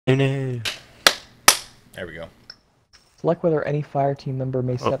Oh no. There we go. Select whether any fire team member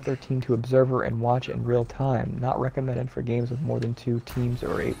may set their team to observer and watch in real time. Not recommended for games with more than 2 teams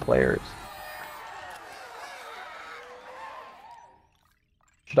or 8 players.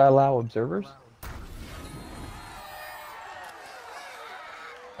 Should I allow observers?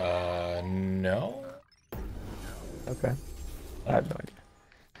 No. Okay. I have no idea.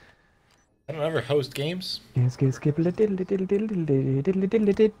 I don't ever host games. If If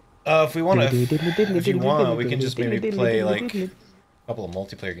you want, we can just maybe play like a couple of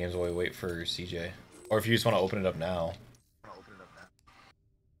multiplayer games while we wait for CJ. Or if you just want to open it up now.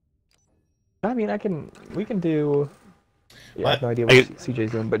 I mean, we can do. Yeah, I have no idea I- what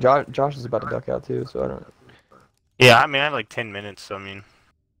CJ's doing, but Josh is about to duck out too, so I don't know. Yeah, I mean, I have like 10 minutes, so I mean,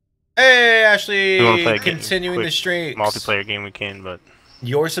 Hey, we want to play Ashley! a Continuing the quick streak. multiplayer game we can, but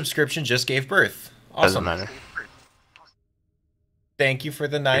Your subscription just gave birth. doesn't Awesome. matter. Thank you for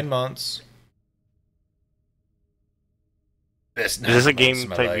the 9 months. Best Is this a 9 months game of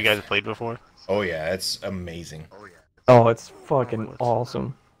my type life. you guys have played before? Oh yeah, it's amazing. Oh, it's fucking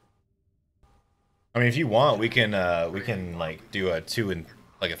awesome. I mean, if you want, we can like do a 2 and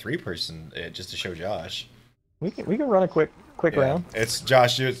like a 3-person just to show Josh. We can run a quick Yeah. round. It's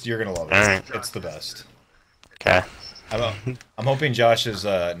Josh. You're gonna love it. All right. It's the best. Okay. I'm hoping Josh is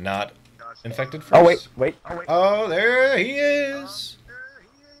not infected first. Oh wait. Oh, there he is.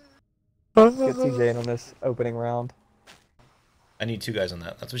 Get CJ in on this opening round. I need 2 guys on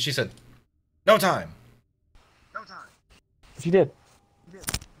that. That's what she said. No time. She did.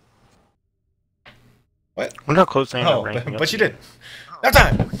 What? I wonder how close I am Oh, to ranking but up you to did. No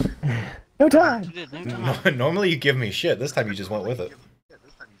time. No time. Normally you give me shit. This time you just went with it.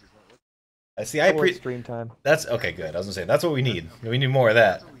 I see. Stream time. That's okay. Good. I was gonna say that's what we need. We need more of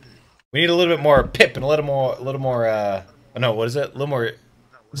that. We need a little bit more pip and a little more. No, what is it? A little more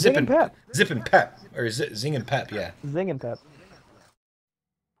Zing and pep. zip and pep, or zing and pep. Yeah. Zing and pep.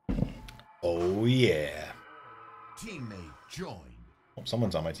 Oh yeah. Teammate join. Oh,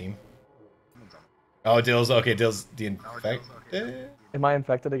 someone's on my team. Oh, Dill's okay. Dill's the infected. Am I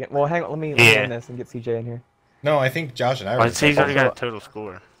infected again? Well, hang on. Let me Yeah. win this and get CJ in here. No, I think Josh and I were. Well, I'd say he's already infected. got a total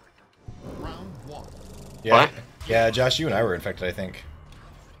score. Round 1. Yeah. What? Yeah, Josh, you and I were infected. I think.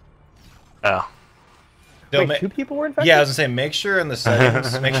 Oh. Dill, Wait, 2 people were infected? Yeah, I was gonna say make sure in the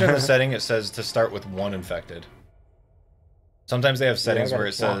settings, make sure in the setting it says to start with 1 infected. Sometimes they have settings where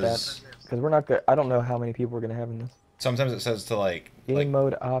it says. Because we're not good. I don't know how many people we're gonna have in this. Sometimes it says to like Game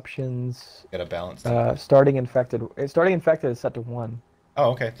mode options. get a balance. Starting infected. Starting infected is set to 1.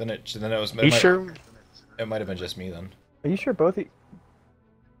 Oh, okay. Then it was. You sure? It might have been just me then. Are you sure both?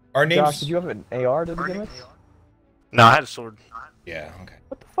 Our names. Josh, did you have an AR to begin with? No, I had a sword. Yeah. Okay.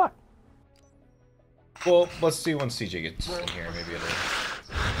 What the fuck? Well, let's see when CJ gets in here. Maybe it'll.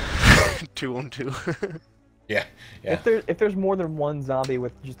 2-on-2. Yeah. Yeah. If there's more than one zombie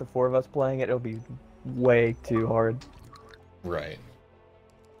with just the 4 of us playing it, it'll be way too hard. Right.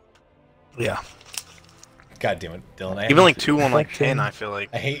 Yeah. God damn it, Dylan. I Even hate like 2 on like Reflection. 10, I feel like.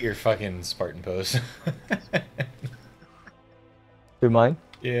 I hate your fucking Spartan pose. Do mine?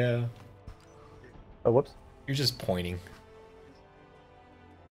 Yeah. Oh, whoops. You're just pointing.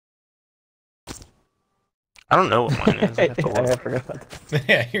 I don't know what mine is. I have to I look. forgot about that.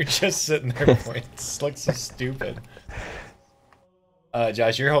 Yeah, you're just sitting there pointing. It's like so stupid.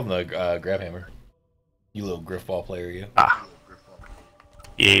 Josh, you're holding the grab hammer. You little griffball player, you. Ah.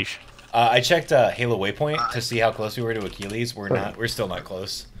 Yeesh. I checked Halo Waypoint to see how close we were to Achilles. We're still not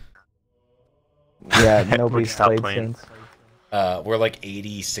close. Yeah, We nobody's stopped played playing. since. We're like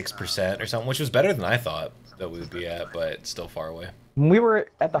 86% or something, which was better than I thought that we would be at, but still far away. When we were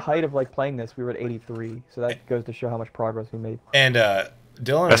at the height of like playing this, we were at 83. So that goes to show how much progress we made. And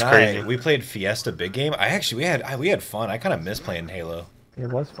Dylan That's and crazy. we played Fiesta Big Game. We had fun. I kind of miss playing Halo. It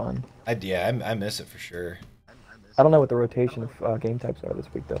was fun. I miss it for sure. I don't know what the rotation of game types are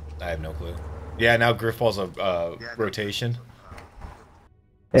this week though. I have no clue. Yeah, now Griffball's a rotation.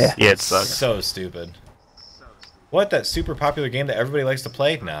 Yeah. Yeah, it sucks. So stupid. What, that super popular game that everybody likes to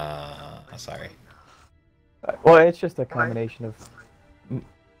play? Nah, sorry. Well, it's just a combination of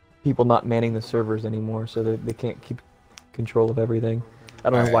people not manning the servers anymore, so they can't keep control of everything. I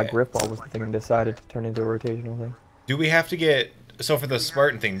don't know why Alright. Griffball was the thing and decided to turn into a rotational thing. Do we have to get... So for the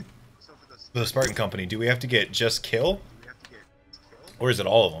Spartan thing, the Spartan company, do we have to get just kill? Or is it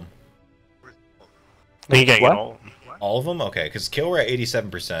all of them? You gotta What? get all of them. All of them? Okay, because kill we're at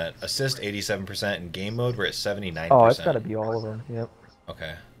 87%, assist 87%, and game mode we're at 79%. Oh, it's gotta be all of them. Yep.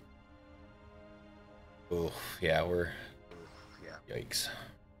 Okay. Oof, yeah, we're... Yikes.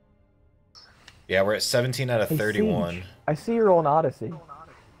 Yeah, we're at 17 out of Hey, 31. Siege, I see you're on Odyssey.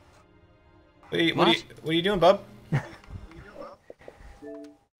 What are you doing, bub?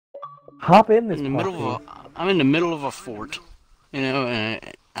 Hop in this I'm in the middle of a fort, you know,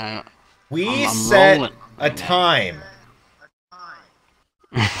 and We I'm set rolling. a time.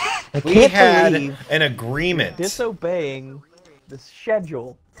 I We can't had believe an agreement. disobeying the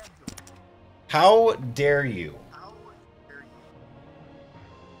schedule. How dare you?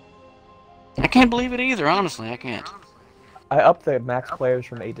 I can't believe it either. Honestly, I can't. I upped the max players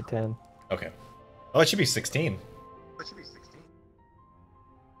from 8 to 10. Okay. Oh, it should be 16.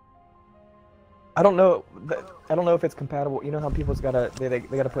 I don't know. I don't know if it's compatible. You know how people's gotta they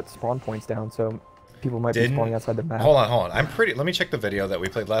gotta put spawn points down, so people might be spawning outside the map. Hold on. Let me check the video that we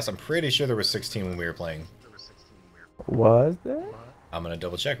played last. I'm pretty sure there was 16 when we were playing. Was there? I'm gonna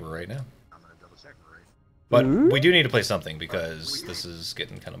double check right now. But we do need to play something because this is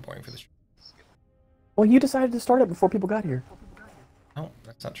getting kind of boring for the stream. Well, you decided to start it before people got here. No,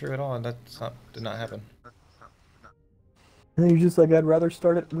 that's not true at all, and did not happen. And you're just like, I'd rather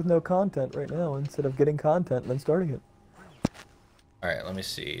start it with no content right now instead of getting content than starting it. Alright, let me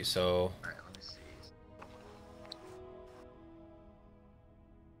see. So...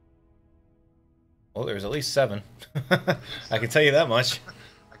 Well, there's at least 7. I can tell you that much.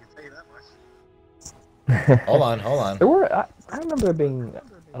 Hold on. There were, I remember there being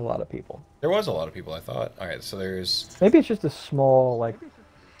a lot of people. There was a lot of people, I thought. Alright, so there's... Maybe it's just a small, like,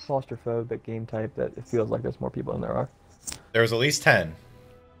 claustrophobic game type that it feels like there's more people than there are. There was at least 10.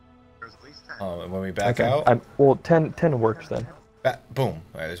 And when we back out... Well, 10 works then. Boom.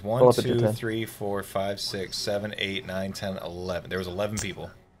 Alright, there's 1, 2, 3, 4, 5, 6, 7, 8, 9, 10, 11. There was 11 people.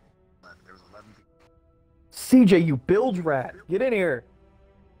 CJ, you bilge rat! Get in here!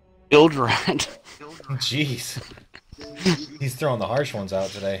 Bilge rat. Jeez. He's throwing the harsh ones out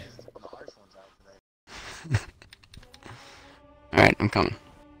today. Alright, I'm coming.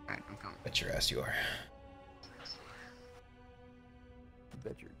 Bet your ass you are.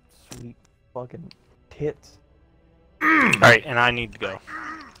 Bet your sweet fucking tits. Alright, and I need to go.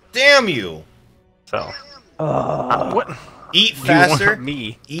 Damn you! So. What? Eat You faster. want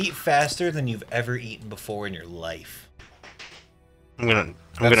me? Eat faster than you've ever eaten before in your life. I'm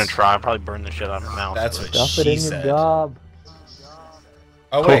gonna try. I'll probably burn the shit out of my mouth. That's what Stuff it she in said. your job.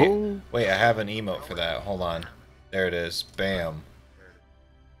 Oh wait, I have an emote for that. Hold on. There it is. Bam.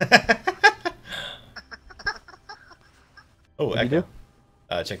 Oh, What'd you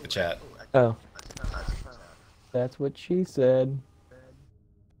Echo. Check the chat. Oh. That's what she said.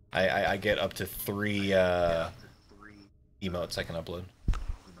 I get up to 3 emotes I can upload.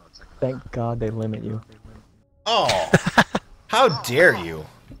 Thank God they limit you. Oh! How dare you?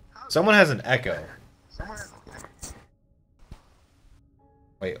 Someone has an echo.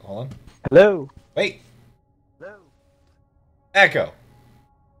 Wait, hold on. Hello? Wait! Echo!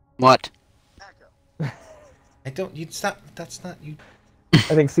 What? I don't. You stop. That's not you. I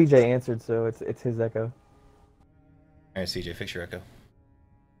think CJ answered, so it's his echo. Alright, CJ, fix your echo.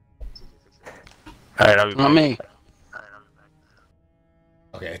 Alright, I'll be Not back. me.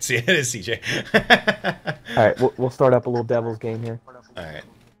 Okay, it is CJ. Alright, we'll start up a little devil's game here. Alright.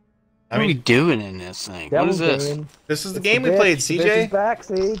 What are we doing in this thing? What is Devil's this? game. This is the It's game we bitch. played, The bitch is CJ. back,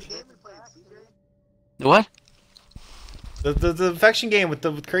 Sage. What? The infection game with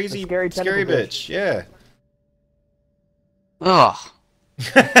the crazy, The scary tentacle bitch. Yeah. Ugh.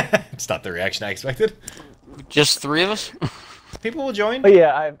 It's not the reaction I expected. Just 3 of us? People will join. Oh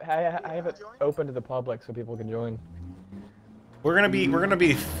yeah, I have it open to the public so people can join. We're gonna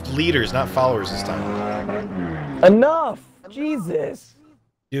be leaders, not followers this time. Enough! Jesus!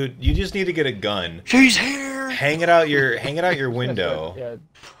 Dude, you just need to get a gun. She's here! Hang it out your window. Yeah,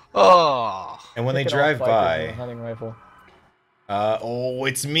 Oh. And when they pick it drive off like by, a hunting rifle. oh,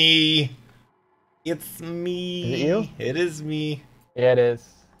 it's me. It's me. Is it you? It is me. Yeah, it is.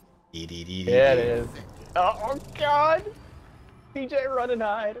 Yeah, Yeah, it is. Oh God! PJ, run and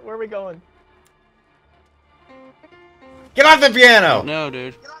hide. Where are we going? Get off the piano! No,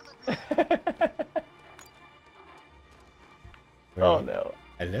 dude. Oh no.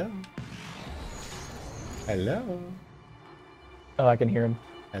 Hello. Hello. Oh, I can hear him.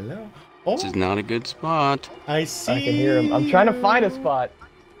 Hello. This Oh, is not a good spot. I see. I can hear him. I'm trying to find a spot.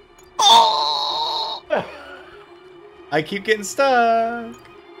 Oh! I keep getting stuck.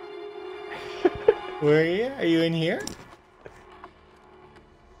 Where are you? Are you in here?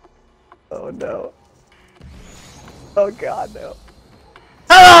 Oh no. Oh God, no.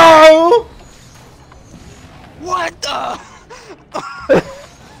 Hello! What the?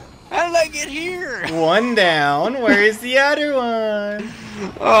 How did I get here? One down. Where is the other one?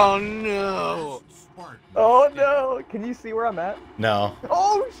 Oh no. Oh no! Can you see where I'm at? No.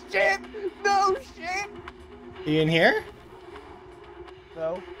 Oh shit! No, You in here?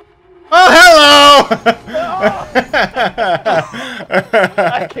 No. Oh, hello!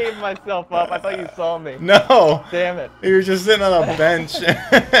 I gave myself up. I thought you saw me. No. Damn it. You were just sitting on a bench.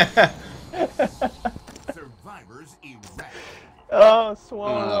 Survivors erect. Oh,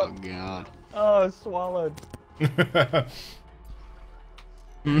 swallowed Oh up. god. Oh, swallowed.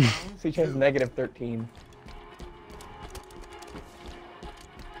 CJ's negative 13.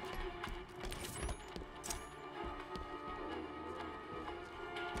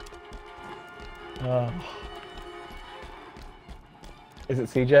 Is it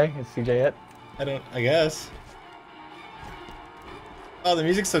CJ? Is CJ it? I guess. Oh, the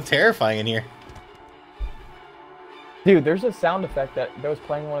music's so terrifying in here. Dude, there's a sound effect that was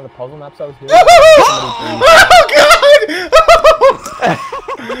playing one of the puzzle maps I was doing. Oh god!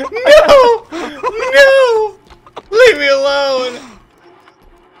 No! No! Leave me alone!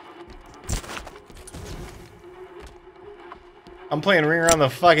 I'm playing Ring Around the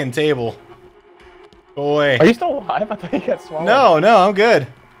fucking table. Go away. Are you still alive? I thought you got swallowed. No, I'm good.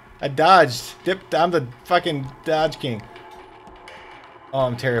 I dodged. I'm the fucking dodge king. Oh,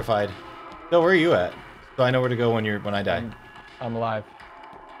 I'm terrified. So where are you at? So I know where to go when I die. I'm alive.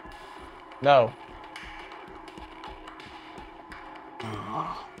 No.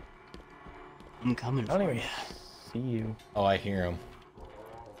 I'm coming I don't for even you. see you. Oh, I hear him.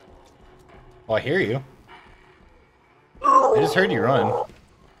 Oh, I hear you. I just heard you run.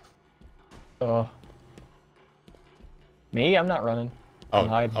 Me? I'm not running. I'm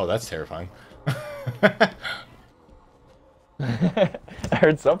hiding. Oh, that's terrifying. I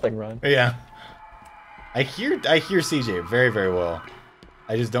heard something run. Yeah. I hear CJ very, very well.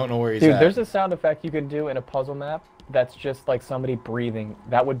 I just don't know where he's Dude, at. there's a sound effect you can do in a puzzle map that's just like somebody breathing.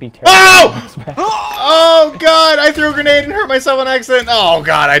 That would be terrible. Oh! Oh god, I threw a grenade and hurt myself on accident. Oh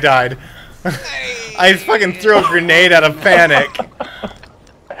god, I died. I fucking threw a grenade out of panic.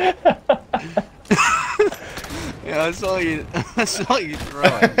 Yeah, I saw you. I saw you throw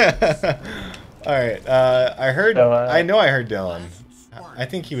it. All right, I heard. I know I heard Dylan. I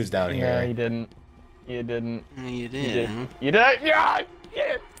think he was down here. No, you didn't. You didn't. You did. Huh? You did. Yeah.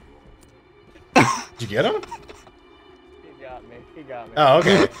 Yeah. Did you get him? He got me. He got me. Oh,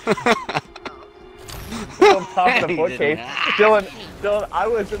 okay. On top of the He bookcase. didn't. Dylan, I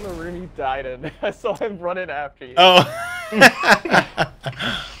was in the room you died in. I saw him running after you. Oh.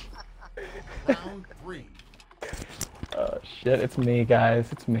 Round 3. Oh shit! It's me, guys.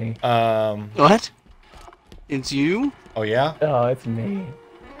 It's me. What? It's you? Oh yeah. Oh, it's me.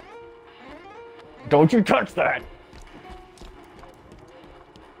 Don't you touch that!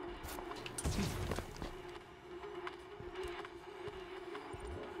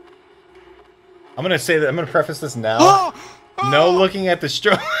 I'm gonna say that. I'm gonna preface this now. No looking at the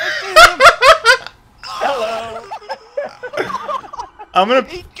stroke. Hello. I'm gonna.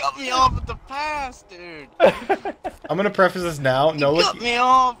 He cut me off at the pass, dude. I'm gonna preface this now. No Cut me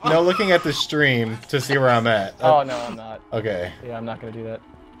off. No looking at the stream to see where I'm at. Oh no, I'm not. Okay. Yeah, I'm not gonna do that.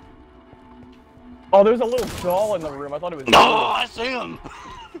 Oh, there's a little doll in the room. I thought it was. Oh, I see him.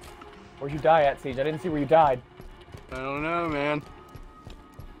 Where'd you die at, Siege? I didn't see where you died. I don't know, man.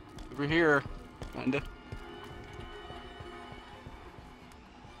 Over here, kinda.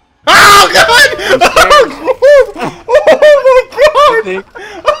 Oh god! Oh my god! Think.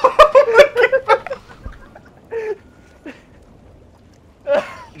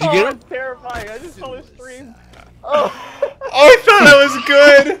 Did you get him? That's terrifying. I just saw the stream. Oh. I thought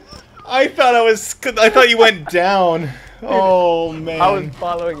I was good. I thought you went down. Oh man. I was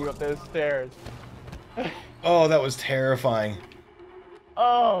following you up those stairs. Oh, that was terrifying.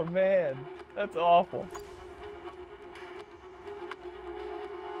 Oh man, that's awful.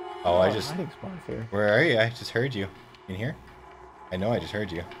 Oh, I just. Hiding spots here. Where are you? I just heard you. In here? I know I just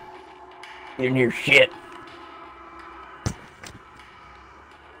heard you. In your shit.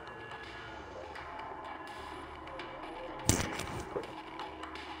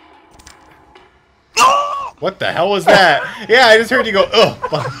 What the hell was that? Yeah, I just heard you go, ugh.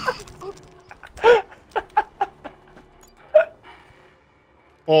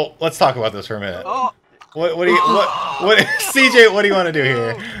 Well, let's talk about this for a minute. Oh. What do you, CJ, what do you want to do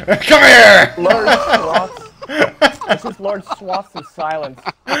here? Come here! Large swaths. It's just large swaths of silence,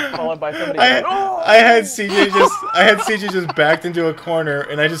 followed by somebody. I had CJ just backed into a corner,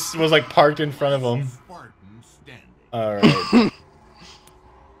 and I just was like parked in front of him. Spartan standing. Alright.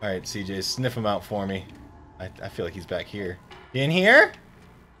 Alright, CJ, sniff him out for me. I feel like he's back here. You in here?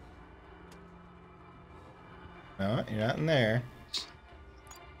 No, you're not in there.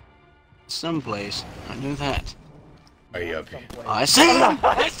 Someplace. I knew that. Are you up here? Oh, I see him!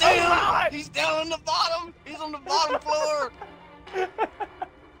 I see him! He's down on the bottom. He's on the bottom floor.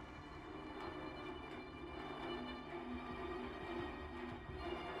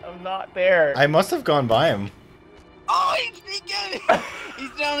 I'm not there. I must have gone by him. Oh, he's sneaking.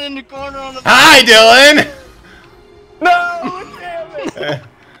 He's down in the corner on the. Hi, Dylan. No, damn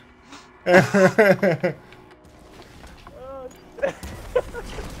it. Oh,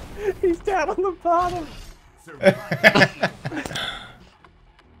 he's down on the bottom. Survivors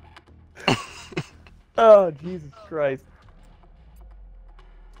Oh, Jesus Christ.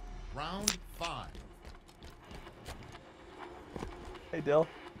 round 5. Hey, Dill.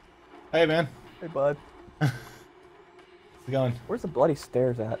 Hey, man. Hey, bud. How's it going? Where's the bloody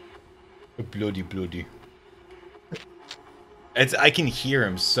stairs at? Bloody. I can hear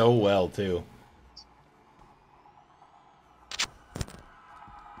him so well too.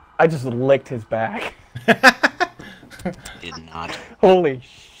 I just licked his back. Did not. Holy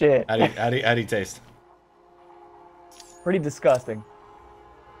shit. How do you taste? Pretty disgusting.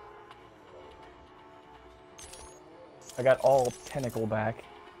 I got all tentacle back.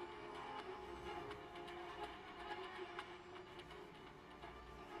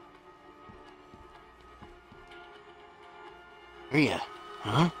 Yeah.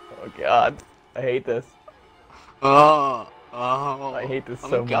 Huh? Oh god. I hate this. Oh. I hate this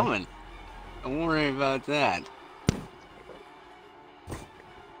so I'm coming. Don't worry about that.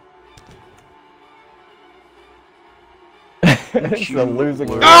 It's a losing.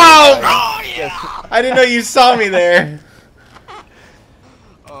 Oh! Oh yeah! I didn't know you saw me there.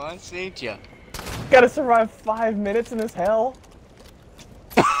 Oh, I saved you. Gotta survive 5 minutes in this hell.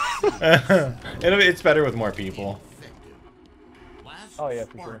 It's better with more people. Oh yeah,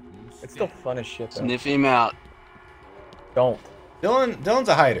 for sure. It's still fun as shit though. Sniff him out. Don't. Dylan's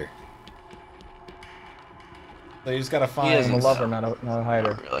a hider. So you just gotta find. I'm a lover, not a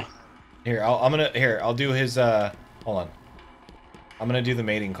hider. Not really. Here, I'll do his. Hold on. I'm gonna do the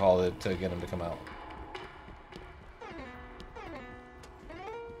mating call to get him to come out.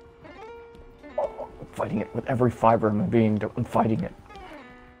 I'm fighting it with every fiber of my being. I'm fighting it.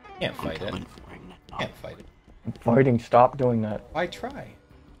 Can't fight it. Coming for him now. Can't fight it. I'm fighting. Stop doing that. Why try?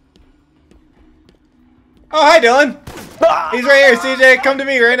 Oh, hi, Dylan. He's right here, CJ. Come to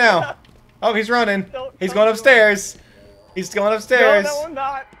me right now. Oh, he's running. He's going upstairs. He's going upstairs. No, I'm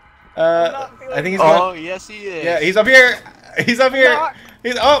not. I think he's Oh, going. yes, he is. Yeah, he's up here. He's up here. Not.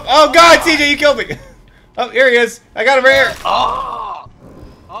 He's oh God, CJ, you killed me. Oh, here he is. I got him right here. Oh!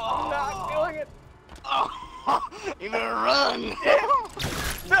 I'm not Oh! doing it. Oh! You better run!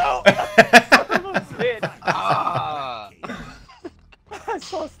 No. Son of a bitch. Ah! I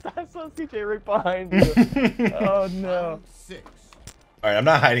saw CJ right behind you. Oh no. Round 6. All right, I'm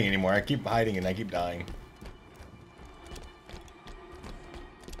not hiding anymore. I keep hiding and I keep dying.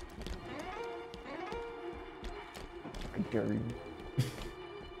 I dare you.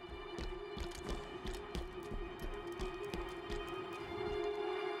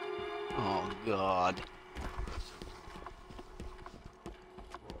 Oh, God.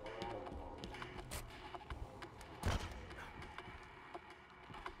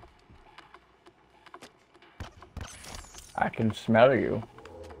 I can smell you.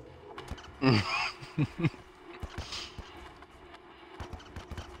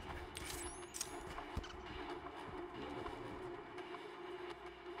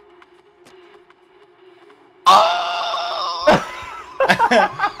 Oh!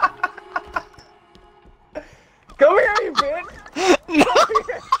 Come here, you bitch!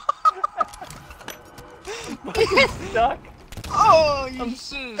 I'm stuck. Oh, you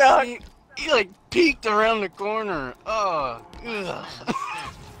should stuck. have seen. He like peeked around the corner. Oh, ugh.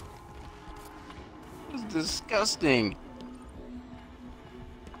 It was disgusting.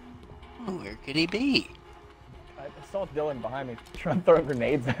 Oh, where could he be? I saw Dylan behind me trying to throw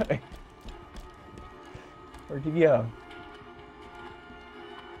grenades at me. Where'd you go?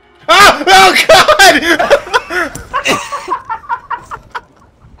 Oh, oh God!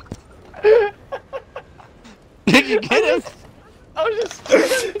 Did you get him? I was just.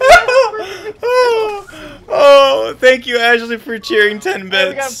 Oh, thank you, Ashley, for cheering 10 bits. Oh,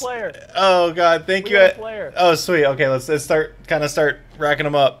 we got a player. Oh God, thank We you. got a player. Oh, sweet. Okay, let's start racking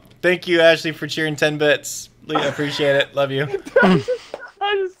them up. Thank you, Ashley, for cheering 10 bits. I appreciate it. Love you.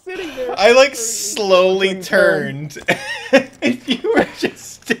 I was just sitting there. I like slowly turned, and you were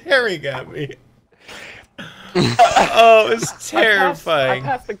just staring at me. Oh, it was terrifying. I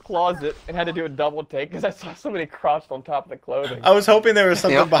passed the closet and had to do a double take because I saw somebody crouched on top of the clothing. I was hoping there was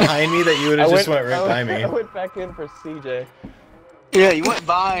something Yep. behind me that you would have just went right by I me. went back in for CJ. Yeah, you went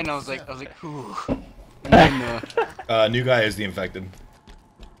by and I was like, whew. And then, New guy is the infected.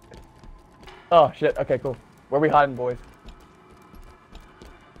 Oh shit. Okay, cool. Where are we hiding, boys?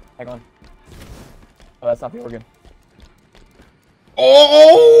 Hang on. Oh, that's not the organ.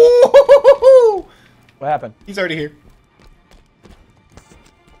 Oh! What happened? He's already here.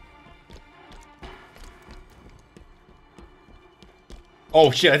 Oh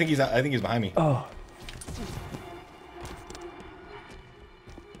shit! I think he's behind me. Oh.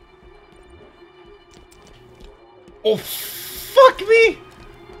 Oh fuck me!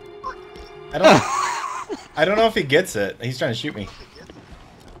 I don't know if he gets it. He's trying to shoot me.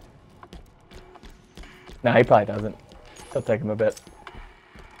 No, he probably doesn't. It'll take him a bit.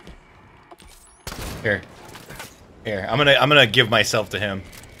 Here. I'm gonna give myself to him.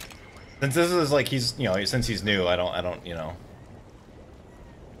 Since this is like since he's new, I don't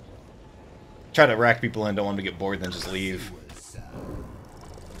try to rack people in, don't want them to get bored, then just leave.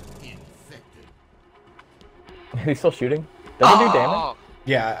 Is he still shooting? Does he do damage?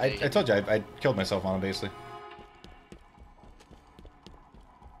 Yeah, I told you I killed myself on him basically.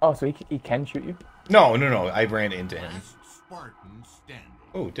 Oh, so he can shoot you? No, I ran into him. Spartan standing.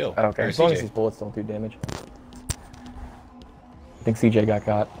 Oh, Dill. Okay, There's as long as CJ. these bullets don't do damage. I think CJ got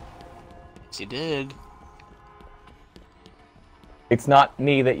caught. Yes, he did. It's not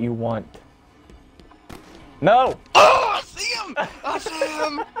me that you want. No! Oh, I see him! I see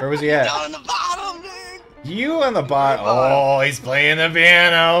him! Where was he at? Down in the bottom, dude! You on the bottom. Oh, he's playing the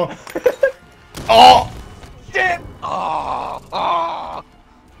piano. Oh! Shit! Oh! Oh!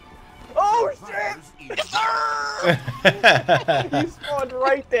 Oh shit! Yes, sir! He spawned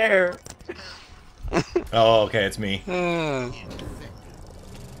right there. Oh, okay, it's me. Come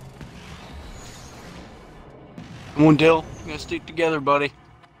on, Dill. We gotta stick together, buddy.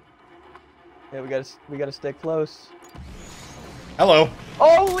 Yeah, we gotta stay close. Hello.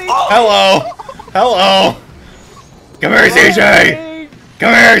 Holy! Hello. Hello. Come here, CJ.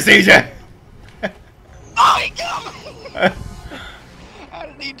 Come here, CJ. Oh, he got me! How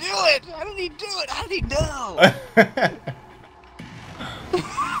did he do it? How did he do it? How did he know?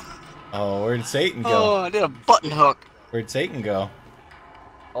 Oh, where did Satan Oh, go? I did a button hook. Where'd Satan go?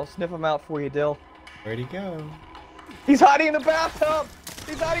 I'll sniff him out for you, Dill. Where'd he go? He's hiding in the bathtub!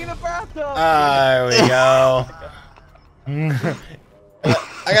 He's hiding in the bathtub! There we go.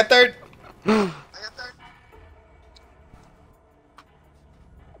 I got third.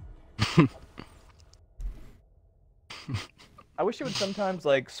 I wish it would sometimes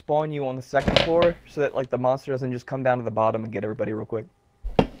like spawn you on the second floor so that like the monster doesn't just come down to the bottom and get everybody real quick.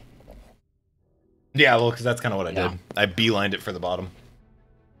 Yeah, well, because that's kind of what I did. I beelined it for the bottom.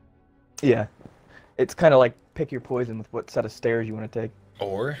 Yeah. It's kind of like pick your poison with what set of stairs you want to take.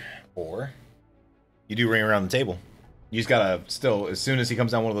 Or you do ring around the table. You just gotta still, as soon as he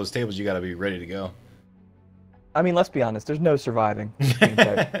comes down one of those tables, you gotta be ready to go. I mean, let's be honest. There's no surviving.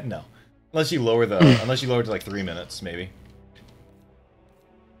 No, unless you lower it to like 3 minutes, maybe.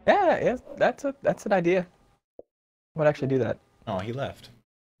 Yeah, that's an idea. I would actually do that. Oh, he left.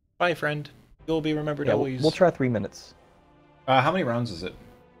 Bye, friend. You'll be remembered Yeah, always. we'll try 3 minutes. How many rounds is it?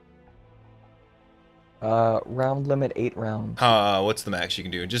 Round limit 8 rounds. What's the max you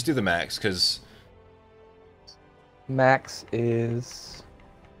can do? Just do the max, because Max is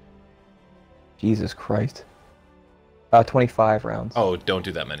Jesus Christ. 25 rounds. oh, don't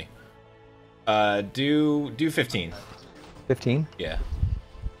do that many. Do 15. 15? Yeah.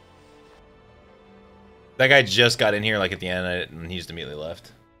 That guy just got in here like at the end, and he just immediately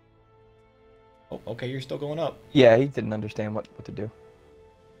left. Oh, okay, you're still going up. Yeah, he didn't understand what to do.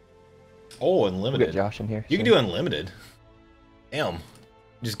 Oh, We'll unlimited. get Josh in here. You can soon. do unlimited. Damn.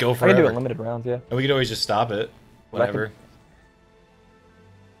 Just go I forever. can do unlimited rounds, yeah. And we could always just stop it But I can- whenever.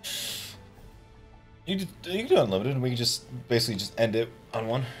 You can do unlimited, and we can just basically just end it on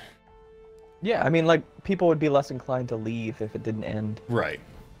one. Yeah, I mean, like, people would be less inclined to leave if it didn't end. Right.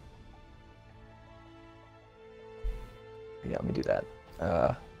 Yeah, let me do that.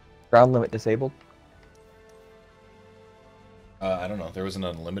 Round limit disabled. I don't know. There was an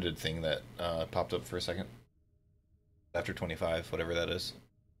unlimited thing that popped up for a second. After 25, whatever that is.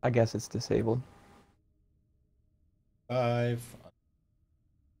 I guess it's disabled. 5.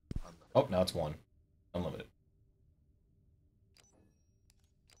 Oh, now it's 1. Unlimited.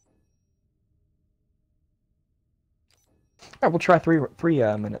 Alright, we'll try three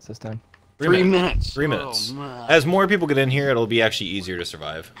minutes this time. 3 minutes. 3 minutes. Oh, my. As more people get in here, it'll be actually easier to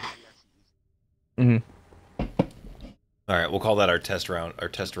survive. Mm-hmm. Alright, we'll call that our test round. Our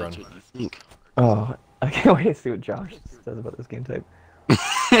test run. That's what you think. Oh, I can't wait to see what Josh says about this game type.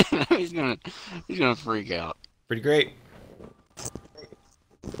 he's gonna freak out. Pretty great.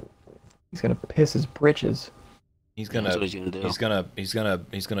 He's gonna piss his britches. He's That's gonna. what he's gonna do.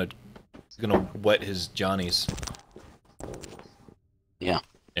 He's gonna He's gonna wet his Johnnies. Yeah.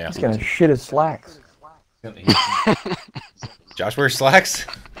 Yeah. He's gonna shit his slacks. Josh wears slacks?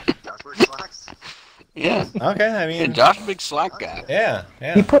 Yeah. Okay, I Yeah, mean... Josh, a big slack guy. Yeah, He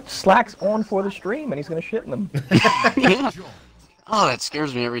yeah. put slacks on for the stream, and he's gonna shit in them. Yeah. Oh, that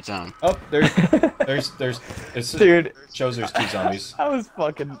scares me every time. Oh, there's it Dude, shows there's 2 zombies. I was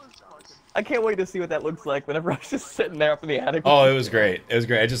fucking... I can't wait to see what that looks like whenever I was just sitting there up in the attic. Oh, it was great. It was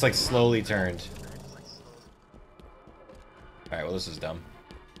great. I just like slowly turned. Alright, well this is dumb.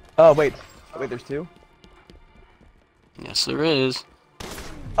 Oh, wait. Wait, there's 2? Yes, there is.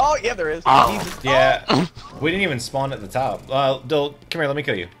 Oh, yeah, there is. Oh. Jesus. Yeah, we didn't even spawn at the top. Dill, come here, let me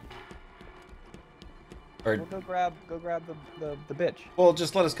kill you. Or, Well, go grab the bitch. well,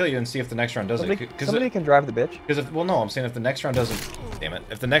 just let us kill you and see if the next round does Somebody, it. somebody can drive the bitch. Because if, well, no, I'm saying if the next round doesn't, damn it,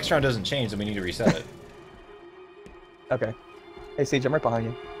 if the next round doesn't change, then we need to reset it. Okay. Hey, Siege, I'm right behind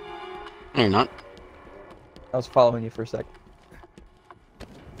you. No, you're not. I was following you for a sec.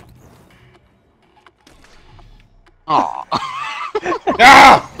 Oh.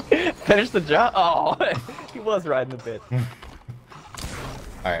 Ah! Finish the job. Oh, he was riding the bitch.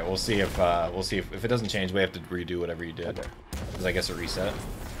 All right, we'll see if if it doesn't change, we have to redo whatever you did. Okay. Because I guess it reset.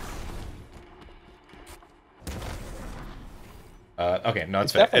 Okay, no,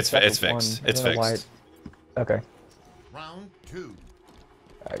 it's fixed. definitely It's second fixed. one. It's I don't know why fixed. Okay. Round 2.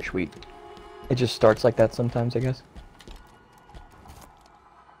 Alright, sweet. It just starts like that sometimes, I guess.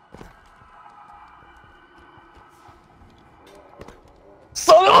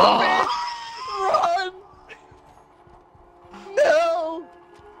 Son of a bitch! Run! No!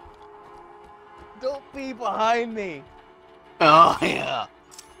 Don't be behind me! Oh, yeah.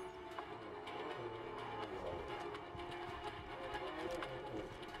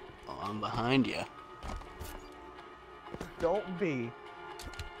 Oh, I'm behind you. Don't be.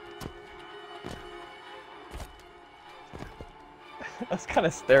 I was kind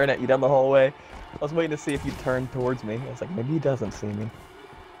of staring at you down the hallway. I was waiting to see if you turned towards me. I was like, maybe he doesn't see me.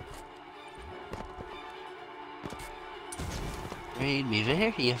 Made me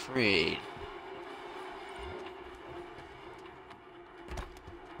very afraid.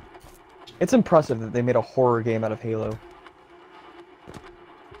 It's impressive that they made a horror game out of Halo.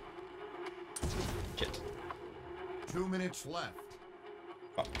 Shit. 2 minutes left.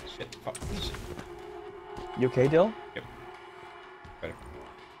 Fuck. Shit. Fuck. Shit. You okay, Dill? Yep. Better.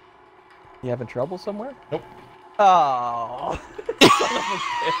 You having trouble somewhere? Nope. Oh.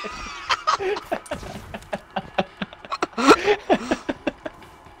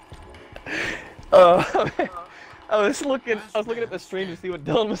 Oh, I was looking at the stream to see what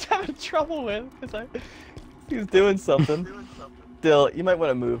Dylan was having trouble with, because he was doing something. Dill, you might want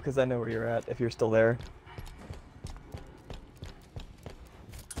to move, because I know where you're at, if you're still there.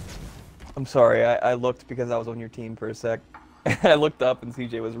 I'm sorry, I looked because I was on your team for a sec. I looked up and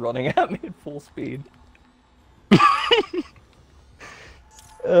CJ was running at me at full speed.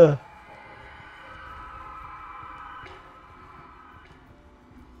 Ugh.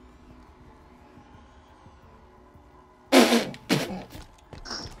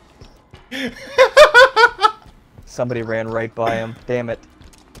 Somebody ran right by him. Damn it.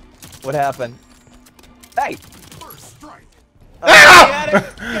 What happened? Hey! First strike.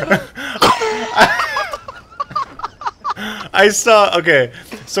 I saw. Okay,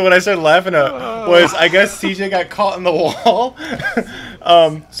 so what I started laughing at was I guess CJ got caught in the wall.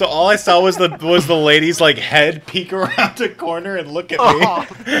 So all I saw was the lady's like head peek around a corner and look at me.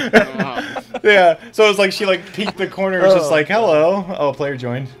 Yeah, so it was like she like peeked the corner, and was just like, "Hello." Oh, player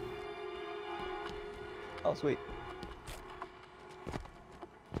joined. Oh, sweet.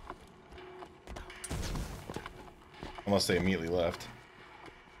 Unless they immediately left.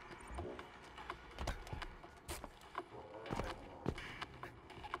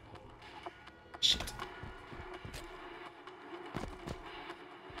 Shit.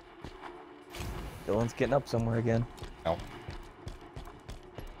 Dylan's getting up somewhere again. No.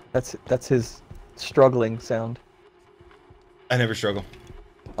 That's his struggling sound. I never struggle.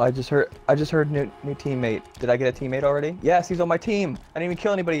 I just heard new teammate. Did I get a teammate already? Yes, he's on my team. I didn't even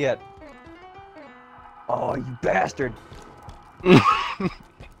kill anybody yet. Oh, you bastard!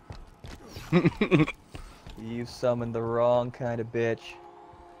 You summoned the wrong kind of bitch.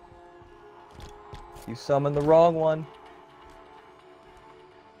 You summoned the wrong one.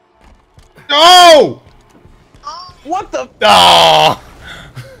 No! What the? Oh!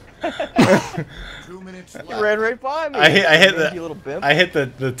 2 minutes You left. ran right by me. I hit You little bimp. I hit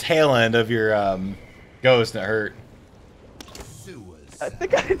the tail end of your ghost and it hurt. I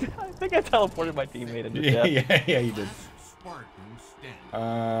think I teleported my teammate into death. Yeah, you did. Spartans standing.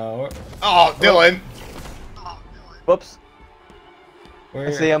 Oh, Dylan. Whoops. Where?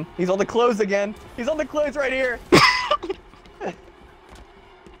 I see him. He's on the clothes again. He's on the clothes right here.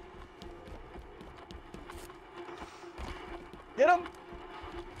 Get him.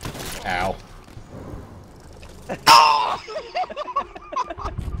 Ow.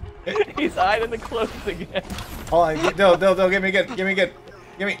 He's hiding the clothes again. Hold on, Dill, give me good. Give me.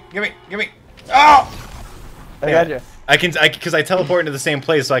 Oh! I got you. Because I teleport into the same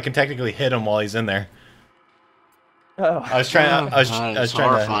place, so I can technically hit him while he's in there. Oh. I was trying to. I was trying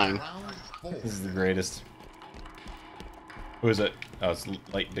horrifying. Round 4. to. This is the greatest. Who is it? Oh, it's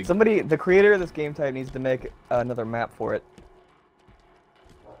Light Big. Somebody, the creator of this game type needs to make another map for it.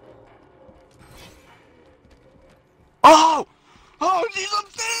 Oh! Oh, she's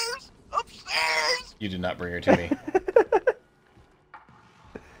upstairs! Upstairs! You did not bring her to me.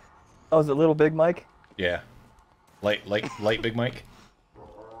 Oh, is it Little Big Mike? Yeah. Light Big Mike.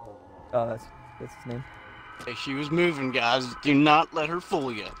 Oh, that's his name. Hey, she was moving, guys. Do not let her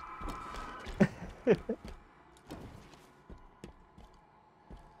fool you.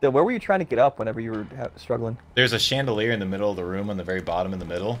 So where were you trying to get up whenever you were struggling? There's a chandelier in the middle of the room on the very bottom in the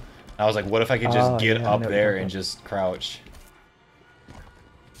middle. I was like, what if I could just get yeah, I up know what there you're and talking just crouch?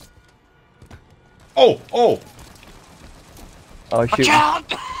 Oh! Oh, Watch shoot. out!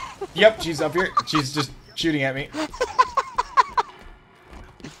 Yep, she's up here. She's just shooting at me.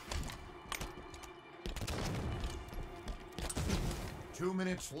 2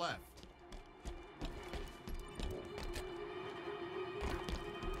 minutes left.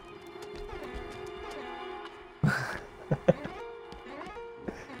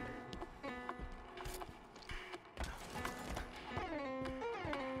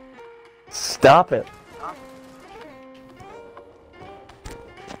 Stop it.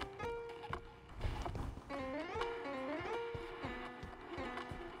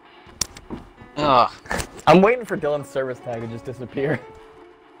 Ugh. I'm waiting for Dylan's service tag to just disappear.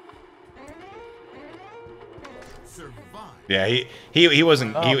 Survive. Yeah, he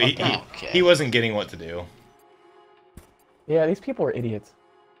wasn't Okay. he wasn't getting what to do. Yeah, these people are idiots.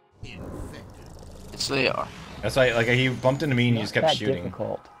 Infected. Yes, they are. That's why like he bumped into me and he just kept That shooting.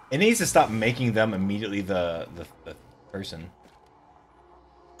 difficult. It needs to stop making them immediately the person.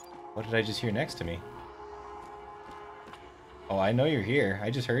 What did I just hear next to me? Oh, I know you're here.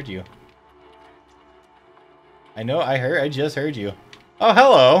 I just heard you. I just heard you. Oh,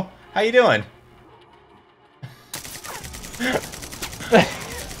 hello. How you doing?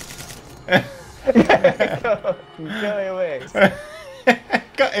 Go away.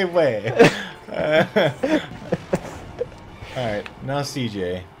 Go away. Alright, now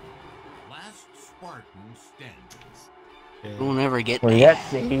CJ. Last Spartan standing. We'll never get Where me. you at,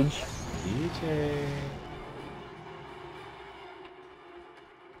 Sage? CJ.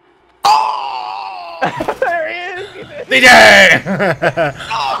 Oh! There he is! CJ!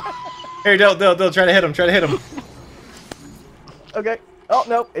 Here, Dill, try to hit him. Okay. Oh,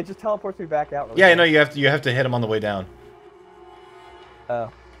 no, it just teleports me back out. Really Yeah, I quick. know you have to hit him on the way down. Oh.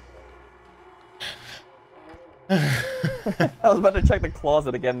 I was about to check the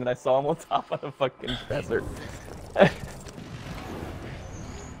closet again, and I saw him on top of the fucking dresser. About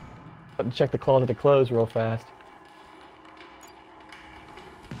to check the closet to close real fast.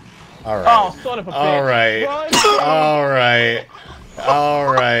 Alright. Oh, son of a bitch! Alright. Run!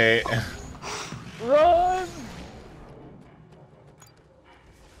 Alright. Run!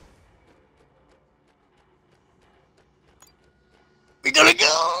 We gotta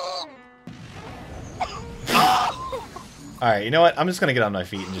go! Alright, you know what? I'm just gonna get on my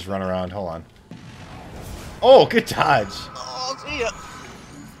feet and just run around. Hold on. Oh, good dodge. Oh, see ya.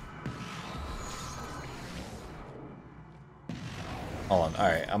 Hold on.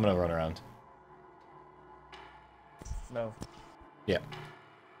 Alright, I'm gonna run around. No. Yeah.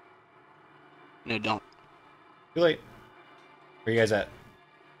 No, don't. Too late. Where you guys at?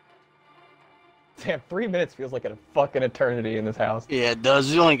 Damn, 3 minutes feels like a fucking eternity in this house. Yeah, it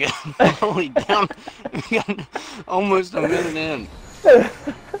does. You only got only down. We got almost a minute in.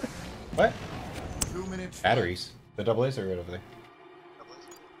 What? 2 minutes. Batteries. The double A's are right over there.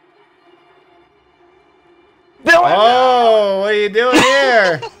 Dylan! Oh, what are you doing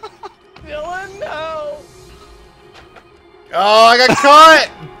here? Dylan, no! Oh, I got caught!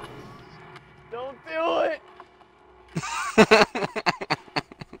 Don't do it!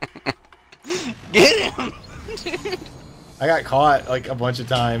 Get him! I got caught like a bunch of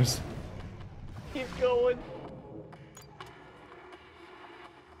times. Keep going.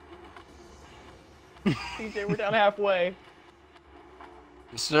 TJ, we're down halfway.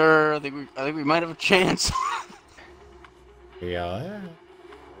 Sir, I think we might have a chance. Yeah. I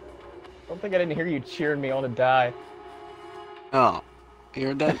don't think I didn't hear you cheering me on to die. Oh, you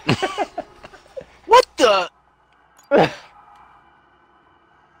heard that? What the?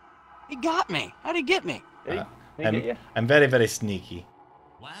 He got me. How'd he get me? Did he get you? I'm very, very sneaky.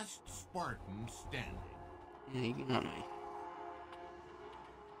 Last Spartan standing. Yeah, he got me.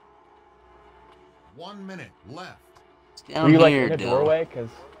 1 minute left. It's down Were you like here, in a Dylan. doorway? Because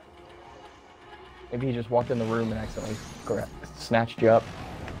maybe he just walked in the room and accidentally snatched you up.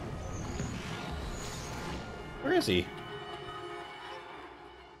 Where is he?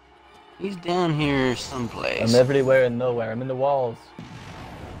 He's down here someplace. I'm everywhere and nowhere. I'm in the walls.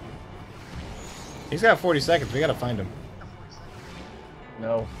 He's got 40 seconds. We gotta find him.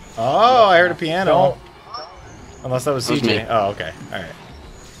 No. Oh, I heard a piano. Don't. Unless that was That was CJ. me. Oh, okay. All right.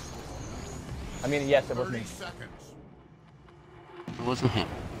 I mean, yes, it was 30 me. seconds. It wasn't him.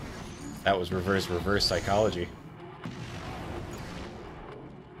 That was reverse psychology.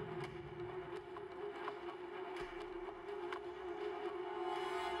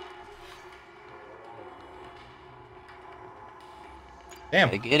 Damn.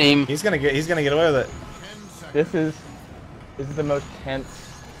 Gotta get him. He's gonna get away with it. 10 seconds. This is the most tense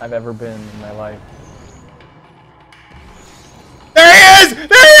I've ever been in my life. There he is! There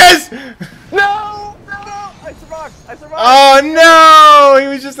he is! No! No! I survived! I survived! Oh no! He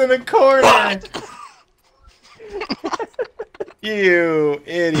was just in the corner. You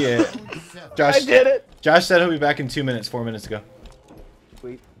idiot. 7. Josh, I did it! Josh said he'll be back in 2 minutes. 4 minutes ago.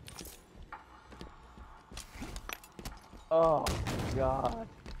 Sweet. Oh, God.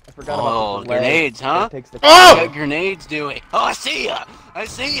 I forgot Oh, about the leg grenades, huh? that takes the Oh! What grenades doing? Oh, I see ya! I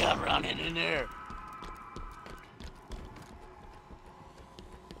see ya running in there.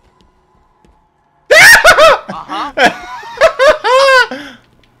 Uh-huh.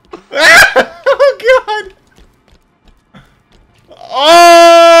 Oh god!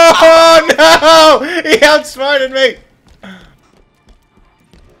 Oh no! He outsmarted me!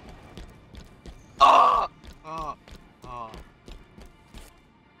 Oh! Oh! Oh!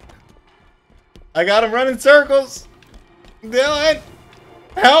 I got him running circles! Dylan!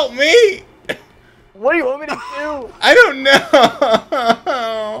 Help me! What do you want me to do? I don't know!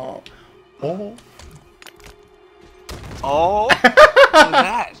 Oh. Oh! What was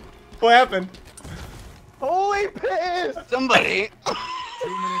that? What happened? Holy piss! Somebody! 2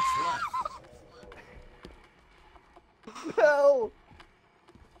 minutes left. No!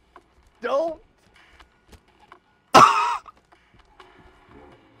 Don't!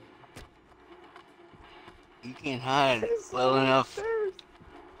 You can't hide It's well so enough. upstairs.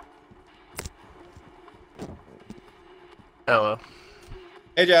 Hello.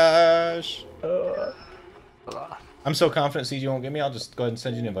 Hey Josh! I'm so confident CG won't get me, I'll just go ahead and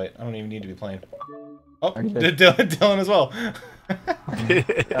send you an invite. I don't even need to be playing. Oh, Are you good? Dylan as well.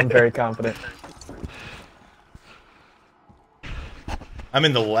 I'm very confident. I'm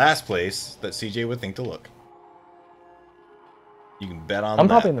in the last place that CJ would think to look. You can bet on I'm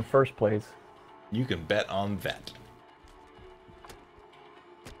that. probably in the first place. You can bet on that.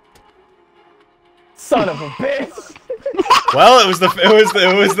 Son of a bitch! Well, it was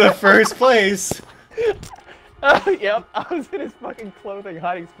the first place. Yep, I was in his fucking clothing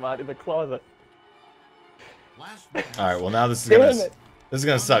hiding spot in the closet. Last man. All right, well now this is Damn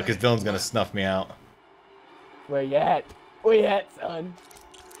gonna it. suck because Dylan's gonna snuff me out. Where you at? Where you at, son?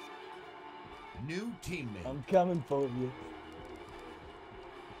 New teammate. I'm coming for you.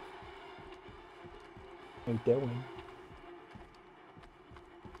 Hey, doing?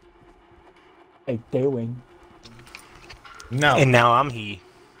 Hey, doing? No, And now I'm he.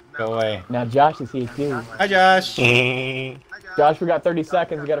 go away. Now Josh is here too. Hi Josh. Josh, we got 30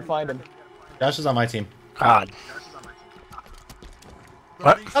 seconds. We gotta find him. Josh is on my team. God.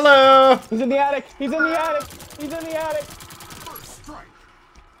 What? Hello. He's in the attic. He's in the attic. He's in the attic. First strike.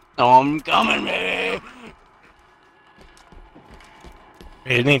 Oh, I'm coming, baby!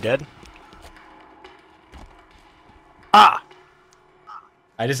 Isn't he dead? Ah!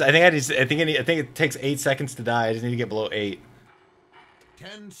 I think it takes 8 seconds to die. I just need to get below 8.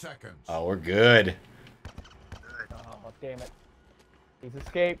 10 seconds. Oh, we're good. Oh, damn it. He's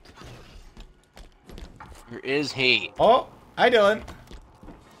escaped. There is hate. Oh, hi Dylan.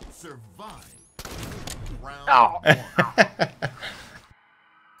 Survive. Round Oh. 1.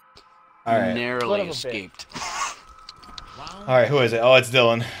 All right. Son Narrowly of a bitch. escaped. Round All right, who is it? Oh, it's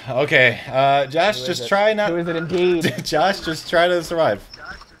Dylan. Okay, Josh, Who is just it? try not. Who is it indeed? Josh, just try to survive.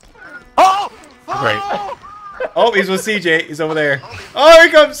 Oh! Great. Oh, he's with CJ. He's over there. Oh, here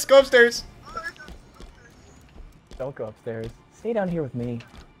he comes. Go upstairs. Don't go upstairs. Stay down here with me.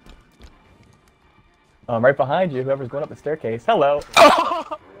 Right behind you, whoever's going up the staircase. Hello.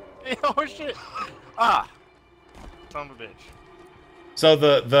 Oh shit! Ah, son of a bitch. So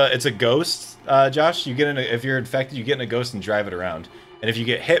it's a ghost, Josh. You get in if you're infected, you get in a ghost and drive it around. And if you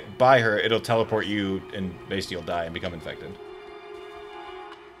get hit by her, it'll teleport you, and basically you'll die and become infected.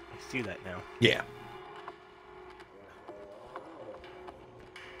 I see that now. Yeah.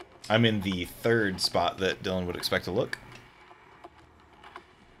 I'm in the third spot that Dylan would expect to look.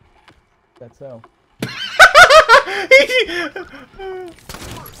 That's so.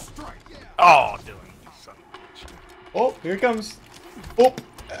 Oh, Dylan, you son of a bitch. Oh, here it comes. Oh,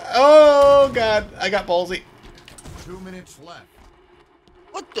 oh God, I got ballsy. 2 minutes left.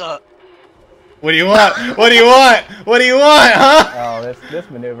 What the? What do you want? What do you want? What do you want, huh? Oh, this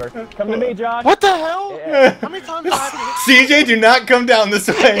maneuver. Come to me, Josh. What the hell? Yeah. How many times have I CJ, do not come down this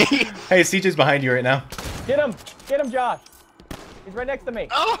way. Hey, CJ's behind you right now. Get him, Josh. He's right next to me.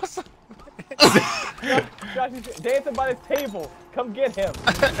 Oh, Josh, he's dancing by this table. Come get him.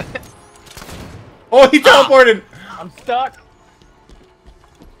 Oh, he teleported. I'm stuck.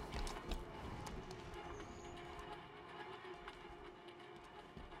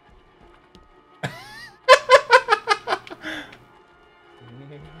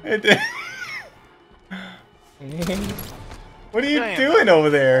 What are you Damn. doing over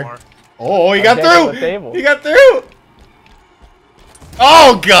there? More. Oh, he got dancing on the through. table. He got through.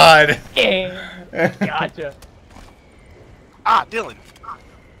 Oh God. Gotcha. Ah, Dylan.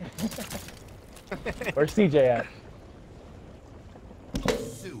 Where's CJ at?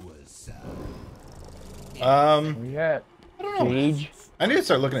 Suicide. Where Where you at? I don't know. Gage? I need to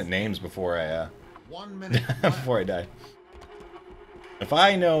start looking at names before I 1 minute left. before I die. If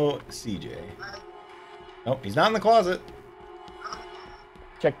I know CJ. Nope, he's not in the closet.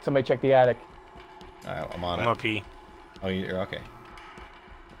 Somebody check the attic. Alright, I'm on I'm it. gonna pee. Oh, you're okay.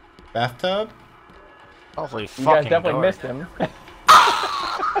 Bathtub? Hopefully, You fucking guys definitely dark. missed him.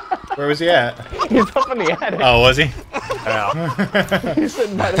 Where was he at? He's up in the attic. Oh, was he? Yeah. He's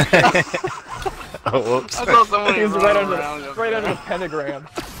sitting by the Oh, whoops. I saw someone He's running right around under, right under the pentagram.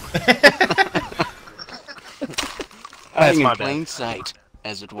 hiding in my bad. plain sight,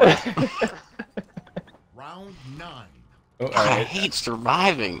 as it were. Round 9. Oh, I alright. hate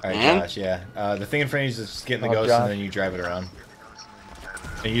surviving, Alright, man. Josh, yeah. The thing in front of you is just get in the Oh, ghost Josh. and then you drive it around.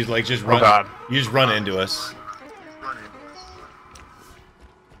 And you like just Oh, run. God. You just run into us.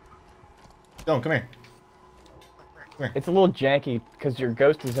 Dylan, come here. It's a little janky because your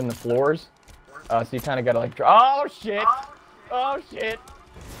ghost is in the floors. So you kind of gotta like. Oh shit! Oh shit!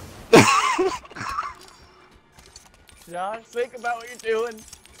 Josh, think about what you're doing.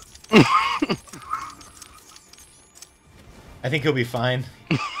 I think he'll be fine.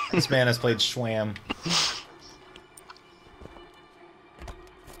 This man has played Schwam.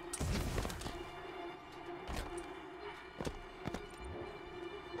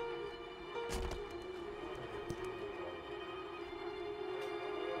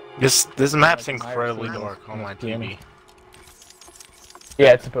 This map's incredibly dark on my TV.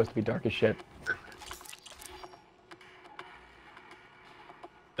 Yeah, it's supposed to be dark as shit.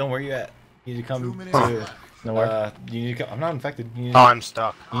 Dylan, where you at? You need to 2 come minutes to. left. Nowhere. You need to come. I'm not infected. You need, Oh, I'm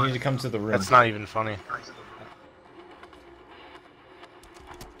stuck. you need to come to the room. That's not even funny.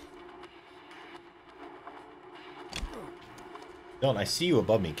 Dylan, I see you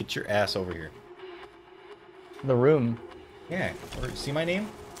above me. Get your ass over here. The room. Yeah. Or, see my name?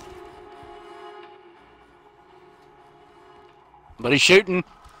 But he's shooting.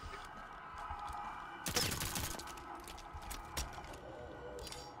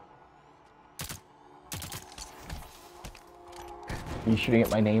 Are you shooting at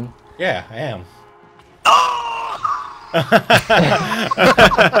my name? Yeah, I am.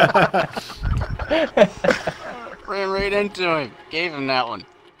 Ran right into him. Gave him that one.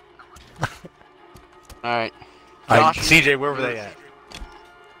 Alright. Alright, Josh, CJ, where were they at?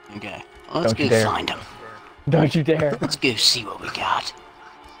 okay. Let's Don't you go dare. find him. Don't you dare! Let's go see what we got.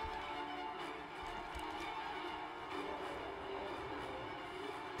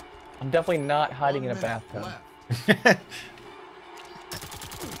 I'm definitely not hiding in a 1 minute bathtub. left.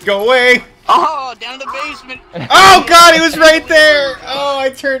 Go away! Oh, down the basement. Oh God, he was right there! Oh, I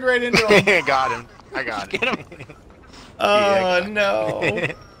turned right into him. Got him. I got Get him. him. Oh no!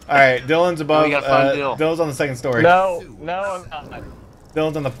 All right, Dylan's above. We got a fun deal. Dylan's on the second story. No, no, I'm not.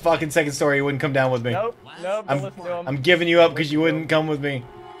 Dylan's on the fucking second story. He wouldn't come down with me. Nope, nope, don't listen to him. I'm giving you up because you wouldn't come with me.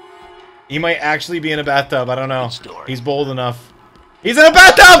 He might actually be in a bathtub. I don't know. Good story. He's bold enough. He's in a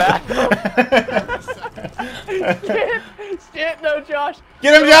bathtub! Shit, no, Josh.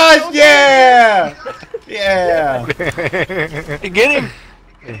 Get him, Josh! Yeah! Yeah! Get him.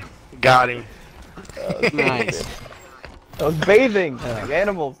 Got him. Nice. I was bathing like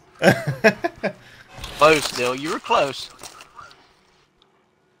animals. Close, still. You were close.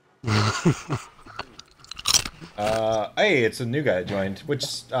 Hey, it's a new guy that joined, which,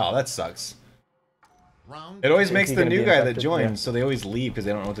 oh, that sucks. Round It always Is makes he the gonna new be guy that infected? joins, Yeah. so they always leave because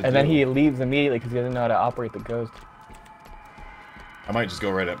they don't know what to do. And then he leaves immediately because he doesn't know how to operate the ghost. I might just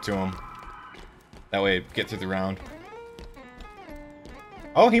go right up to him. That way, get through the round.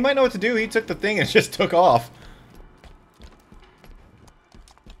 Oh, he might know what to do. He took the thing and just took off.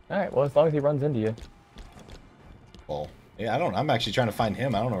 Alright, well, as long as he runs into you. Well, yeah, I don't. I'm actually trying to find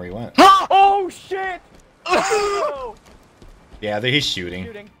him. I don't know where he went. Oh, shit! Oh, Yeah, he's shooting.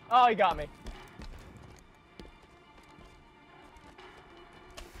 shooting. Oh, he got me.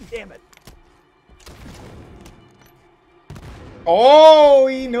 Damn it. Oh,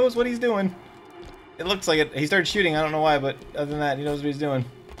 he knows what he's doing. It looks like it. He started shooting. I don't know why, but other than that, he knows what he's doing.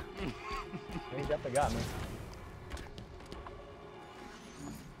 He definitely got me.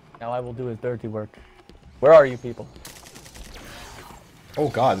 Now I will do his dirty work. Where are you people? Oh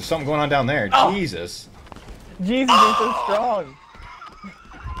God, there's something going on down there. Oh. Jesus. Jesus, you're so strong.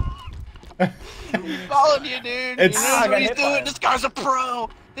 Followed you, dude. It's- He knows I got what he's hit by doing. him. This guy's a pro.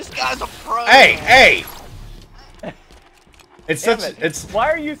 This guy's a pro. Hey, hey! It's Damn such. it. It's.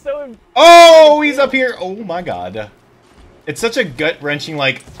 Why are you so... Oh, he's up here. Oh my God. It's such a gut wrenching,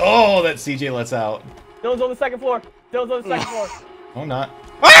 like, oh, that CJ lets out. Dylan's on the second floor. Dylan's on the second floor. Oh, not.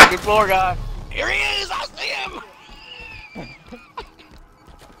 Ah! Good floor guy. Here he is. I see him.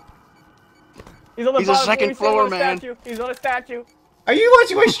 He's on the He's a bottom second floor. floor, He's on a man. statue. He's on a statue. Are you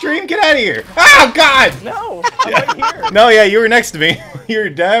watching my stream? Get out of here! Oh God! No, I'm right here. No, yeah, you were next to me. You were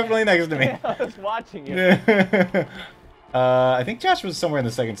definitely next to me. I was watching you. I think Josh was somewhere in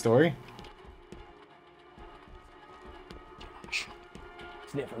the second story.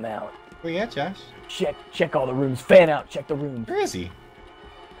 Sniff him out. Where you at, Josh? Check all the rooms. Fan out. Check the rooms. Where is he?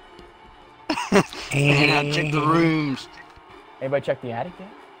 And I check the rooms. Anybody check the attic yet?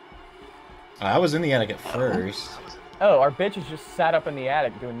 I was in the attic at first. Oh, our bitch is just sat up in the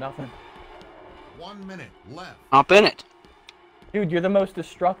attic doing nothing. 1 minute left. Hop in it. Dude, you're the most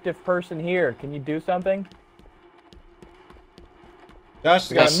destructive person here. Can you do something? Josh,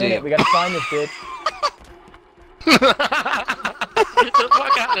 We got Let's a see. minute. We gotta find this bitch. Get the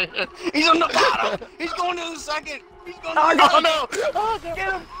fuck out of here. He's on the bottom. He's going to the second. He's going to the second. no! Oh, get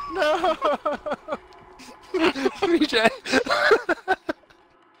him! No. BJ.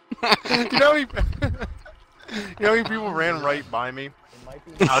 You know you know how many people ran right by me? It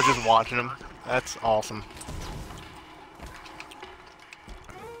might be- I was just watching them. That's awesome.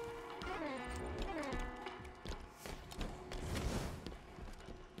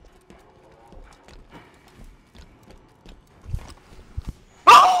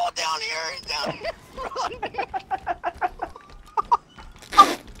 Oh, down here. He's down here.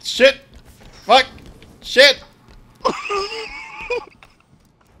 Run. shit! Fuck! Shit!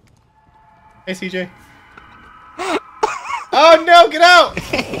 Hey, CJ. Oh no! Get out!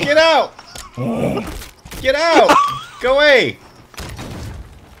 Get out! Get out! Go away!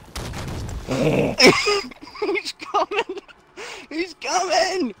 He's coming. He's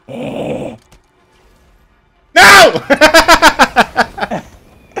coming. No!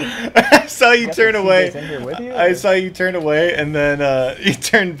 I saw you Guess turn the away. CJ's in here with you, I or- saw you turn away, and then you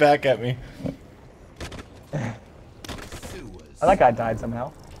turned back at me. Oh, that guy died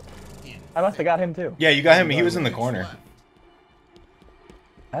somehow. I must have got him too. Yeah, you got him. He was in the corner.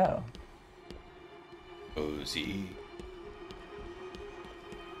 Oh. Cozy.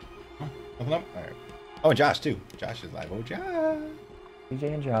 Oh, nothing up? Alright. Oh, Josh, too. Josh is live. Oh, Josh. CJ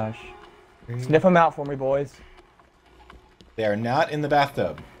and Josh. Sniff them out for me, boys. They are not in the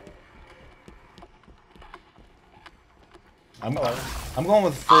bathtub. I'm going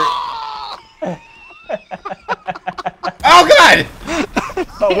with Oh, God!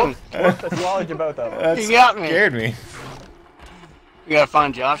 Oh, whoops. Whoops, I swallowed you both of them. That He got me. scared me. We gotta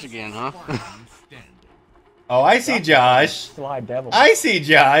find Josh again, huh? Oh, I see Josh. Sly devil. I see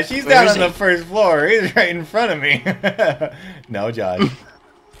Josh. He's Where down is on the he? first floor. He's right in front of me. No, Josh.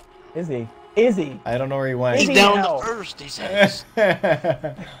 Is he? Is he? I don't know where he went. He's he down now? the first, he says. Go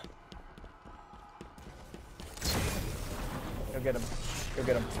get him. Go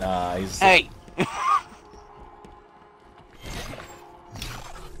get him. Nah, he's... Hey.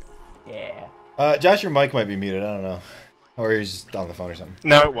 Yeah. Josh, your mic might be muted. I don't know. Or he's just on the phone or something.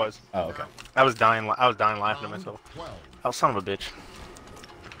 No, it was. Oh, okay. I was dying. I was dying laughing to myself. 12. Oh, son of a bitch.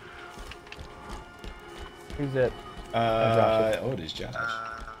 Who's it? Oh, it is Josh.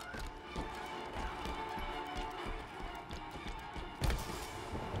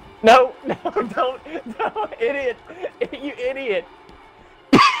 No, don't, idiot! You idiot!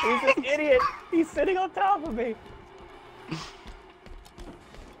 He's an idiot! He's sitting on top of me!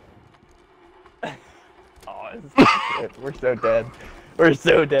 Oh, this is shit. We're so dead. We're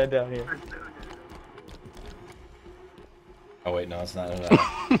so dead down here. Oh wait, no, it's not. No.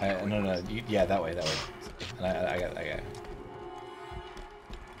 Yeah, that way. And I got.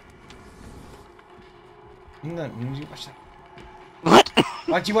 No, you watch that. What?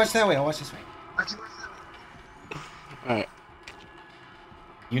 Why'd you watch that way? I'll watch this way. Alright.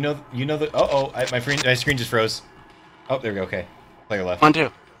 You know the. My screen just froze. Oh, there we go. Okay, player left. 1,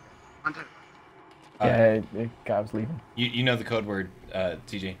 2. 1, 2. Yeah, the guy was leaving. You know the code word,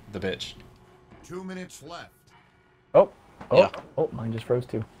 TJ, the bitch. 2 minutes left. Oh, Yeah. oh, mine just froze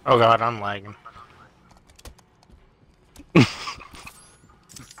too. Oh god, I'm lagging.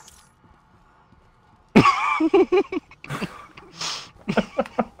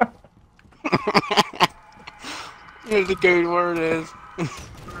 Here's the code word is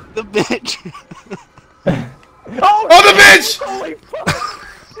the bitch. Oh, Oh, the bitch! holy fuck!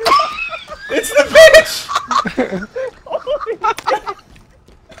 It's the bitch!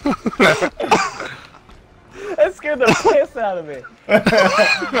 That scared the piss out of me.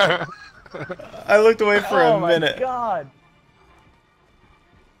 I looked away for Oh a my minute. god.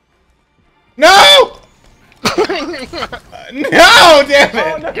 No! No, damn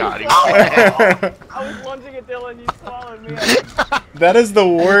Oh, it! no, Got you him. swallowed me. I was lunging at Dylan, you swallowed me. That is the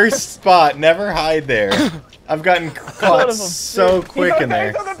worst spot. Never hide there. I've gotten Son caught of a so bitch. quick in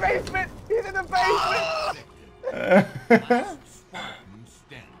there. He's in the basement! He's in the basement! Last Spartan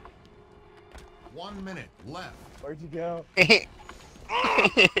standing. 1 minute left. Where'd you go? I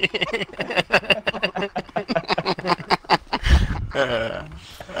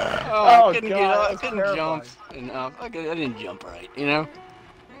couldn't God, get up. I that's couldn't terrifying. jump enough. I didn't jump right, you know?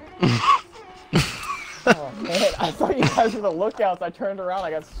 Oh man, I thought you guys were the lookouts. I turned around, I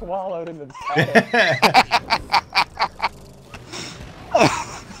got swallowed into the tower.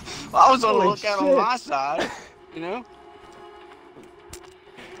 Well, I was on the Holy lookout shit. on my side, you know?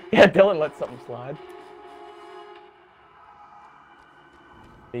 Yeah, Dylan let something slide.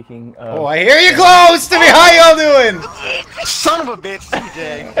 Speaking of... Oh, I hear you close to me. How y'all doing? Son of a bitch,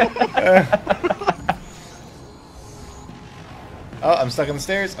 TJ. Oh, I'm stuck on the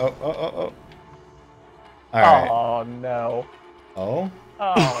stairs. Oh. All right. Oh no. Oh,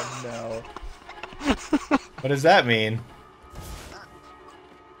 Oh no. what does that mean?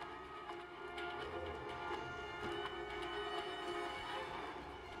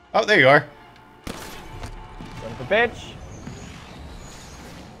 Oh, there you are. Son of a bitch.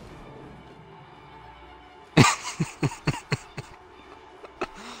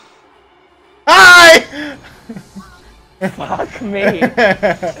 Hi! Fuck me.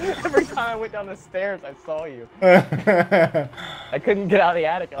 Every time I went down the stairs, I saw you. I couldn't get out of the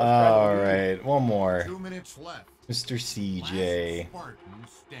attic. I was trying to All leave. right, one more. 2 minutes left. Mr. CJ. Last Spartan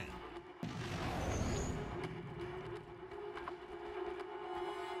standing.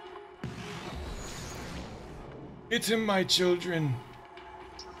 Get him, my children.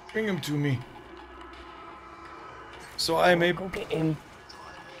 Bring him to me. So I may Go get in.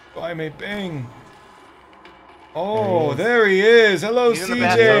 bang. Oh, there he is. Hello, He's in the CJ.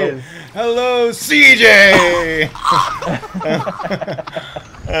 bathtub. Hello, CJ.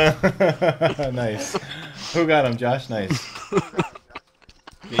 Nice. Who got him, Josh? Nice.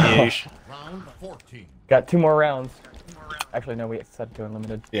 Yeesh. Round 14. Got 2 more rounds. Actually, no, we set to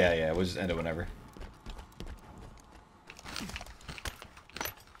unlimited. Yeah, we'll just end it whenever.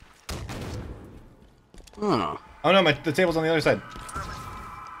 Oh. Oh no, the table's on the other side.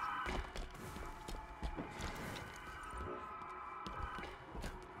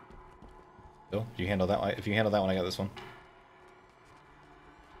 So, you handle that one. If you handle that one, I got this one.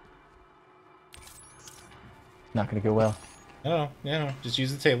 Not gonna go well. No, just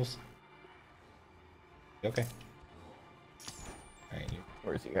use the tables. Okay. Alright,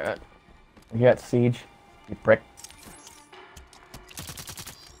 Where's he at? You got Siege. You prick.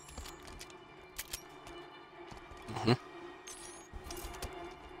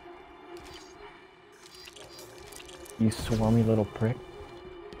 You swarmy little prick.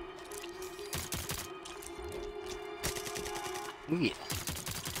 Ooh, yeah.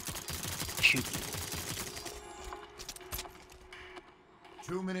 Shoot.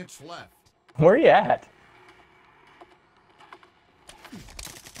 2 minutes left. Where you at?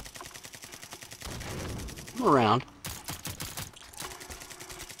 I'm around.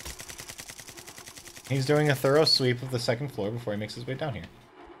 He's doing a thorough sweep of the second floor before he makes his way down here.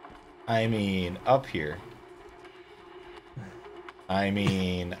 I mean, up here. I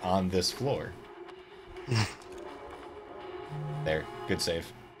mean, on this floor. There. Good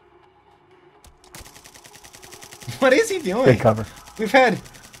save. What is he doing? Good cover. We've had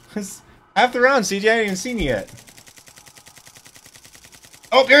half the round, CJ. I ain't even seen you yet.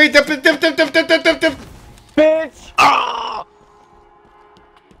 Oh, here he dip. Bitch! Ah!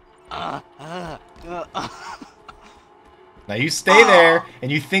 Now you stay there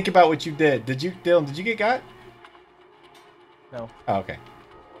and you think about what you did. Dylan, did you get got? No. Oh, okay.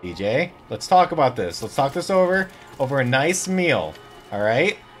 DJ, let's talk about this. Let's talk this over a nice meal. All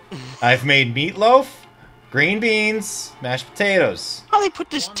right? I've made meatloaf, green beans, mashed potatoes. How they put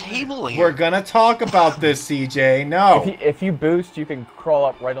this table here? We're gonna talk about this, CJ. No. If you boost, you can crawl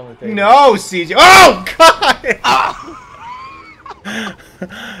up right on the table. No, CJ. Oh, God!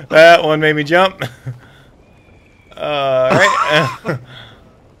 That one made me jump. Right.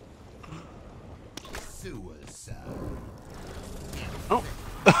 Suicide. Oh.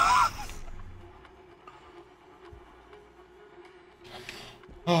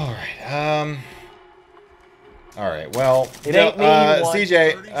 All right. All right. Well, It ain't me you want.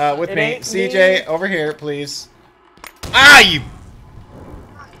 CJ, with It me. ain't CJ, me. over here, please. Ah, you.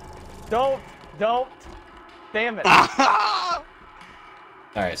 Don't. Damn it. All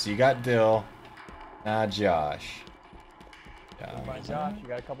right. So you got Dill. Now Josh. Find Josh, you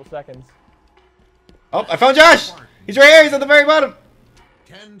got a couple seconds. Oh, I found Josh. He's right here. He's at the very bottom.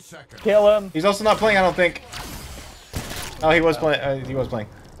 10 seconds. Kill him. He's also not playing, I don't think. Oh, he was playing. He was playing.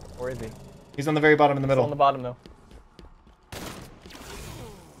 Where is he? He's on the very bottom in the Still middle. on the bottom though.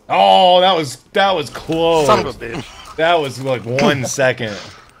 Oh, that was close. Son of a bitch. That was like 1 second.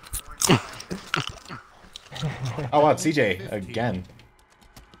 Oh wow, it's CJ again.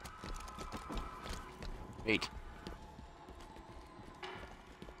 Wait.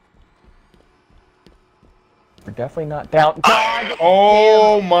 We're definitely not down. God,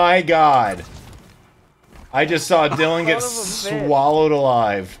 Oh my God! I just saw Dylan get Son of a bitch. swallowed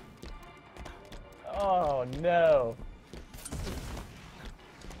alive. oh no.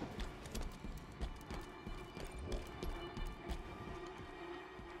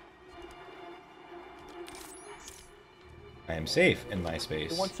 I am safe in my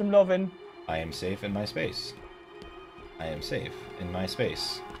space. You want some lovin'? I am safe in my space. I am safe in my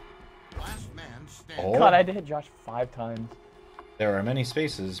space. Last man standing. Oh, God, I had to hit Josh 5 times. there are many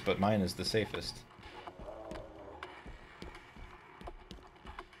spaces, but mine is the safest.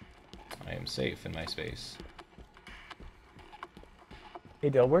 I am safe in my space. Hey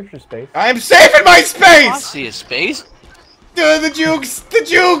Dill, where's your space? I am safe in my I space! see a space. The jukes! The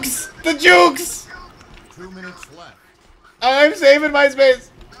jukes! The jukes! 2 minutes left. I'm safe in my space!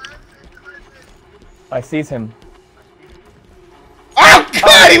 I sees him. Oh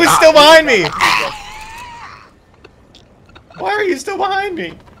God, he was still behind me! Why are you still behind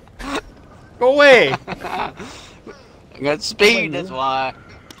me? Go away! I got speed, that's why.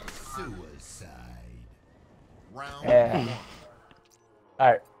 Suicide. Round Yeah.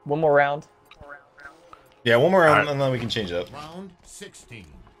 Alright, one more round. Yeah, one more round and then we can change it up. round 16.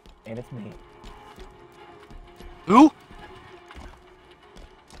 And it's me. Who?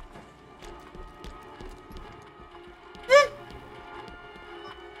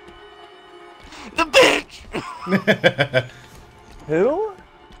 The bitch! Who?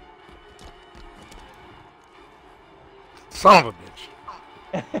 Son of a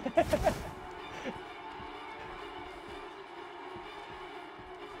bitch.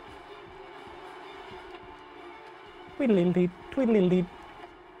 Tweedledee, tweedledee.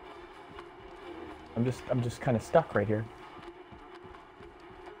 I'm just kind of stuck right here.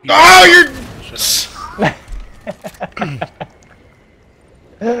 Oh, you're...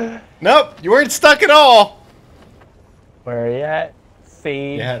 Nope, you weren't stuck at all! Where are you at?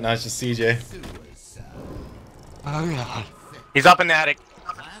 See? Yeah, no, it's just CJ. Suicide. Oh god. He's up in the attic.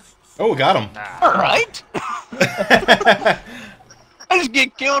 Last Oh, got him. Alright. I just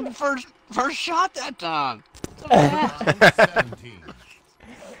get killed the first shot that time. round 17.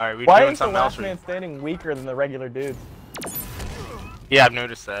 Alright, we Why doing is the something else. last man standing weaker than the regular dudes? Yeah, I've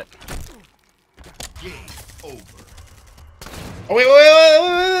noticed that. Game over. Oh, wait.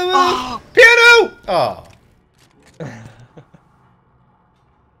 Piano! Oh.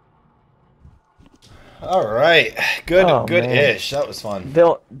 Alright. Good, Oh, good-ish. That was fun.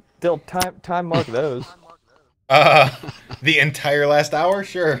 Dill, time mark those. The entire last hour?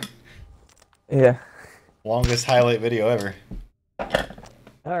 Sure. Yeah. Longest highlight video ever.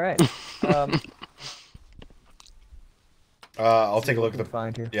 Alright. I'll take a look at the...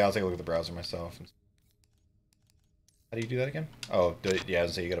 Find here. Yeah, I'll take a look at the browser myself. How do you do that again? Oh, yeah,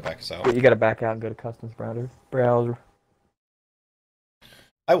 so you gotta back us out. You gotta back out and go to customs browser.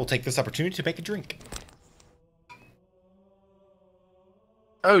 I will take this opportunity to make a drink.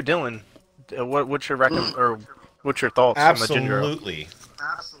 Oh, Dylan, what's your or what's your thoughts on the ginger ale? Absolutely.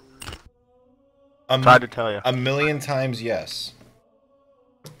 Tried to tell you. A million times yes.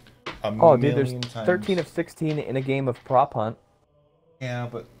 Oh, dude, there's Million times. 13 of 16 in a game of prop hunt. Yeah,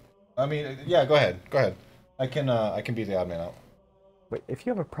 but I mean, yeah. Go ahead. Go ahead. I can be the odd man out. Wait, if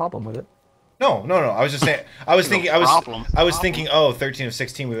you have a problem with it. No. I was just saying. I was thinking. problem. I was thinking. Oh, 13 of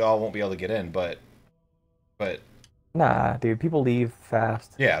 16. We all won't be able to get in, but. Nah, dude, people leave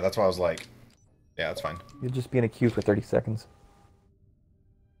fast. Yeah, that's why I was like. Yeah, that's fine. You'll just be in a queue for 30 seconds.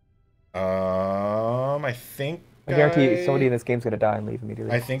 I think. I guarantee you, somebody in this game's gonna die and leave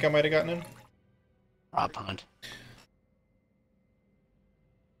immediately. I think I might have gotten in. Prop hunt.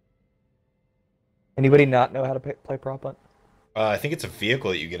 Anybody not know how to play prop hunt? I think it's a vehicle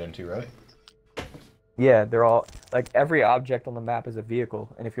that you get into, right? Yeah, they're all like every object on the map is a vehicle,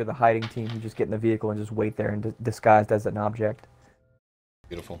 and if you're the hiding team, you just get in the vehicle and just wait there and disguised as an object.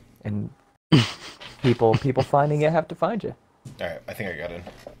 Beautiful. And people finding it have to find you. All right, I think I got in.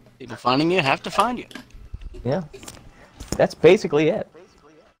 People finding you have to find you. Yeah, that's basically it.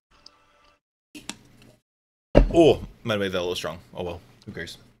 Oh, might have made that a little strong. Oh well, who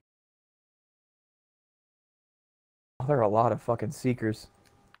cares? Oh, there are a lot of fucking seekers.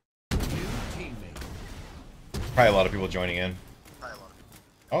 Probably a lot of people joining in.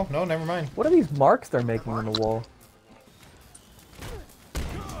 Oh no, never mind. What are these marks they're making on the wall?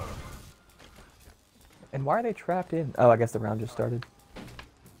 And why are they trapped in? Oh, I guess the round just started.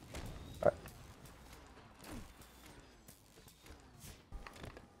 Alright.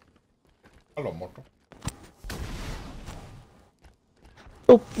 Hello, mortal.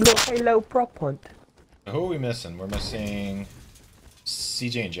 Oh, no, hello, prop hunt. Who are we missing? We're missing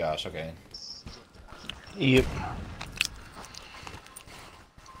CJ and Josh. Okay. Yep.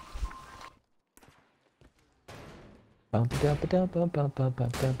 That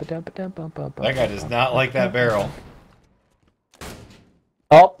guy does not like that barrel.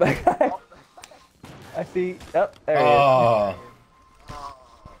 Oh, that guy. I see. Oh, there he is. Oh,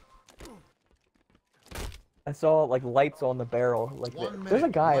 I saw like lights on the barrel. Like there's a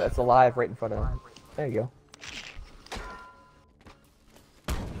guy that's alive right in front of him. There you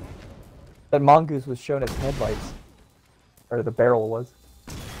go. That mongoose was shown its headlights, or the barrel was.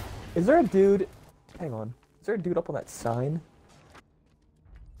 Is there a dude? Hang on. Is there a dude up on that sign?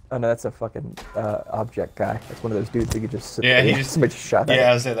 Oh no, that's a fucking object guy. That's one of those dudes who could just sit yeah, there. he just Somebody just shot at yeah. I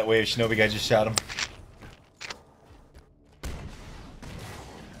him. was saying that wave Shinobi guy just shot him.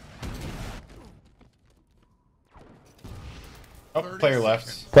 Oh, player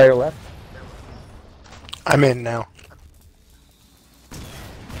left. Player left. I'm in now.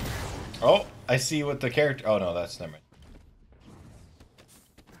 Oh, I see what the character. Oh no, that's never mind.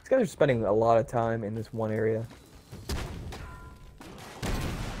 These guys are spending a lot of time in this one area.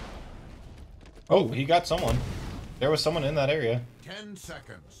 Oh, he got someone. There was someone in that area. 10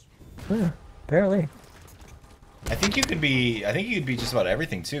 seconds. Yeah, apparently. I think you could be. I think you could be just about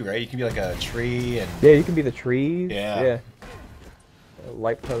everything too, right? You can be like a tree and. Yeah, you can be the trees. Yeah. Yeah.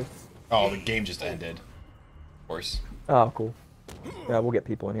 Light posts. Oh, the game just ended. Of course. Oh, cool. Yeah, we'll get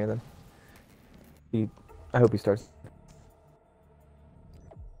people in here then. I hope he starts.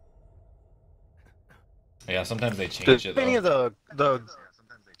 Yeah, sometimes they change it Any though. of the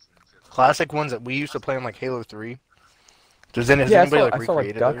classic ones that we used to play on like Halo 3? Has anybody Yeah, like I saw like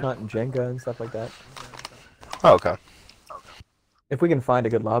recreated Duck theirs? Hunt and Jenga and stuff like that. Oh, okay. If we can find a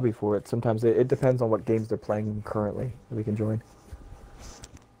good lobby for it, sometimes it depends on what games they're playing currently that we can join.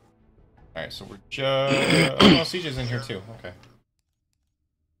 Alright, so we're just. Oh, no, CJ's in here too. Okay.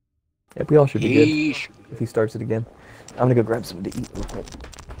 Yeah, we all should be good Yeesh. if he starts it again. I'm gonna go grab something to eat real quick.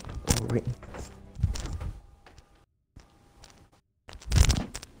 While we're waiting.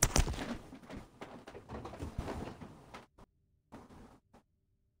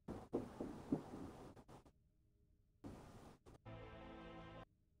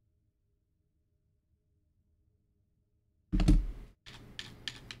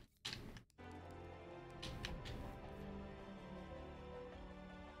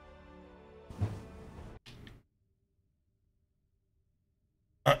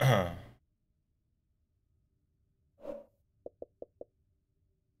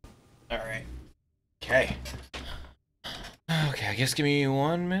 Alright. Okay. Okay, I guess give me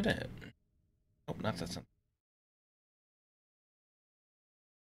 1 minute. Oh, not that something.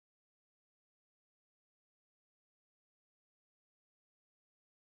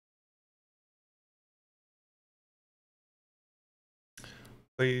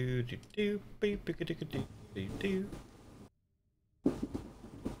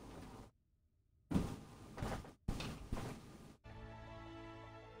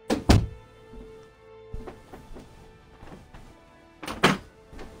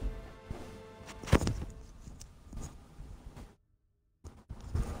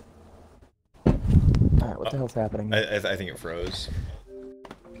 What the hell's happening? I think it froze.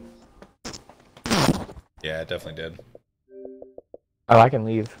 Yeah, it definitely did. Oh, I can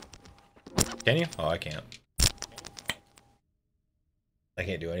leave. Can you? Oh, I can't. I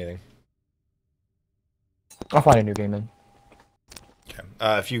can't do anything. I'll find a new game then. Okay.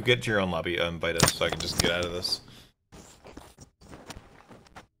 If you get to your own lobby, invite us so I can just get out of this.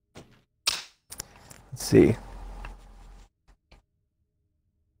 Let's see.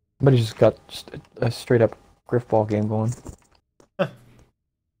 Somebody just got a straight up griffball game going.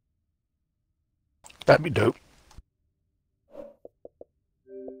 That'd be dope.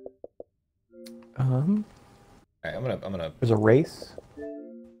 Alright, I'm gonna There's a race.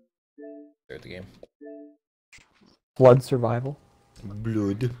 start the game. Flood survival.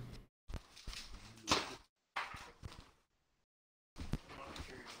 Blood.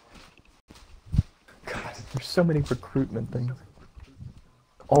 God, there's so many recruitment things.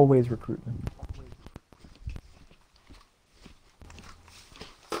 Always recruitment.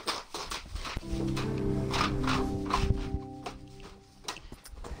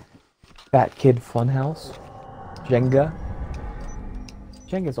 Fat Kid Funhouse. Jenga.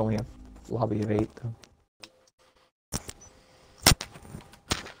 Jenga's only a lobby of 8 though.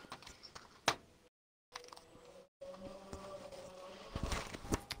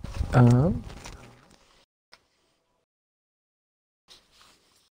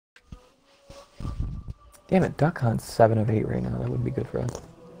 Damn it, Duck Hunt's 7 of 8 right now. That wouldn't be good for us.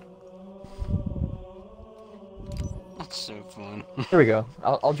 That's so fun. Here we go.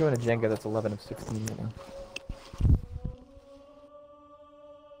 I'll join a Jenga that's 11 of 16 right now.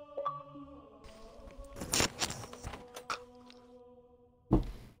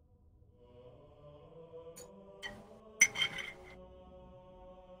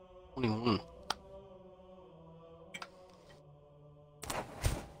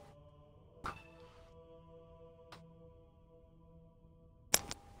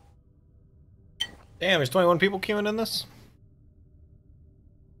 Damn, there's 21 people queuing in this?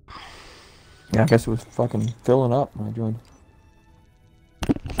 Yeah, I guess it was fucking filling up when I joined.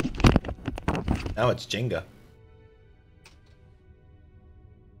 Now it's Jenga.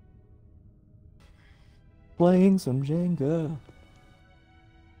 Playing some Jenga.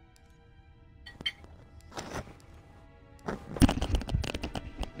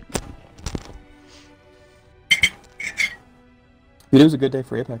 Dude, it was a good day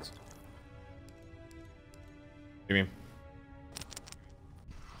for Apex. What do you mean?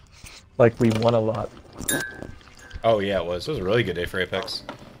 Like, we won a lot. Oh yeah, it was. It was a really good day for Apex.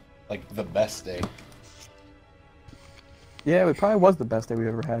 Like, the best day. Yeah, it probably was the best day we've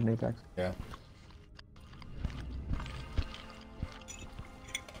ever had in Apex. Yeah.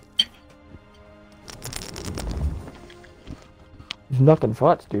 There's nothing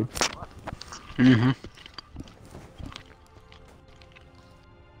futs, dude. Mm-hmm.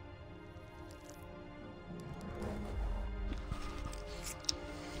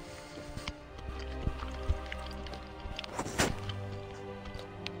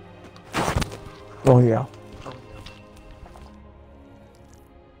 Oh, yeah.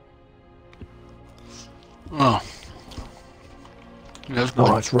 Oh. That's Oh,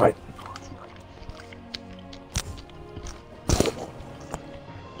 right. that's right.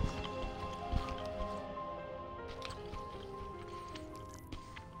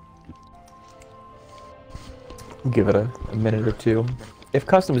 Give it a minute or two. If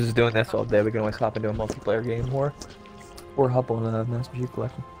Customs is doing this all day, we can always hop into a multiplayer game or hop on a Master Chief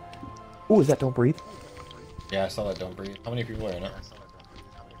Collection. Ooh, is that Don't Breathe? Yeah, I saw that Don't Breathe. How many people are in it?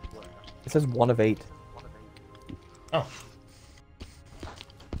 It says 1 of 8. Oh.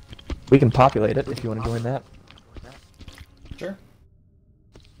 We can populate it if you want to join that. Sure.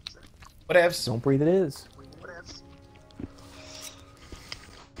 Whatevs. Don't Breathe it is.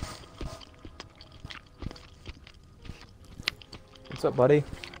 What's up, buddy?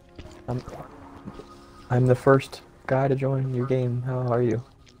 I'm the first guy to join your game. How are you?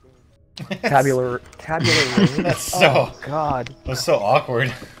 Tabular rain? That's so... Oh, God. That's so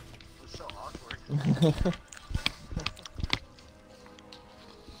awkward. Look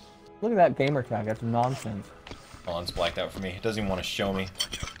at that gamer tag. That's nonsense. Oh, it's blacked out for me. It doesn't even want to show me.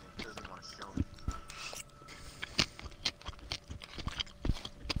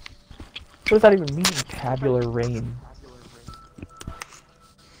 What does that even mean? Tabular rain.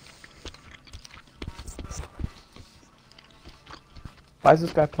 Why is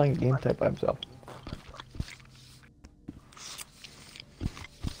this guy playing a game type by himself?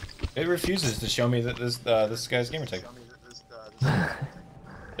 It refuses to show me that this guy's gamer tag. There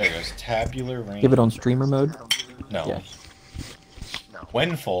it goes. Tabular rain. Give it on streamer mode? No. Yeah.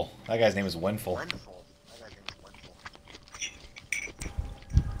 Wenful. That guy's name is Wenful.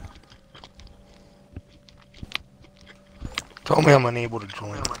 Tell me I'm unable to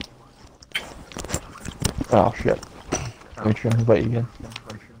join. Oh shit. Make sure I invite you again.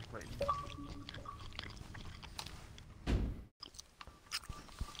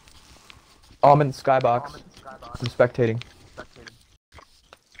 Oh, I'm in the skybox. I'm spectating.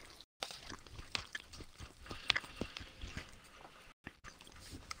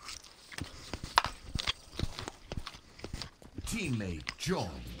 Teammate join.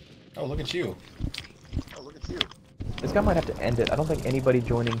 Oh, look at you. This guy might have to end it. I don't think anybody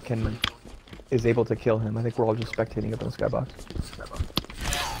joining is able to kill him. I think we're all just spectating up in the skybox.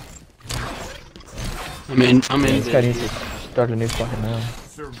 I'm in. This guy needs to start a new fucking round.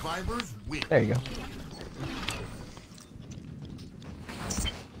 Survivors win. There you go.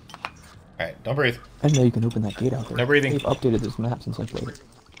 Alright, don't breathe. I didn't know you can open that gate out there. No breathing. They've updated this map since I played it.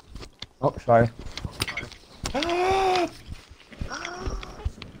 Oh, sorry.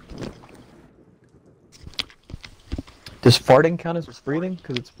 Does farting count as breathing?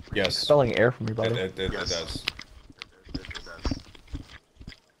 Because it's Yes. expelling air from your body. It does.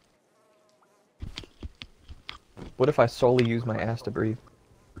 What if I solely use my ass to breathe?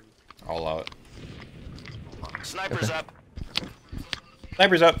 All out. Sniper's Okay. up.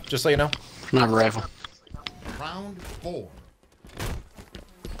 Sniper's up, just so you know. Not a rifle. Round 4.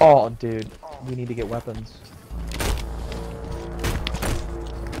 Oh, dude. We need to get weapons.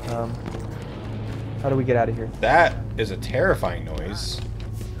 How do we get out of here? That is a terrifying noise.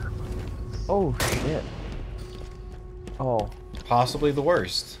 Oh, shit. Oh. Possibly the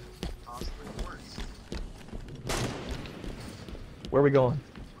worst. Where are we going?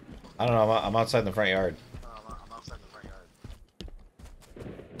 I don't know, I'm outside in the front yard.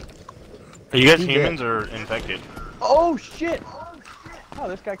 Are you guys He did. humans or infected? Oh, shit! Oh,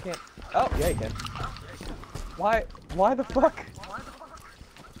 this guy can't... Oh, yeah, he can. Why the fuck?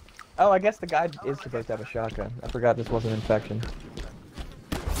 Oh, I guess the guy is supposed to have a shotgun. I forgot this wasn't infection.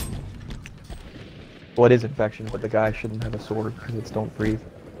 Well, it is infection, but the guy shouldn't have a sword because it's don't breathe.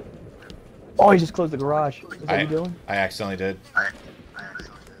 Oh, he just closed the garage. Is that you doing? I accidentally did.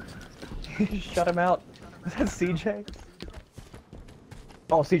 Shut him out. Is that CJ?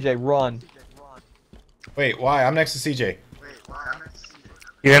 Oh, CJ, run. Wait, why? I'm next to CJ.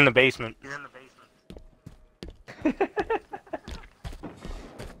 You're in the basement.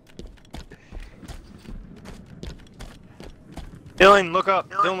 Dylan, look up.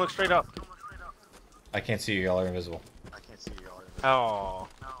 Dylan, look straight up. I can't see you, y'all are invisible. Oh.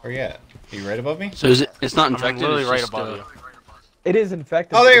 Where you at? Are you right above me? So is it? It's not I'm infected. literally it's right just, above you. It is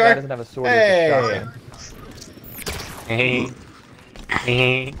infected, Oh, but there the you guy are. doesn't have a sword. Hey. He has a shotgun.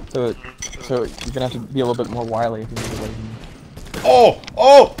 Hey. So you're gonna have to be a little bit more wily if you need to wait. Oh!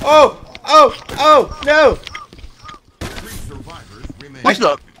 Oh! Oh! Oh! Oh! No! 3 survivors remain. What's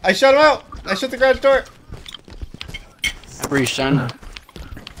up? I shut him out! I shut the garage door! I breathe, son.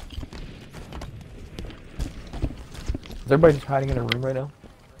 Is everybody just hiding in a room right now?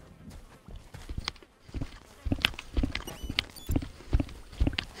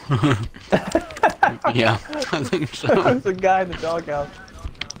 Yeah, I think so. There's a guy in the doghouse.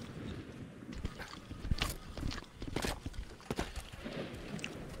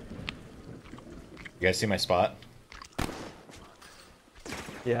 You guys see my spot?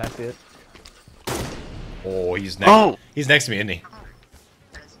 Yeah, I see it. Oh, he's next. Oh! He's next to me, isn't he?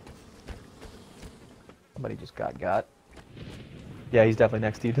 Somebody just got. Yeah, he's definitely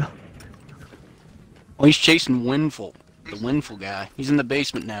next to you, Dylan. Oh, he's chasing Windful. The Windful guy. He's in the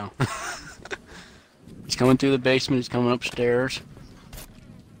basement now. He's coming through the basement. He's coming upstairs.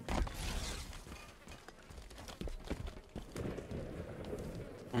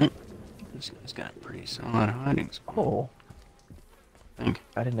 This guy's got a pretty solid hiding spot, Oh, I think.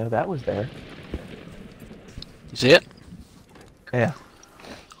 I didn't know that was there. You see it? Yeah.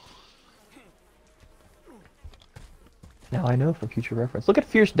 Now I know for future reference. Look at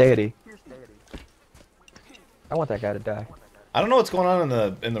Fierce Deity. I want that guy to die. I don't know what's going on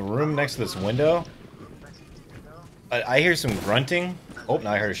in the room next to this window. I hear some grunting. Oh,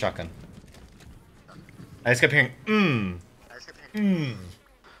 now I heard a shotgun. I just kept hearing,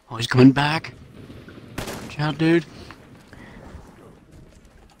 Oh, he's coming back. Watch out, dude.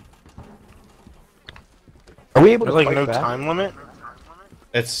 Are we able There's to like fight no back? time limit.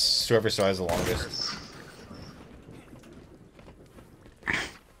 It's whoever survives the longest.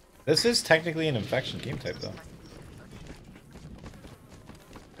 This is technically an infection game type, though.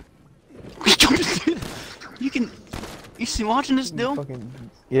 You can... You see watching this, Dill?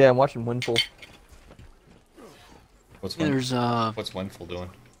 Yeah, I'm watching Windful. What's There's, what's Windful doing?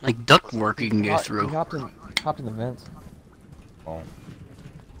 like duct work you can go He through. hopped in the vents. Oh.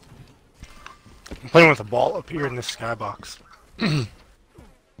 I'm playing with a ball up here in this skybox.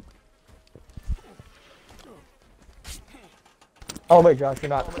 Oh wait, Josh, you're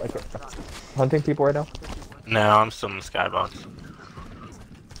not like hunting people right now? No, I'm still in the skybox.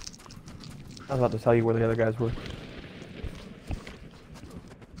 I was about to tell you where the other guys were.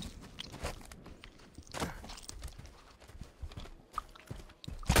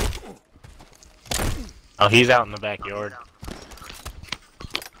 Oh, he's out in the backyard.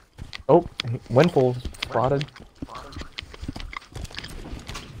 Oh, Windfall spotted.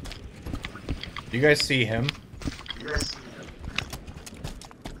 You guys see him?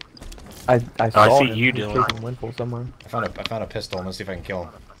 I saw see him. you, He's Dylan. chasing Windfall somewhere. I found a pistol. I'm gonna see if I can kill him.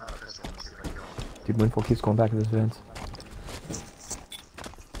 Dude, Windfall keeps going back to this fence.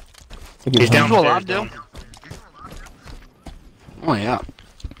 He's still alive, downstairs. Dylan? Oh yeah.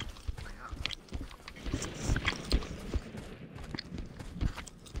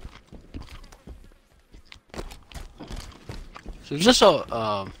 So is this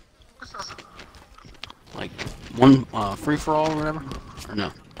a like one free for all or whatever, or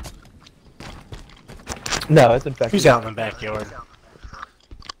no? No, it's infected. He's out in the backyard.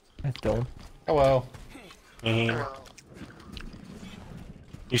 That's Dylan. Hello. Mhm.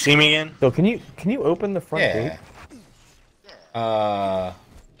 You see me again? So can you open the front Yeah. gate?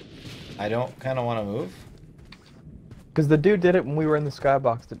 I don't kind of want to move. Because the dude did it when we were in the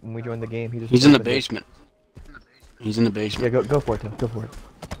skybox when we joined the game. He just He's in the opened it. basement. He's in the Yeah, basement. go for it, Tim. Go for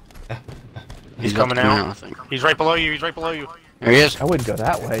it. He's about to coming come out. I think. He's right below you. He's right below you. There he is. I wouldn't go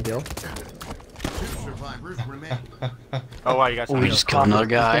that way, Dill. 2 survivors remain. Oh wow, you got Oh, somebody we else. just killed another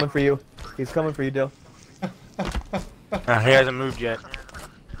He's guy. coming for you. He's coming for you, Dill. He hasn't moved yet.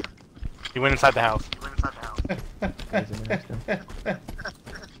 He went inside the house. He's in there still.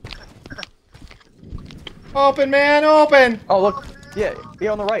 Open, man, open! Oh look, yeah,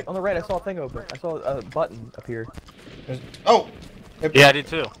 on the right. I saw a thing open. I saw a button appear. Oh! It, Yeah, I did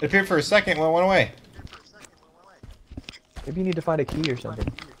too. it appeared for a second, went away. Maybe you need to find a key or something.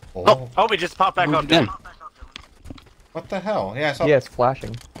 Oh, we just popped back up. Moved in. What the hell? Yeah, I saw. Yeah, it's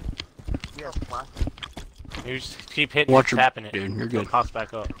flashing. You just keep hitting Watch and your- tapping it. dude, you're until it good. pops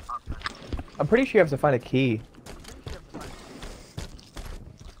back up. I'm pretty sure you have to find a key.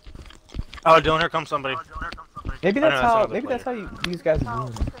 Oh, Dylan, here comes somebody. Maybe I know, that's that's how. what I Maybe was that's how you these guys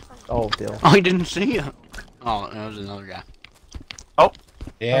win. Oh, Dill. Oh, he didn't see you. Oh, that was another guy.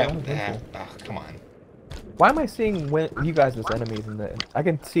 Yeah. Oh, okay. Oh, come on. Why am I seeing you guys as enemies in the? I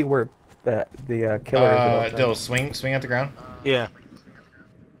can see where the killer is. Dill, swing at the ground. Yeah.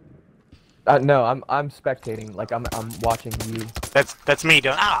 No, I'm spectating. Like I'm watching you. That's me,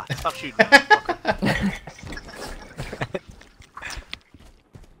 Dylan. Ah! Stop shooting.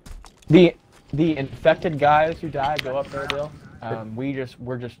 The infected guys who died go up there, Dill.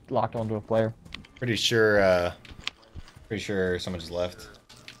 We're just locked onto a player. Pretty sure someone just left.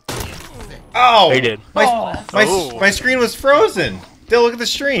 Oh! They did. My screen was frozen. Dill, look at the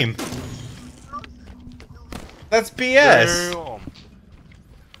stream. That's BS. Damn.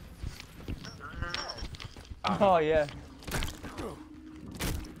 Oh yeah.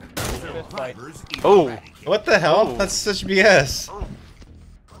 Survivors Oh, What the hell? Oh. That's such BS.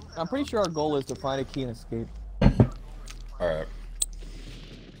 I'm pretty sure our goal is to find a key and escape. Alright.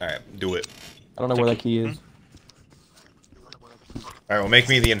 Alright, do it. I don't know where that key is. Alright, well, make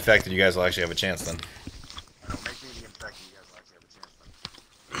me the infected. You guys will actually have a chance then.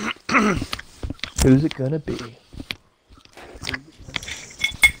 Who's it gonna be?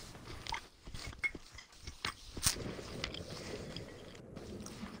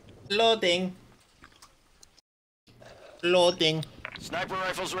 Loading. Loading. Sniper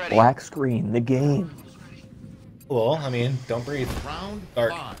rifles ready. Black screen, the game. Well, I mean, don't breathe. round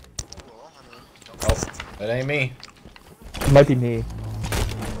Dark. 5. Oh, that ain't me. It might be me.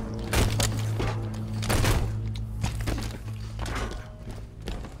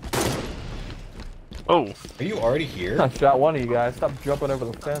 oh. Are you already here? I shot one of you guys. Stop jumping over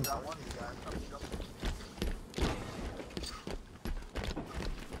the fence.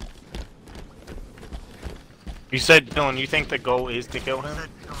 You said, Dylan, you think the goal is to kill him?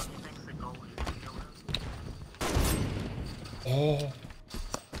 Oh.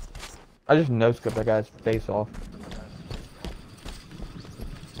 I just no-scoped that guy's face off.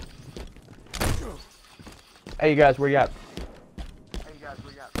 Hey, you guys, where you at?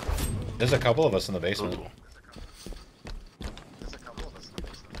 There's a couple of us in the basement. Ooh.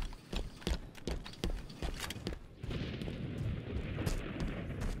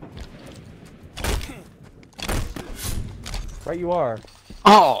 Right you are.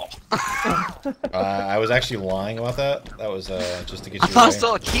 Oh! I was actually lying about that. That was just to get I you thought I away.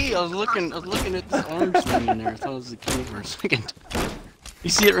 saw a key. I was looking at this orange thing in there. I thought it was the key for a second. You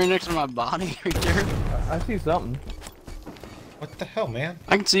see it right next to my body, right there. I see something. What the hell, man?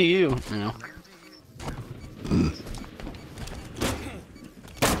 I can see you. You know.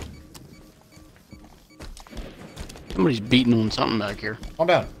 Somebody's beating on something back here. Calm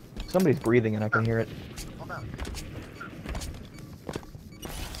down. Somebody's breathing and I can hear it.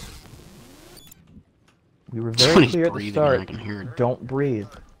 We were very Somebody's clear at the breathing and I start. can hear it. Don't breathe.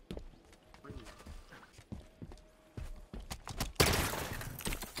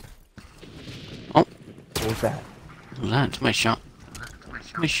 Oh. What was that? What was that? Somebody shot.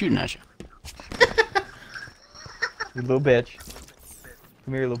 Somebody's shooting at you. You little bitch.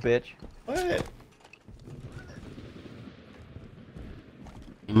 Come here, you little bitch. What?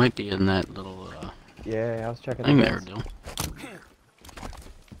 You might be in that little Yeah, I was checking thing the there, vents.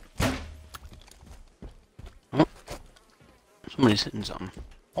 Dill. Oh. Somebody's hitting something.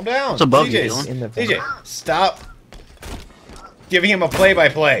 Calm down. What's above you, CJ, Dylan? In the vent. CJ, stop giving him a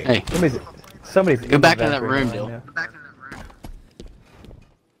play-by-play. Hey, Somebody's go in back the in vent that right room, now, Dill. yeah.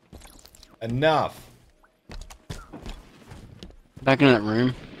 Enough. Back in that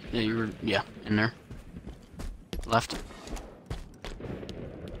room. Yeah, you were. Yeah, in there. Left.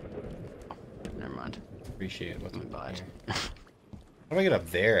 Never mind. Appreciate it. What's Let me buy up it. here? How do I get up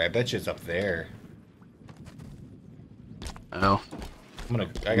there? I bet you it's up there. Oh. I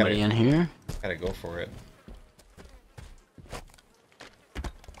Somebody in here? gotta go for it.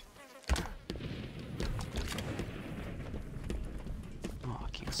 Oh, I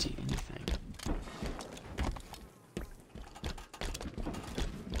can't see anything.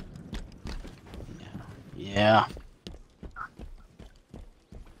 Yeah.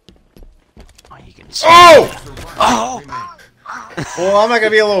 Oh, you can see. Oh! Oh! Well, I'm not gonna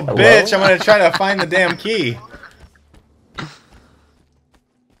be a little Hello? bitch. I'm gonna try to find the damn key.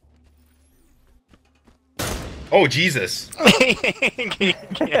 Oh, Jesus.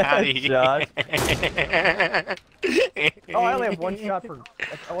 Get out of here. Josh. Oh, I only have one shot for.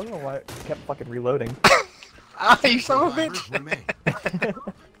 I don't know why it kept fucking reloading. Ah, you son of a bitch. Survivors remain.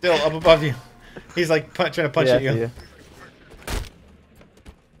 Still up above you. He's like trying to punch Yeah, at I see you.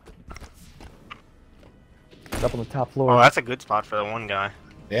 It's up on the top Oh, floor. that's a good spot for that one guy.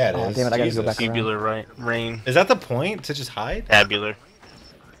 Yeah, it Oh, is. damn it, I gotta go Jesus. back around. Tubular rain. Is that the point? To just hide? Tabular.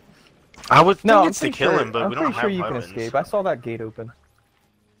 I would think No, I'm it's to pretty kill sure. him, but I'm we don't pretty sure have you weapons. can escape. I saw that gate open.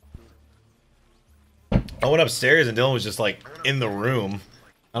 I went upstairs and Dylan was just like in the room.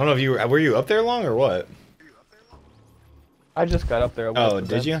 I don't know if you were you up there long or what? I just got up there. I went Oh, up the did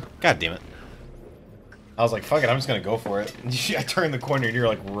vents. you? God damn it. I was like, fuck it, I'm just gonna go for it. I turned the corner and you're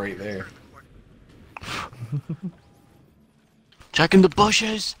like right there. Checking the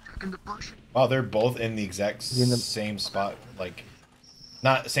bushes! Wow, they're both in the exact in the- same spot. Like,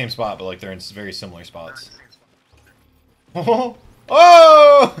 not the same spot, but like they're in very similar spots. Oh!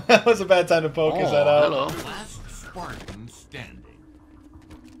 Oh! That was a bad time to poke his head out. Hello. Last Spartan standing.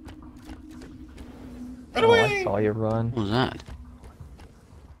 Run Oh, I away! saw you run. What was that?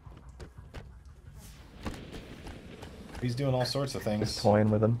 He's doing all sorts of Just things. toying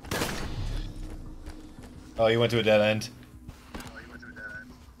with him. Oh, he went to a dead end.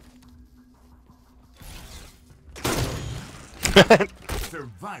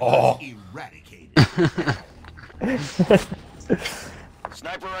 Survivors Oh. eradicated.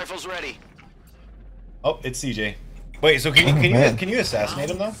 Sniper rifles ready. Oh, it's CJ. Wait, so can you man. can you assassinate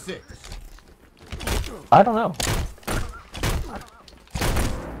him though? 6. I don't know.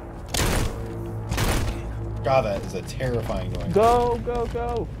 God, that is a terrifying noise. Go, go,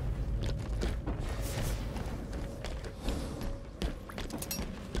 go!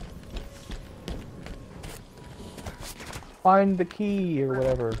 Find the key or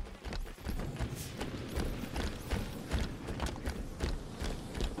whatever.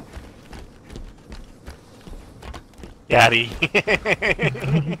 Daddy.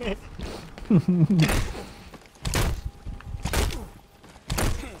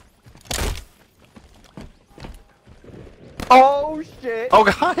 Oh shit! Oh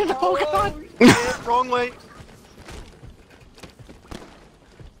god! Oh god! Wrong way.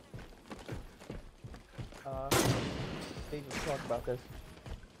 Need to talk about this.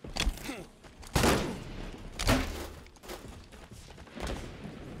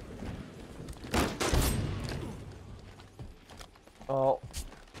 Oh.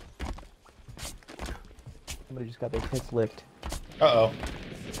 Somebody just got their tits licked. Uh-oh.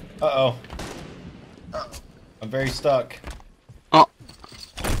 Uh-oh. I'm very stuck. Oh,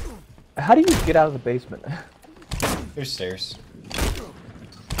 How do you get out of the basement? There's stairs.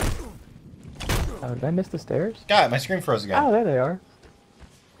 Oh, did I miss the stairs? God, my screen froze again. Oh, there they are.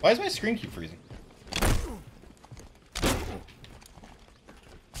 Why does my screen keep freezing?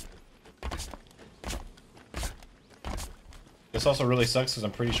 This also really sucks because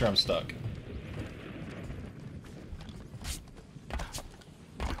I'm pretty sure I'm stuck.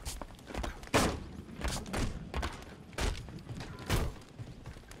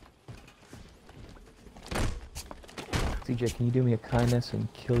 CJ, can you do me a kindness and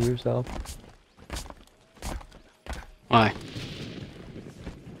kill yourself? Why?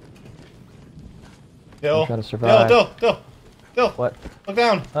 Dill, gotta survive. Dill, What? look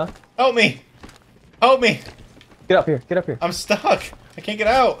down. Huh? Help me. Help me. Get up here. Get up here. I'm stuck. I can't get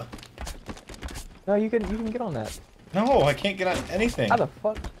out. No, you can get on that. No, I can't get out anything. How the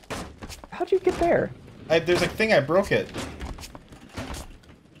fuck? How'd you get there? There's a thing, I broke it.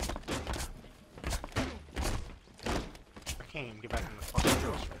 I can't even get back in the fucking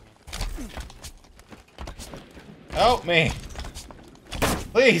house right now. Help me.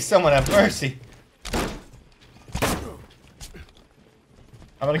 Please, someone have mercy.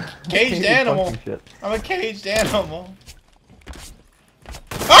 I'm a caged animal. I'm a caged animal.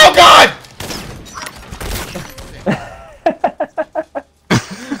 Oh God!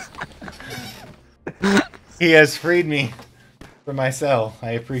 He has freed me from my cell.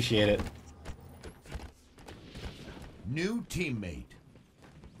 I appreciate it. New teammate.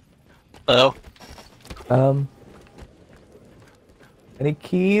 Hello? Any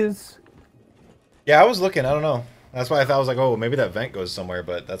keys? Yeah, I was looking. I don't know. That's why I thought I was like, oh, maybe that vent goes somewhere,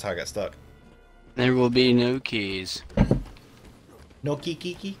 but that's how I got stuck. There will be no keys. No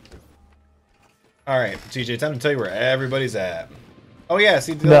key. Alright, CJ, time to tell you where everybody's at. Oh, yeah,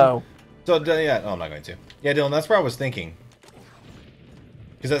 see, Dylan. No. So, yeah, no, I'm not going to. Yeah, Dylan, that's where I was thinking.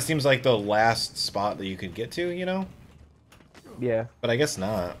 Because that seems like the last spot that you could get to, you know? Yeah. But I guess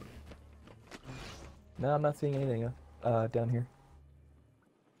not. No, I'm not seeing anything down here.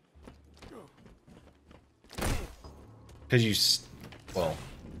 Because you... Well,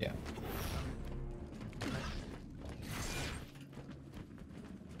 yeah.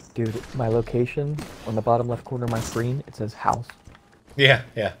 Dude, my location on the bottom left corner of my screen, it says house. Yeah,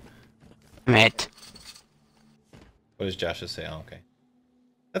 yeah. Matt. What does Josh say? Oh, okay.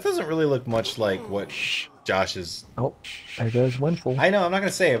 That doesn't really look much like what Josh is... Oh, there goes Winful. I know, I'm not going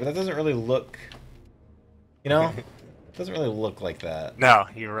to say it, but that doesn't really look... You know? It doesn't really look like that. No,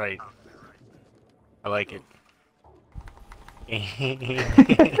 you're right. I like it.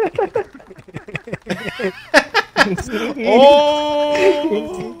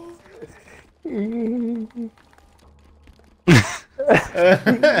 Oh!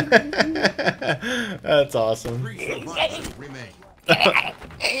 That's awesome. 3 survivors remain.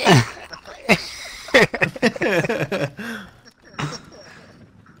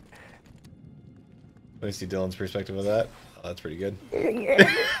 Let me see Dylan's perspective of that. Oh, that's pretty good.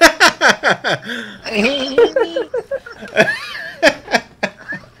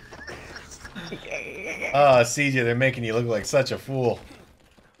 Oh, CJ, they're making you look like such a fool.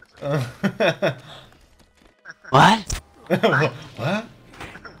 What? What?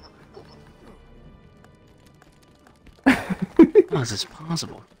 How is this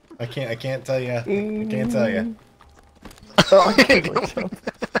possible? I can't tell you. I can't tell you. Oh, I can't myself.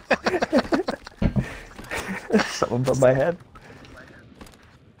 Someone put my head.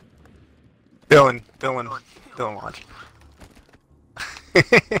 Dylan, watch.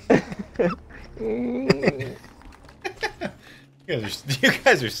 You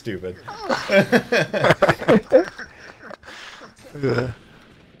guys are stupid.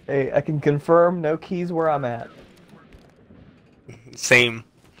 Hey, I can confirm no keys where I'm at. Same.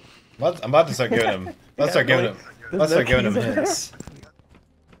 I'm about to start giving him. Let's start giving him. Let's start giving him hints.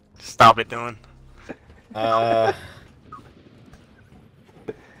 Stop it, Dylan. Let's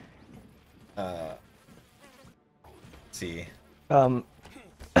see. The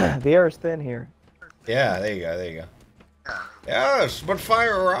air is thin here. Yeah, there you go. There you go. Yes, but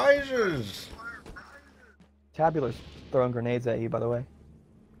fire rises. Tabular's throwing grenades at you, by the way.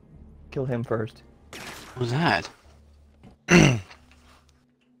 Kill him first. What was that?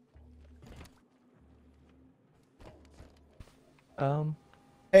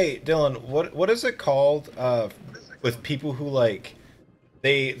 Hey, Dylan, what is it called with people who like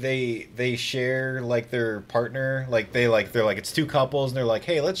they share like their partner, like they're like it's two couples and they're like,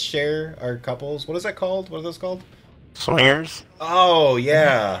 "Hey, let's share our couples." What is that called? What are those called? Swingers? Oh,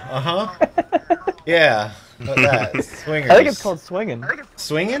 yeah. Uh-huh. Yeah. That. Swingers. I think it's called swinging.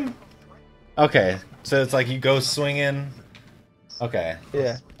 Swinging? Okay. So it's like you go swinging. Okay.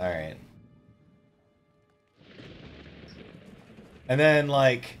 Yeah. All right. And then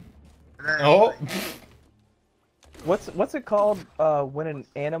like Oh. What's it called when an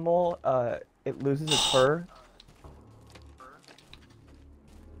animal it loses its fur?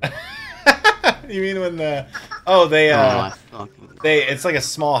 You mean when the they Oh, fucking... it's like a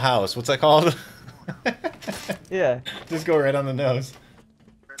small house. What's that called? Yeah. Just go right on the nose.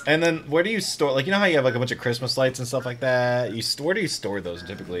 And then where do you store, like, you know how you have like a bunch of Christmas lights and stuff like that? Where do you store those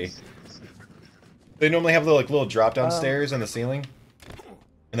typically? They normally have little drop down stairs in the ceiling,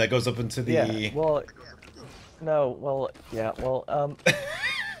 and that goes up into the. Yeah. Well, no. Well, yeah. Well,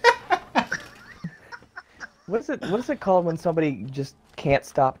 what is it called when somebody just can't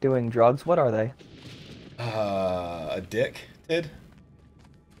stop doing drugs? What are they? A dick did.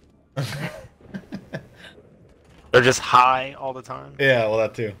 They're just high all the time. Yeah, well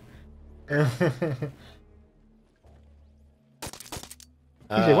that too. TJ,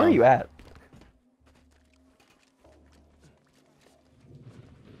 where are you at?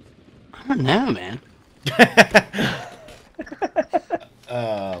 I don't know, man.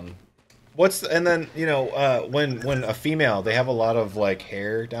 And then when a female, they have a lot of like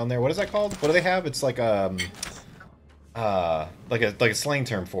hair down there. What is that called? What do they have? It's like like a slang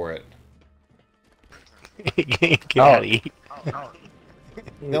term for it. Get out of here.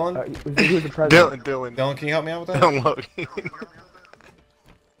 Dylan? Who's the president? Dylan, can you help me out with that? Dylan Logan.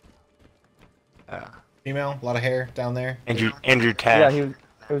 Female, a lot of hair down there. Andrew Taft. Yeah,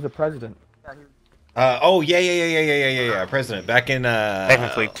 he was a president. Yeah, president. Back in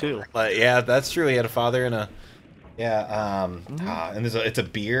Technically too. Yeah, that's true. He had a father and a and it's a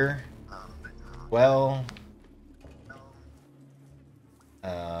beer. Well,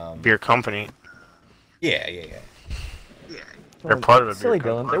 Beer company. Yeah. They're part of a Silly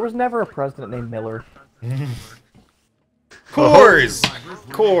beer Dylan. There was never a president named Miller. Coors.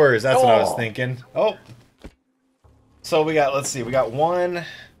 That's what I was thinking. Oh, so we got. Let's see. We got one.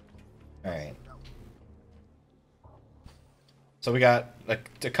 All right. So we got a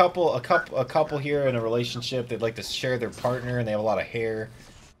couple here in a relationship. They'd like to share their partner, and they have a lot of hair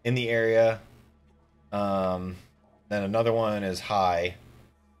in the area. Then another one is high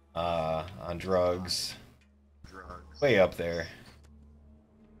on drugs. Way up there.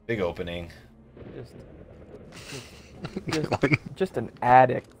 Big opening. Just an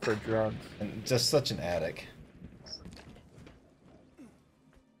addict for drugs. And just such an addict.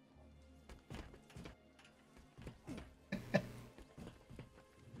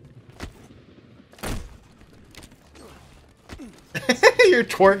 You're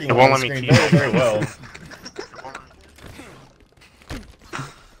twerking It won't on let the me screen keep very well.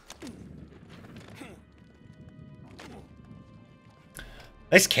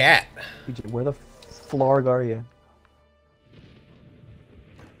 Nice cat. Where the flarg are you?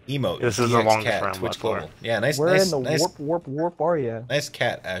 Emote. This is DX the longest cat, round Twitch by far. Global. Yeah, nice. Where nice, in the nice, warp are you? nice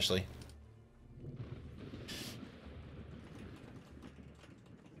cat, Ashley.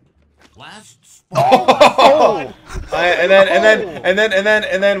 Last Oh! And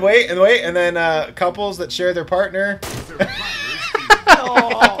then wait, and then couples that share their partner.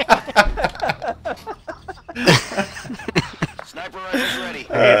 Sniper rifle's ready.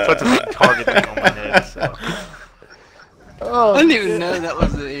 It puts a big target thing on my head. So. Oh, I didn't even know that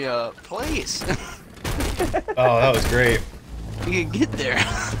was the place. Oh, that was great. You could get there.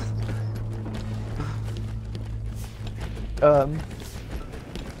 Go.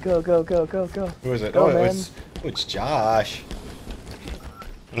 Who is it? Go, Oh, man. it's Josh.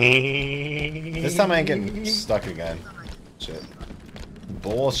 This time I ain't getting stuck again. Shit. No,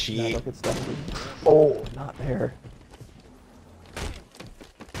 Bullshit. don't get stuck. Oh, not there.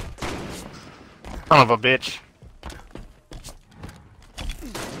 Son of a bitch.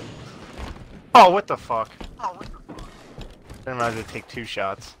 Oh, what the fuck? Then I might take 2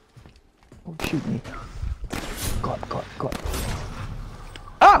 shots. Oh, shoot me. God.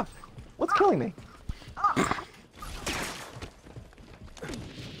 Ah! What's killing me?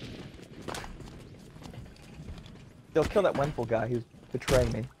 They'll kill that Wenful guy who's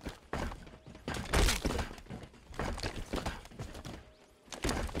betraying me.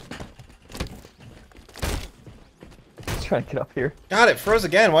 He's trying to get up here. God, it froze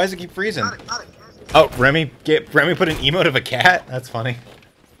again. Why does it keep freezing? Oh, Remy put an emote of a cat? That's funny.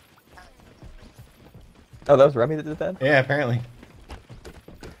 Oh, that was Remy that did that? Yeah, apparently.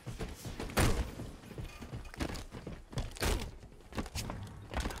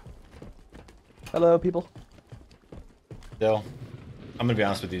 Hello, people. Still, I'm gonna be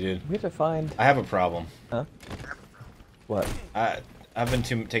honest with you, dude. We have to find... I have a problem. Huh? What? I've been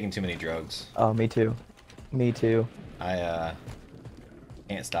taking too many drugs. Oh, me too. Me too. I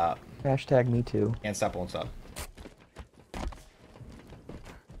can't stop. Hashtag me too. Can't stop, won't stop.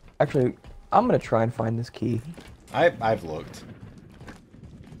 Actually, I'm gonna try and find this key. I've looked.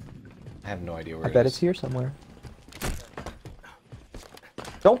 I have no idea where I it bet is. it's here somewhere.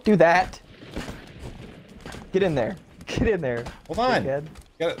 Don't do that! Get in there. Get in there. Hold on. Dickhead.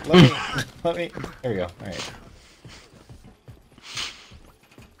 Let me. Let me. There we go. All right.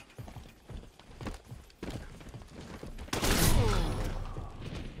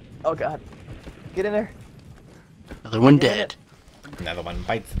 Oh god. Get in there. Another one dead. Another one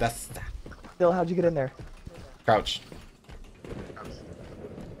bites the dust. Phil, how'd you get in there? Crouch.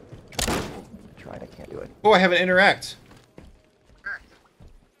 Tried, I can't do it. Oh, I have an interact.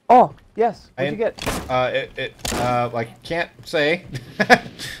 Oh, yes. What'd you get? Like, can't say.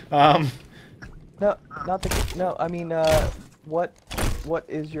 No, not the. No, I mean, what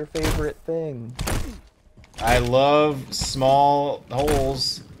is your favorite thing? I love small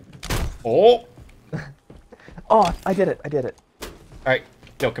holes. Oh! Oh, I did it. I did it. Alright,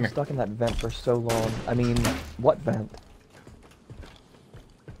 Dill, come here. Stuck in that vent for so long. I mean, what vent?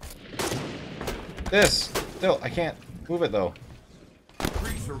 This! Dill, I can't move it though.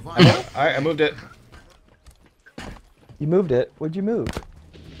 Survival. Alright, I moved it. You moved it. What'd you move?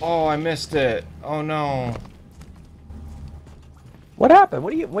 Oh, I missed it. Oh no. What happened?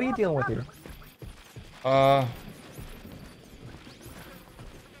 What are you dealing with here?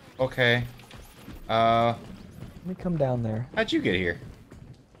 Okay. Let me come down there. How'd you get here?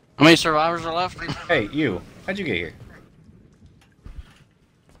 How many survivors are left? Hey, you. How'd you get here?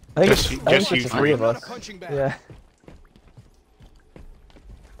 I think Just it's, you- I think just it's you the three of three. us. Yeah.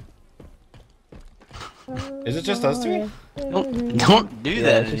 Is it just us three? Don't do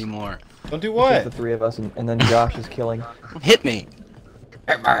that it's just- anymore. Don't do Just what? the three of us, and then Josh is killing. Hit me.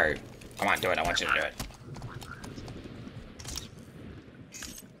 Come on, do it. I want you to do it.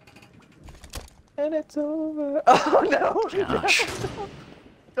 And it's over. Oh no! Josh.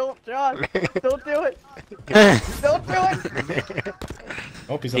 Don't, Josh! Don't do it! Don't do it!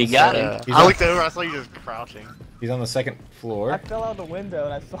 Oh, he's on He the got second. him. He's I on, looked over, I saw you just crouching. he's on the second I floor. fell out the window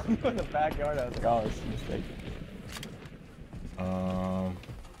and I saw him in the backyard. I was like, oh, it's a mistake.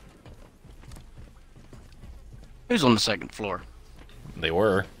 Who's on the second floor? They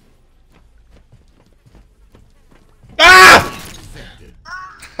were. Ah!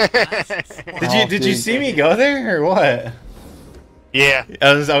 Did you see me go there or what? Yeah.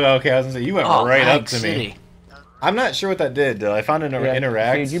 I was gonna say you went Oh, right up Mag to me. City. I'm not sure what that did though. I found an Yeah,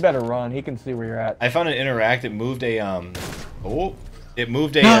 interact. Dude, you better run. He can see where you're at. I found an interact. It moved a Oh, it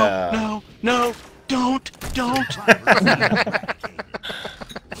moved a No, don't.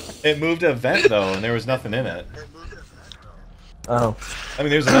 It moved a vent though, and there was nothing in it. Oh. I mean,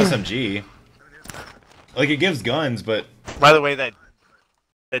 there's an SMG. Like it gives guns, but By the way, that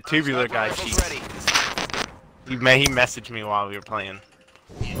tubular guy cheats. He messaged me while we were playing.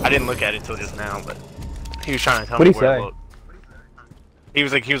 I didn't look at it till just now, but he was trying to tell me What'd he where say? to look. He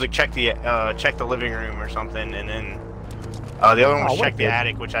was like check the living room or something, and then the other one was what check a the bitch.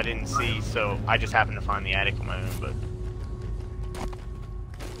 attic, which I didn't see, so I just happened to find the attic on my own. But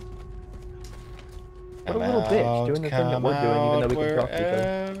What a little bitch, doing the thing that we're doing, even though we can talk to each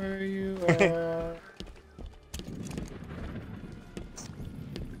other. wherever you are.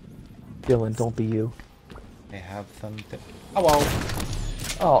 Dylan, don't be you. I have something. Oh well.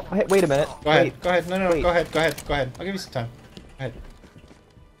 Oh, hey, wait a minute. Go ahead. Wait. Go ahead. No, Wait. go ahead. Go ahead. I'll give you some time. Go ahead.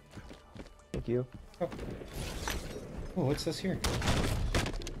 Thank you. Oh, what's this here?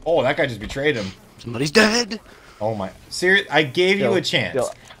 Oh, that guy just betrayed him. Somebody's dead. Oh my. Serious? I gave you Bill, a chance.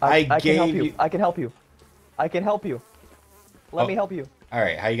 Bill, I can gave help you. you. I can help you. I can help you. Let Oh. me help you. All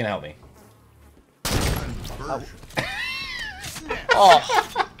right. How you gonna help me?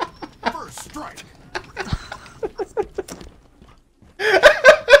 Oh. First strike.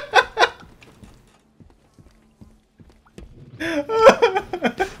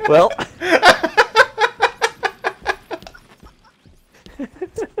 Well.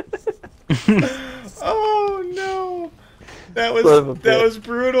 Oh no. That Son of a bitch. was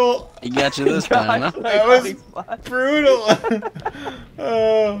brutal. He got you this time, huh? That was brutal.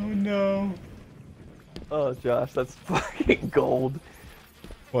 Oh no. Oh, Josh, that's fucking gold.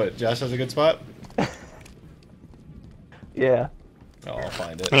 What? Josh has a good spot. Yeah. Oh, I'll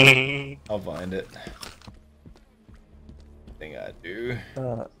find it. I'll find it. Thing I do.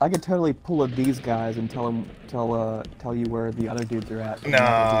 I could totally pull up these guys and tell you where the other dudes are at. No,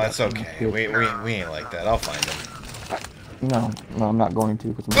 that's okay. We ain't like that. I'll find them. No, I'm not going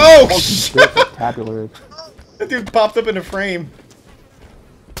to. Cause I'm Oh, fucking shit. spectacular. That dude popped up in a frame.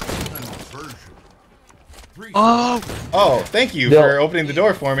 Conversion. Three. Oh, Oh, thank you Bill. for opening the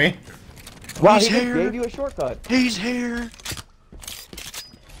door for me. Wow, He's he just here. gave you a shortcut. he's here.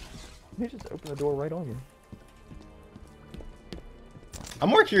 He just opened the door right on you. I'm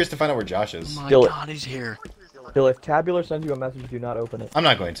more curious to find out where Josh is. Oh my Still- god, he's here. Bill, if Tabular sends you a message, do not open it. I'm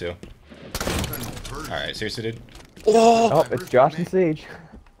not going to. Alright, seriously, dude? Oh, it's Josh and Sage.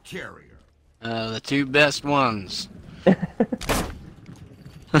 Carrier. The two best ones.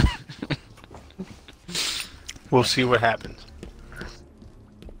 We'll see what happens.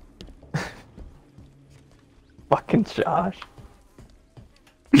 Fucking Josh.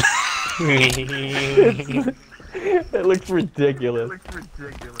 It looks ridiculous.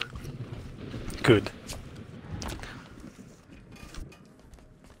 Good.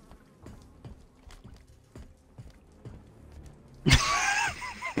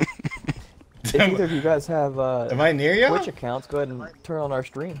 If either of you guys have Am I near you? Twitch accounts, go ahead and turn on our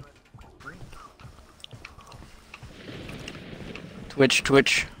stream. Twitch.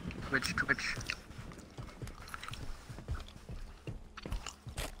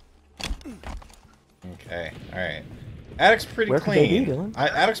 Okay, alright. Attic's pretty Where could they be, clean. Dylan?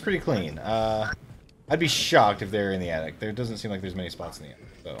 Attic's pretty clean. I'd be shocked if they're in the attic. There doesn't seem like there's many spots in the attic,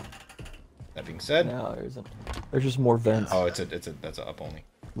 so. That being said. No, there isn't. There's just more vents. Oh, that's a up only.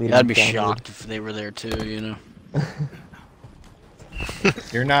 leading I'd be downward. shocked if they were there too, you know.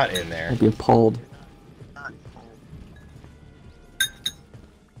 You're not in there. I'd be appalled.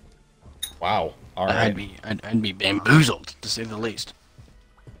 Wow. Alright. I'd be bamboozled, to say the least.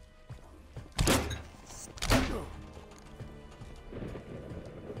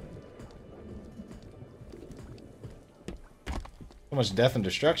 So much death and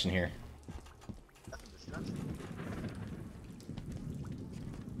destruction here.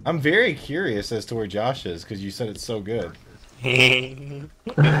 I'm very curious as to where Josh is, because you said it's so good. You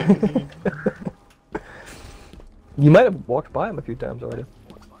might have walked by him a few times already.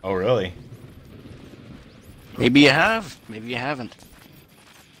 Oh, really? Maybe you have, maybe you haven't.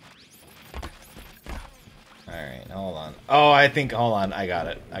 Alright, hold on. Oh, I think, hold on, I got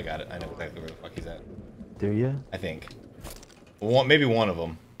it. I know exactly where the fuck he's at. Do you? I think. Maybe one of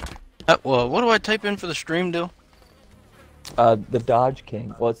them. Well, what do I type in for the stream, Dill? The Dodge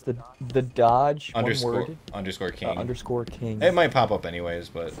King. Well, it's the Dodge Underscore, one word. underscore king. Underscore King. It might pop up anyways,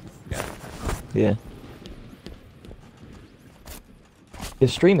 but yeah. Yeah.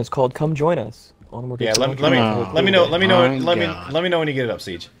 His stream is called "Come Join Us." Onward Yeah, and let Onward. me know when you get it up,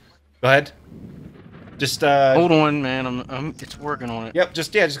 Siege. Go ahead. Just Hold on, man. It's working on it. Yep,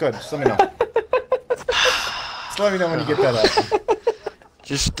 just go ahead. Just let me know. Just let me know when you get that up.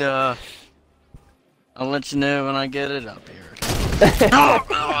 Just I'll let you know when I get it up here.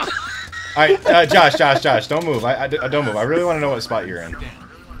 Alright, Josh, don't move. I don't move. I really want to know what spot you're in.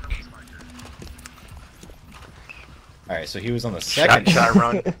 Alright, so he was on the second. Should I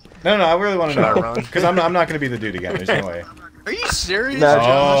run? No, I really want to Should I know. run? Because I'm not going to be the dude again. There's no way. Are you serious? No, Josh?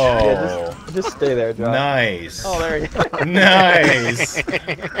 Oh. Yeah, just stay there, Josh. Nice. Oh, there you go. Nice.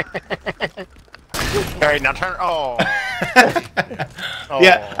 Alright, now turn. Oh.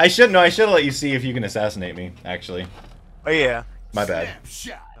 Yeah, I should have let you see if you can assassinate me, actually. Oh, yeah. My bad.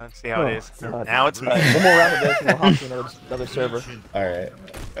 Shot. Let's see how it is. God. Now it's me. Alright, one more round of this and we'll hop to another server. Alright.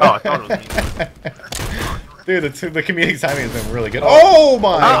 Oh, I thought it was me. Dude, the comedic timing has been really good. Oh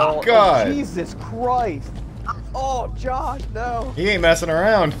my Oh, god! Jesus Christ! Oh, Josh, no! He ain't messing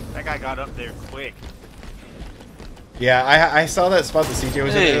around. That guy got up there quick. Yeah, I saw that spot that CJ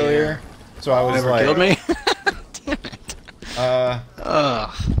was in Hey. earlier, so I was Never like, killed me? Damn it.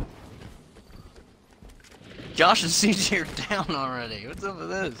 Ugh. Josh and CJ are down already. What's up with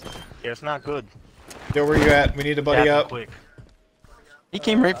this? Yeah, it's not good. yo, where you at? We need to buddy Yeah, up. quick. He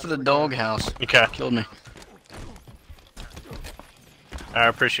came right for the doghouse. Okay. Killed me. I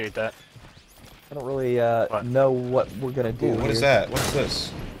appreciate that. I don't really What? know what we're gonna do. Ooh, what is here. that? What's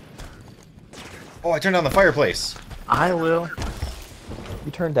this? Oh, I turned on the fireplace. I will.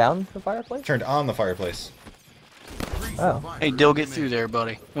 You turned down the fireplace? Turned on the fireplace. Oh. Hey, Dill, get through there,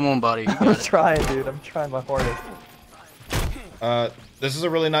 buddy. Come on, buddy. You I'm got it. trying, dude. I'm trying my hardest. This is a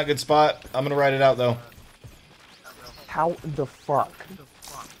really not good spot. I'm gonna ride it out though. How the fuck?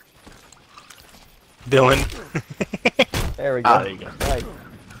 Dylan. There we go. Ah, there you go.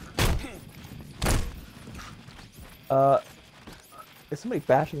 Right. Is somebody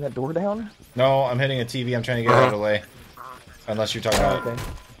bashing that door down? No, I'm hitting a TV. I'm trying to get it out of the way. Unless you're talking Oh, about. okay.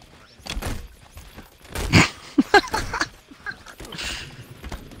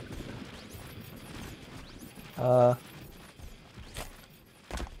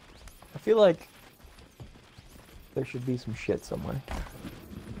 I feel like there should be some shit somewhere.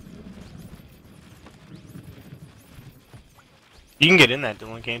 You can get in that,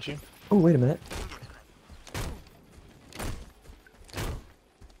 Dylan, can't you? Oh, wait a minute.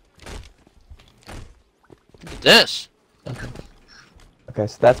 This. Okay,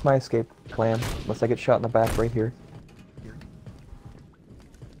 so that's my escape plan. Unless I get shot in the back right here.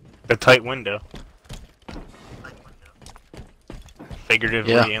 A tight window.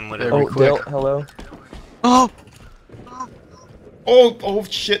 Figuratively Yeah, and very literally. Oh, quick. Dale, hello. Oh! Oh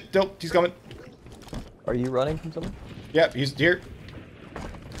shit! Nope, he's coming. Are you running from someone? Yep, he's here.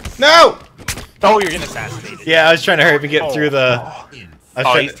 No! Oh, you're getting assassinated. Yeah, I was trying to hurry up and get through the. I was Oh,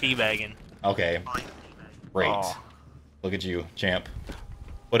 trying he's teabagging. Okay. Great. Oh. Look at you, champ.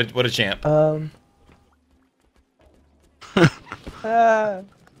 What a champ. Ah.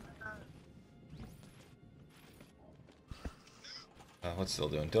 What's still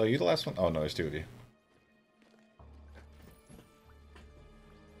doing? Dill, are you the last one? Oh no, there's two of you.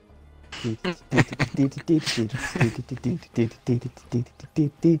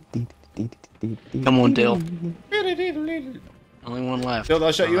 Come on, Dale. Only one left. Dill,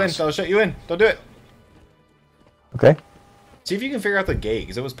 they'll shut you in. They'll shut you in. Don't do it. Okay. See if you can figure out the gate,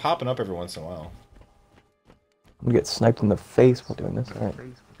 because it was popping up every once in a while. I'm gonna get sniped in the face while doing this. Alright.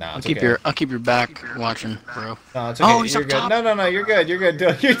 Nah, I'll it's keep okay. your back watching, bro. No, it's okay. Oh, he's you're up good. top. No, you're good. You're good,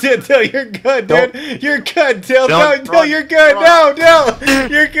 Dill. You're good, Dill. You're good, Don't- dude. You're good, Dill. Don't No, Dill, you're good. No, Dill.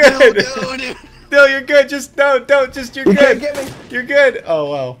 You're good. No, dude. Dill, you're good. Just don't. Just you're You good. can't get me. You're good.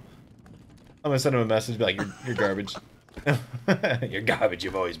 Oh wow. I'm gonna send him a message, be like, you're garbage. You're garbage.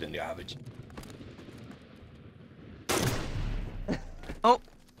 You've always been garbage. Oh.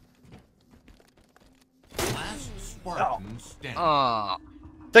 Last Spartan standing. Oh.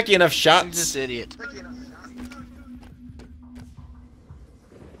 Took you enough This shots. idiot.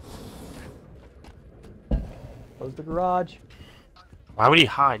 Close the garage. Why would he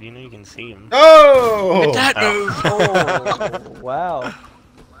hide? You know you can see him. Oh! That move. Oh, wow.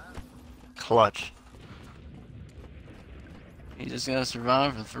 Clutch. He's just gonna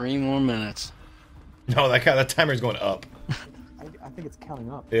survive for 3 more minutes. No, that timer's going up. I think it's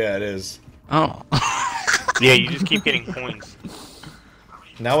counting up. Yeah, it is. Oh. Yeah, you just keep getting points.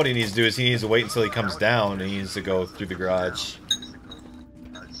 Now what he needs to do is he needs to wait until he comes down and he needs to go through the garage.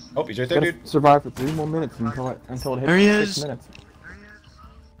 Oh, he's right there, Gotta dude. survive for 3 more minutes until it There he hits 6 is. minutes.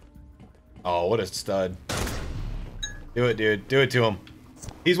 Oh, what a stud. Do it, dude. Do it to him.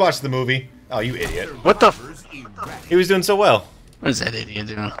 He's watched the movie. Oh, you idiot. What the f- Survivors eradicated. He was doing so well. What is that idiot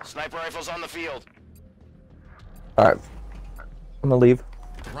doing? Sniper rifles on the field. Alright. I'm gonna leave.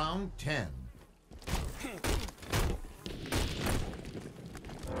 Round 10.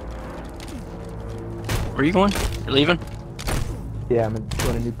 Where are you going? You're leaving? Yeah, I'm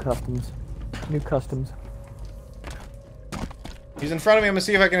doing a new customs. New customs. He's in front of me. I'm gonna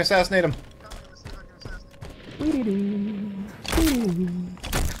see if I can assassinate him.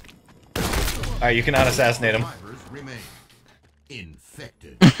 Alright, you cannot assassinate him. Survivors remain.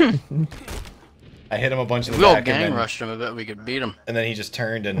 Infected. I hit him a bunch in the We all back gang and then, rushed him. I bet we could beat him. and then he just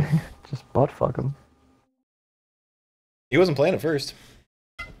turned and Just butt fuck him. he wasn't playing at first.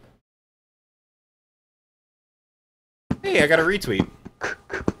 Hey, I got a retweet.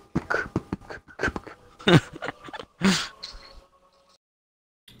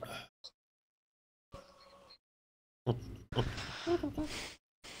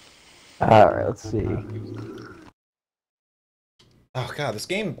 Alright, let's see. Oh god, this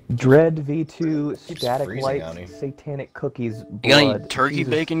game. Dread V2 Keeps Static freezing on me. Lights Satanic Cookies Blood. You got any turkey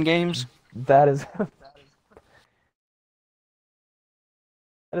Jesus, bacon games? That is that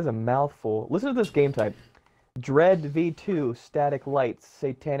is a mouthful. Listen to this game type. Dread V2 Static Lights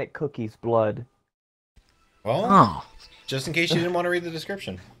Satanic Cookies Blood. Well, Oh. just in case you didn't want to read the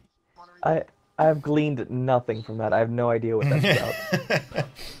description. I have gleaned nothing from that. I have no idea what that's about.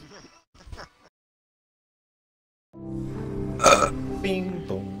 Bing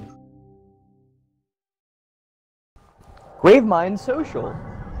boom. Gravemind Social.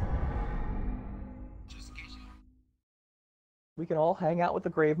 We can all hang out with the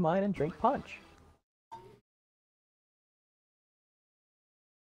Gravemind and drink punch.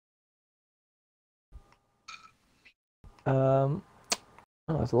 Oh,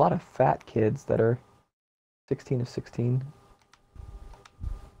 there's a lot of fat kids that are 16 to 16.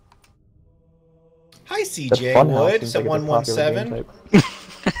 Hi, The CJ Funhouse Wood, seems at like it's a popular game 117.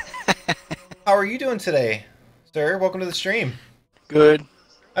 type. How are you doing today, sir? Welcome to the stream. Good.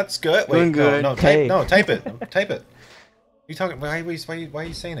 That's good. Doing Wait, good. no, Hey. type it. Type it. You talking? Why are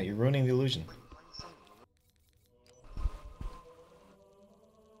you saying that? You're ruining the illusion.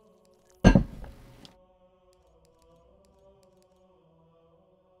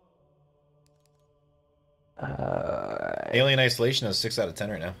 Alien Isolation has 6 out of 10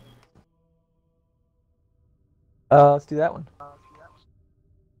 right now. Let's do that one.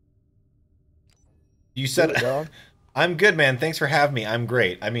 You said, dog. I'm good, man. Thanks for having me. I'm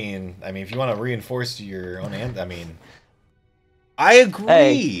great. I mean, if you want to reinforce your own end, I agree.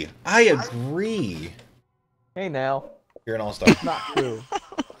 Hey. I agree. Hey now. You're an all-star. Not true.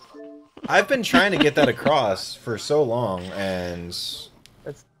 I've been trying to get that across for so long, and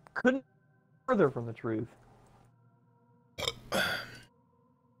That's couldn't be further from the truth.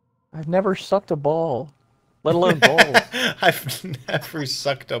 I've never sucked a ball, let alone balls. I've never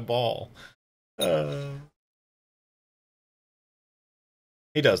sucked a ball.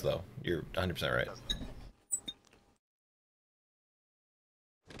 He does, though. You're 100% right.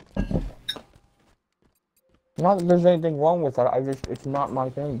 Not that there's anything wrong with that. It's not my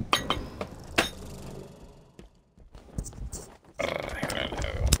thing.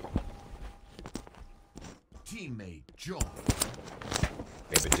 Teammate join.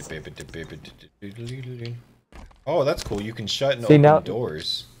 Oh, that's cool. You can shut and See, open now-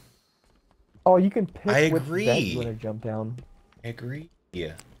 doors. Oh, you can pick I which agree. vent you want to jump down. I agree.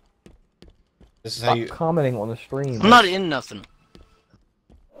 Yeah. This is how Stop you. commenting on the stream. I'm not in nothing.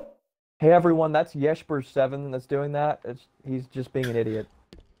 Hey everyone, that's Yeshber7 that's doing that. He's just being an idiot.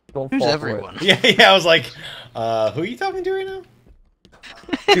 Don't Who's fall for everyone? Yeah, I was like, who are you talking to right now?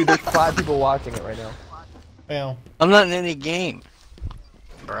 it. Dude, there's 5 people watching it right now. Well, I'm not in any game,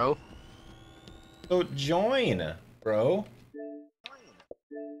 bro. so join, bro.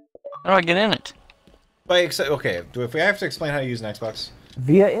 How do I get in it? Okay, if we have to explain how to use an Xbox.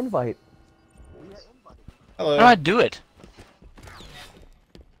 Via invite. Hello. How do I do it?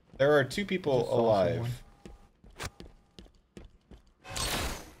 There are 2 people Just saw alive. someone.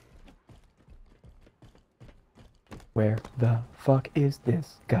 Where the fuck is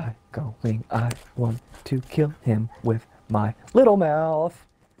this guy going? I want to kill him with my little mouth.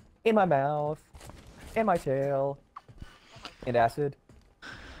 In my mouth. In my tail. And acid. Is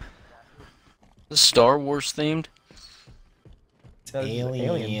this Star Wars themed? That is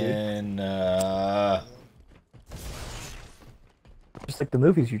Alien. Just like the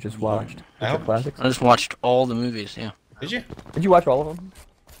movies you just watched. Which are Oh. classics. I just watched all the movies. Yeah. Did you? Did you watch all of them?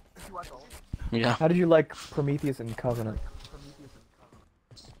 Yeah. How did you like Prometheus and Covenant?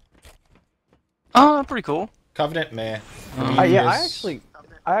 Oh, pretty cool. Covenant, meh. Yeah, Prometheus.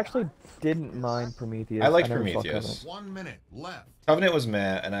 I actually didn't mind Prometheus. I liked never saw Prometheus. 1 minute left. Covenant was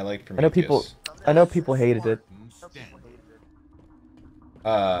meh, and I liked I know Prometheus. people hated it. Stand.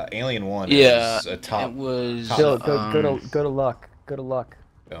 Alien 1 Yeah. is a top. It was. Still, go to luck. Go to luck.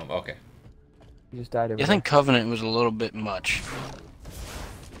 Okay. You just died over I think Covenant was a little bit much.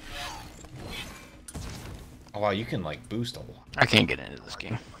 Oh wow, you can like boost a lot. I can't get into this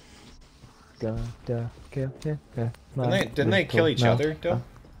game. Didn't Didn't they kill each other, though?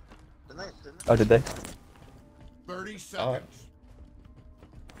 Oh, did they? 30 seconds. Alright.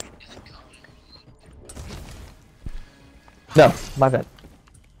 No, my bad.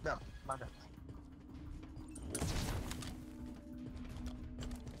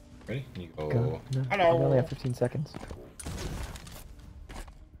 Ready? You go. Go. No, Hello. we only have 15 seconds.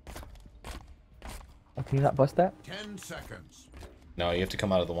 Oh, can you not bust that? 10 seconds. No, you have to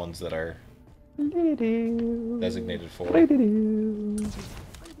come out of the ones that are designated for.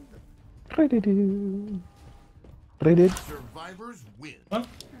 Survivors win. Huh?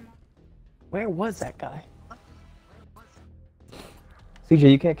 Where was that guy?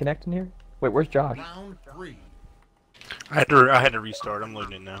 CJ, you can't connect in here? Wait, where's Josh? Round 3. I had to restart. I'm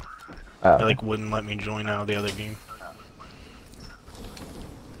loading it now. It like wouldn't let me join out of the other game.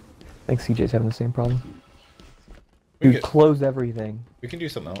 I think CJ's having the same problem. We Dude, could- close everything. We can do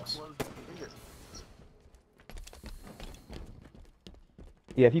something else.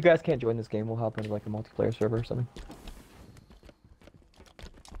 Yeah, if you guys can't join this game, we'll hop into like a multiplayer server or something.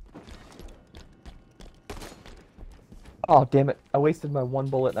 Oh, damn it. I wasted my 1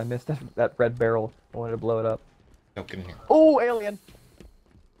 bullet and I missed that red barrel. I wanted to blow it up. No, get in here. Oh, alien!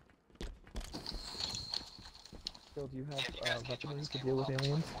 Phil, do you have weaponry to deal with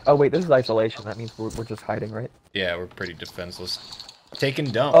aliens? Oh, wait, this is isolation. That means we're just hiding, right? Yeah, we're pretty defenseless. Taking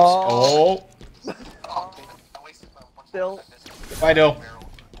dumps. Oh. Oh. Still. Fido.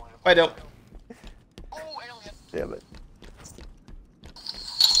 Fido. Damn it.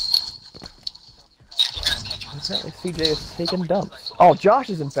 Apparently CJ is taking dumps. Oh, Josh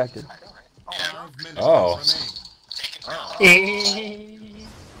is infected. 5 minutes Oh. remain.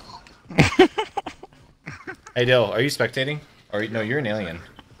 Hey, Dill, are you spectating? Or no, you're an alien.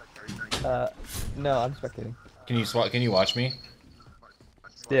 No, I'm spectating. Can you watch me?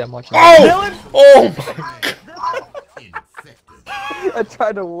 Yeah, I'm watching. Oh! Oh my god! Infected. I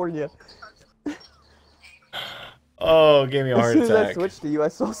tried to warn you. Oh, gave me a As heart soon as I attack. switched to you, I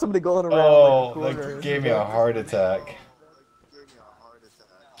saw somebody going around Oh, like the corner. that gave me a heart attack.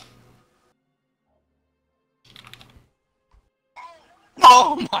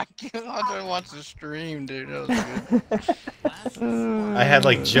 Oh my god, I watched the stream, dude. That was good. I had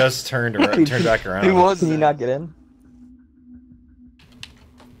like just turned back around. Who was Can you that? not get in?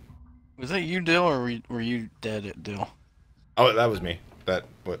 Was that you, Dill, or were you dead at Dill? Oh, that was me. That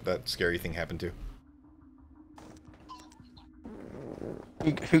scary thing happened to.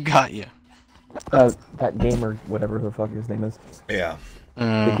 Who got you? That gamer, whatever the fuck his name is. Yeah.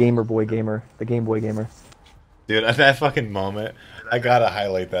 The Gamer Boy Gamer. The Game Boy Gamer. Dude, at that fucking moment, I gotta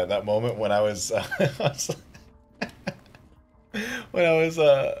highlight that. That moment when I was, when I was,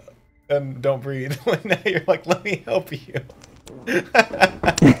 and don't breathe. When now you're like, let me help you.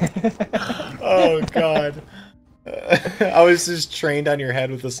 Oh god. I was just trained on your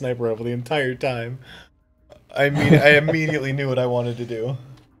head with the sniper rifle the entire time. I immediately knew what I wanted to do.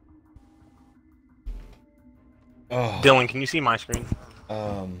 Oh. Dylan, can you see my screen?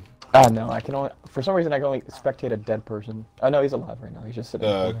 Oh no, I can only. For some reason, I can only spectate a dead person. Oh no, he's alive right now. He's just sitting.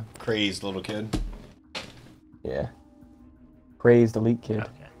 in the The corner. crazed little kid. Yeah. Crazed elite kid.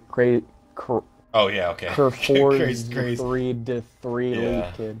 Okay. Oh yeah, okay. Crazed Crazed. 3 to 3 Yeah.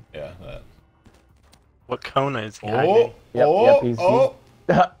 elite kid. Yeah. That. What Kona is he Oh, hiding? Yep,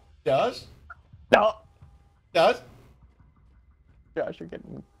 he's- Josh? No! Josh? Josh, you're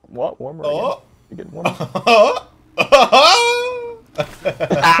getting what? Warmer Oh. again? You're getting warmer.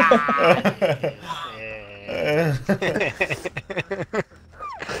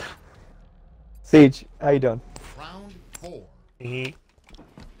 Siege, how you doing? Round 4.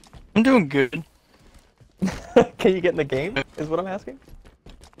 I'm doing good. Can you get in the game? Is what I'm asking.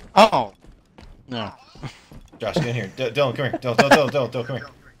 Oh. No. Josh, get in here. Dylan, come here. Dylan, come here.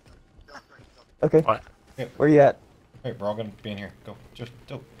 Okay. What? Where you at? Alright, we're all gonna be in here. Go. Just,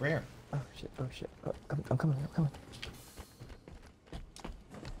 right here. Oh shit, oh shit. Oh, I'm coming, I'm coming.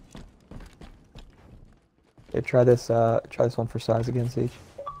 Yeah, try this one for size again, Siege.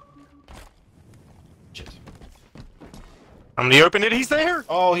 Shit. I'm gonna open it. He's there.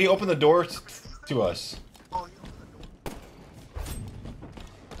 Oh, he opened the door to us.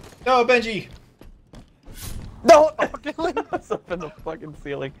 No, Benji! No! It's up in the fucking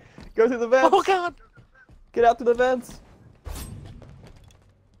ceiling. Go through the vents! Oh god! Get out to the vents!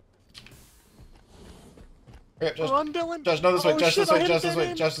 Hurry up, Josh. Run, Dylan. Josh, no, this way. Oh, Josh, shit, this I way. hit Josh, a this dead way.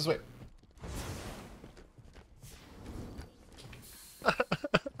 end. Josh, this way.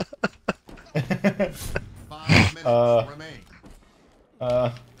 5 minutes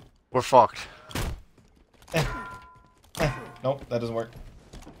remain. We're fucked. Nope, that doesn't work.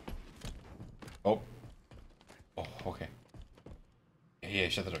 Oh. Oh, okay. Yeah,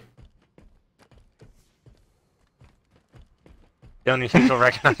 shut the door. Dylan, you think he'll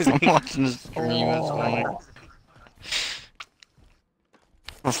recognize I'm me? watching the stream. That's funny.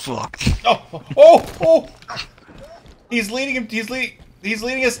 We're fucked. Oh! He's leading him. He's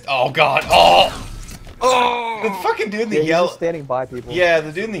leading us. Oh god. Oh! Oh! The fucking dude in the Yeah, he's yellow. just standing by people. Yeah,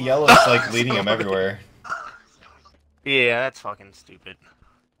 the dude in the yellow is like leading him everywhere. Yeah, that's fucking stupid.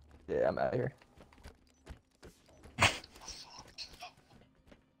 Yeah, I'm out of here.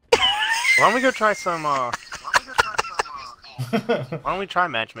 Why don't we go try some, Why don't we try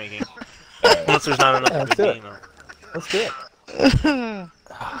matchmaking? Unless there's not enough Yeah, of let's a do it. game. Let's do it.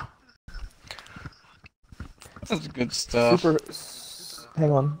 That's good stuff.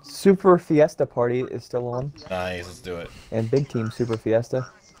 Hang on. Super Fiesta Party is still on. Nice, let's do it. And Big Team Super Fiesta.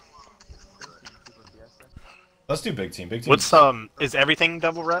 Let's do big team. Big team. What's, is everything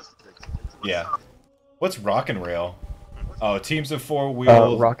double rep? Yeah. What's rock and rail? Oh, teams of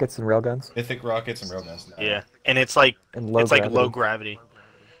 4-wheel. Rockets and railguns. Mythic rockets and railguns. Yeah, and it's like, And low it's like gravity. low gravity.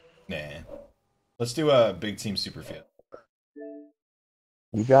 Nah. Let's do a big team super fit.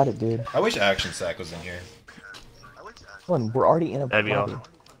 You got it, dude. I wish Action Sack was in here. Come on, we're already in a That'd be lobby. awesome.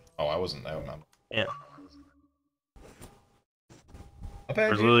 Oh, I wasn't. I'm not. Yeah, How bad,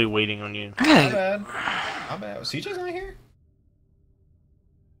 we're dude? literally waiting on you. How bad? How bad? CJ's not here?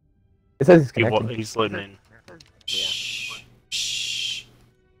 It says he's connecting. He's loading in. Shh. Shh.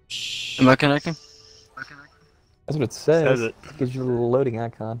 Shh. Am I connecting? That's what it says. Says it. It gives you a little loading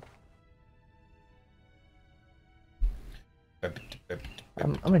icon.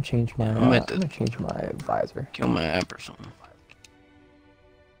 I'm gonna change my. I'm gonna change my visor. Kill my app or something.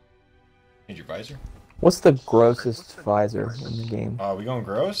 Change your visor? What's the grossest visor in the game? We going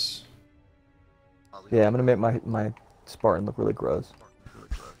gross? Yeah, I'm gonna make my Spartan look really gross.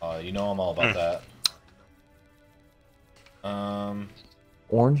 You know I'm all about that.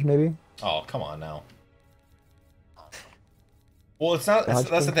 Orange, maybe? Oh, come on now. Well, it's not. Dodge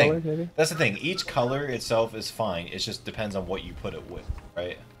That's the pink thing. color, maybe? That's the thing. Each color itself is fine. It just depends on what you put it with,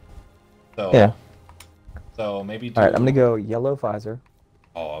 right? So. Yeah. So maybe. Do... All right, I'm gonna go yellow visor.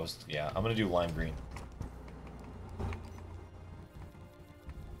 Oh, I'm gonna do lime green.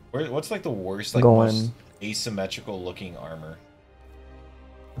 What's like the worst, like most asymmetrical looking armor?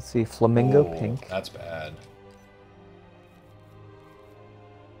 Let's see, flamingo Oh, pink. That's bad.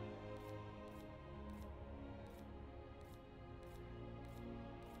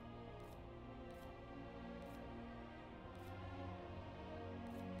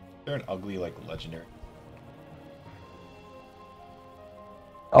 They're an ugly, like, legendary.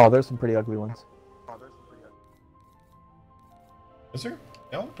 Oh, there's some pretty ugly ones. Is there?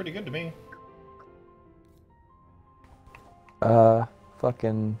 They all look pretty good to me.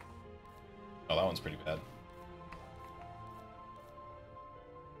 Fucking. Oh, that one's pretty bad.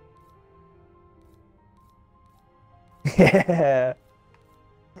 Yeah.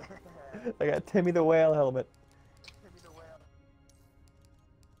 I got Timmy the Whale helmet.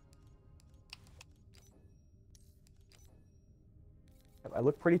 I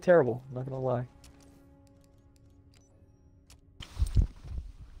look pretty terrible, not gonna lie.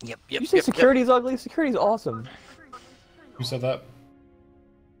 Yep. You say security's ugly? Security's awesome. Who said that?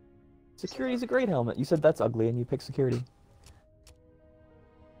 Security's a great helmet. You said that's ugly and you picked security.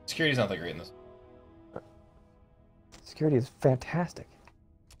 Security's not that great in this. Security is fantastic.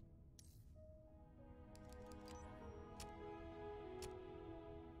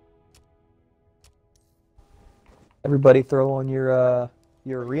 Everybody throw on your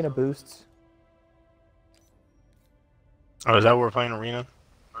arena boosts. Oh, is that what we're playing arena?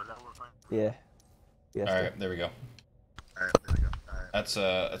 Yeah. Yes. All right, there we go. That's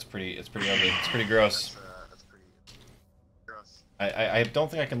pretty. It's pretty ugly. It's pretty gross. I don't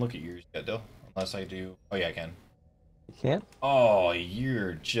think I can look at yours yet, though. Unless I do. Oh yeah, I can. You can't? Oh,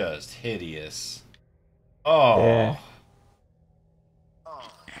 you're just hideous. Oh. Yeah.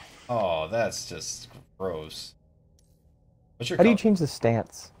 Oh, that's just gross. What's your How do you color? change the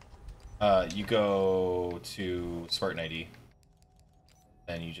stance? You go to Spartan ID.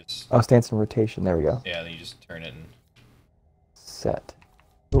 Then you just... Oh, stance and rotation. There we go. Yeah, then you just turn it and... Set.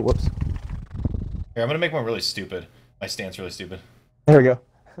 Oh, whoops. Here, I'm gonna make one really stupid. My stance really stupid. There we go.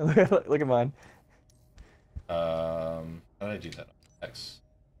 Look at mine. How did I do that? X.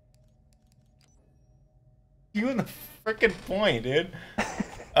 You in the frickin' point, dude.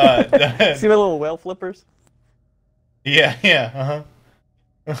 See my little whale flippers? Yeah,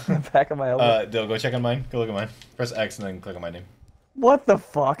 Back of my helmet. Dill, go check on mine. Go look at mine. Press X and then click on my name. What the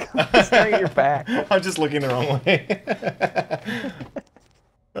fuck? I'm staring at your back. I'm just looking the wrong way.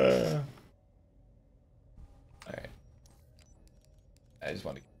 Alright. I just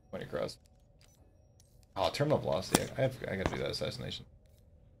want to point across. Oh, terminal velocity. I gotta do that assassination.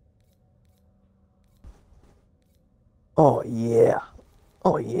 Oh, yeah.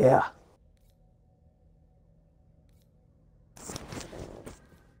 Oh, yeah.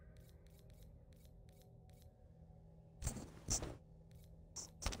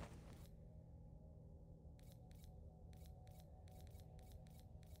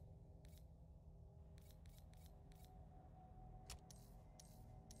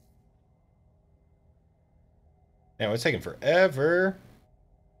 Yeah, it's taking forever.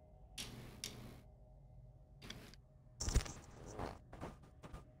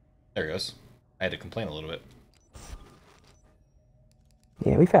 There it goes. I had to complain a little bit.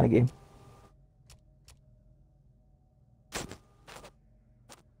 Yeah, we found a game.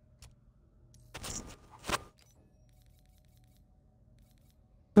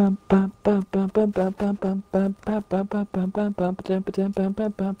 That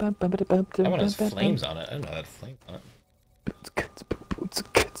one has flames on it. I didn't know that had flames on it.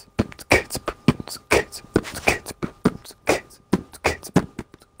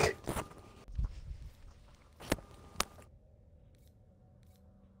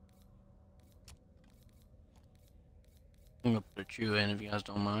 I'm gonna put you in if you guys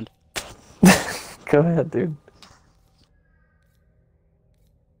don't mind. Go ahead, dude.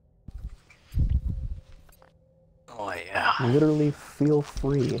 Oh yeah. Literally feel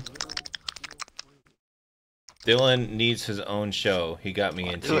free. Dylan needs his own show. He got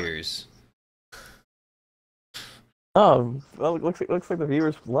me in tears. Oh, well, it looks like the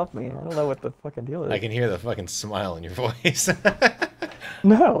viewers love me. I don't know what the fucking deal is. I can hear the fucking smile in your voice.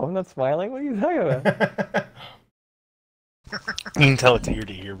 No, I'm not smiling. What are you talking about? You can tell it's ear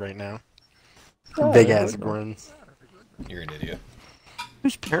to ear right now. Oh, Big no, ass no. grins. You're an idiot.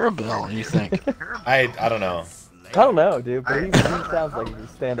 Who's Parabellum, you think? I don't know. I don't know, dude, but he sounds like a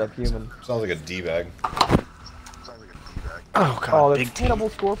stand-up human. Sounds like a D-bag. Oh god, Oh, big there's team. cannibal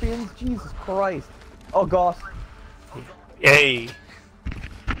scorpions? Jesus Christ. Oh, gosh. Yay.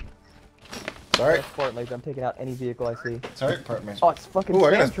 Sorry. Spartan laser. I'm taking out any vehicle I see. Sorry, partner. Oh, it's fucking Ooh,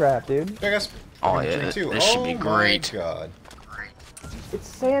 I got sand trap, dude. I guess. Oh yeah, this should be great. Oh my god. It's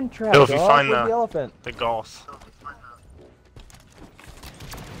sand trap, Yo, if you dog. find Where's the- the elephant? The Gauss.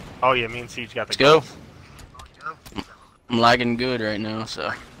 Oh yeah, me and Siege got the Let's go. Gauss. I'm lagging good right now,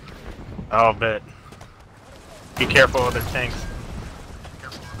 so. I'll bet. Be careful of their tanks.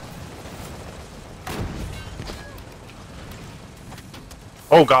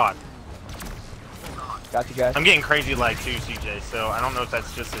 Oh god. Got you guys. I'm getting crazy lag too, CJ, so I don't know if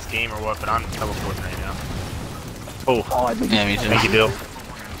that's just this game or what, but I'm teleporting right now. Oh, Oh, I think Yeah, me too. thank you, Dill.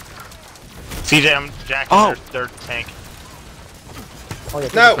 CJ, I'm jacking Oh. their tank. Oh, yeah,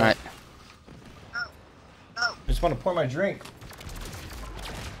 No! Alright. I just want to pour my drink.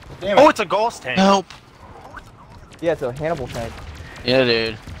 Damn Oh, it. it's a Gauss tank. Help! Yeah, it's a Hannibal tank. Yeah,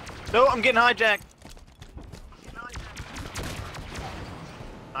 dude. No, I'm getting hijacked.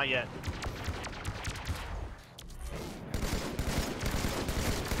 Not yet.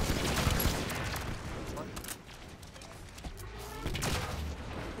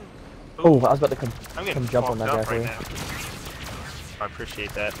 Oh, I was about to come I'm getting jump on that fucked guy up for right you. now. I appreciate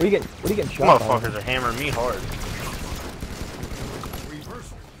that. What are you getting shot by? Motherfuckers are hammering me hard.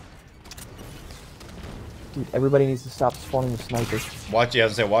 Reversal. Dude, everybody needs to stop spawning the snipers. Watch, yeah, I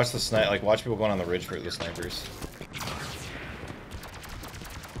was gonna say, watch the snipe, like, watch people going on the ridge for the snipers.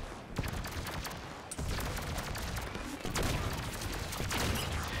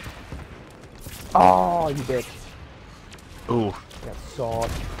 Oh, you bitch. Ooh. I got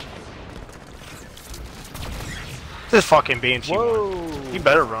sawed. This fucking Banshee one. Whoa. You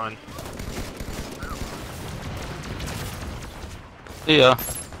better run. Yeah.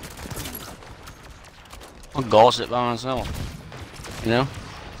 I'll gauss it by myself. You know?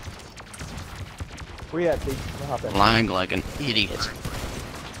 Where you at, Steve? I'll hop in. Lying like an idiot.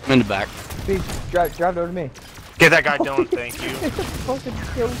 I'm in the back. Steve, drive it over to me. Get that guy, Dylan. Thank you. Fucking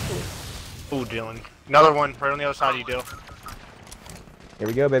kill me. Ooh, Dylan. Another one right on the other side of you, Dill. Here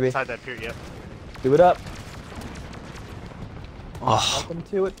we go, baby. Inside that pier, yep. Do it up. Oh, Nothing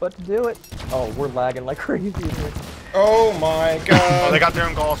to it but to do it. Oh, we're lagging like crazy in here. Oh my Oh, god. they got their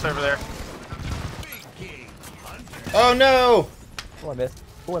own Gauss over there. Oh no! Oh, I missed.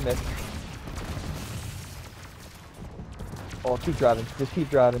 Oh, I missed. Oh, keep driving. Just keep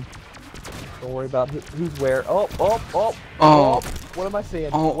driving. Don't worry about who's where. Oh, oh, oh, Oh. What am I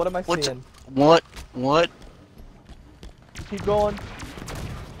seeing? oh, What am I what's- seeing? What? What? Keep going.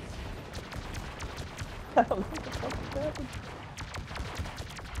 I don't know what the fuck is happening.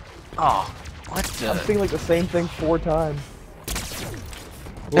 Oh, what I'm the? seeing like the same thing 4 times.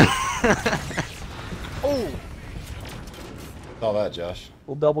 Oh, Saw that, Josh.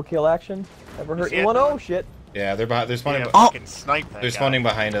 little double kill action. Never hurt see it, anyone. Dylan? Oh shit. Yeah, they're behind. They're spawning. Yeah, Oh. fucking snipe that They're guy. spawning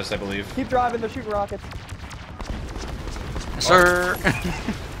behind us, I believe. Keep driving. They're shooting rockets. Sir.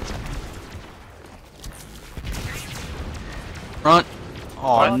 Front.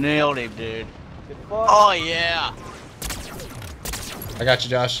 Oh, I Front. nailed him, dude. Get fucked. Oh, yeah. I got you,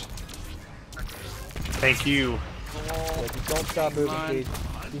 Josh. Thank you. Yeah, just don't stop moving, Fine. please.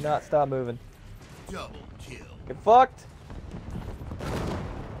 Do not stop moving. Double kill. Get fucked.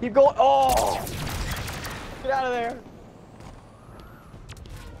 Keep going. Oh! Get out of there.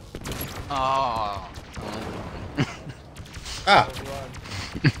 Oh. Ah!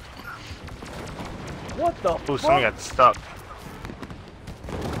 Run. What the Ooh, fuck? someone got stuck.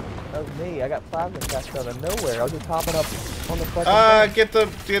 That was me. I got plasma attached out of nowhere. I was just hopping up on the fucking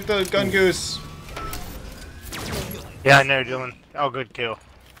thing. Get the gun goose. Yeah, I know, Dylan. Oh, good kill.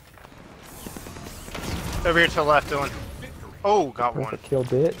 Over here to the left, Dylan. Oh, got one. Perfect kill,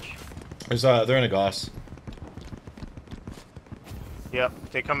 bitch. There's they're in a Gauss. Yep.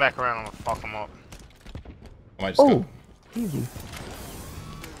 If they come back around, I'm gonna fuck them up. I might just Oh, go. easy.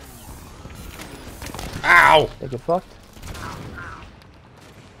 Ow! They get fucked.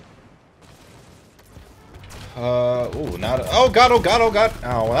 Ooh, not. Oh god! Oh god! Oh god!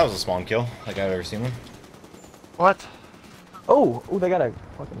 Oh, well, that was a spawn kill. Like I've ever seen one. What? Oh, they got a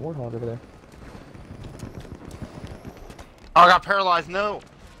fucking warthog over there. Oh, I got paralyzed. No.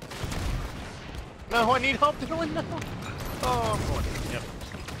 No, I need help, Dylan. No. Oh, boy. Yep.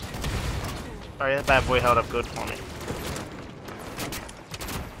 Sorry, that bad boy held up good for me.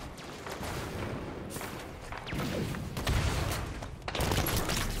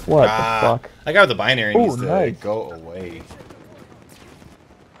 What Ah, the fuck? That guy with the binary Ooh, needs to nice. go away.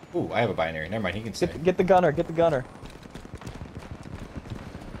 Ooh, I have a binary. Never mind, he can stay. Get the gunner. Get the gunner.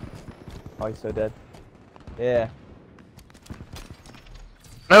 Oh, he's so dead. Yeah.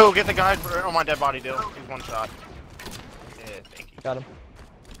 No, get the guy on my dead body, Dill. He's one shot. Yeah, thank you. Got him.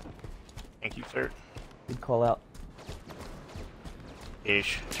 Thank you, sir. Good call out.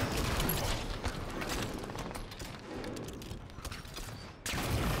 Ish.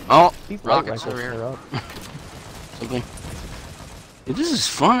 Oh, These light rockets rifles over here. are up. Something. Dude, this is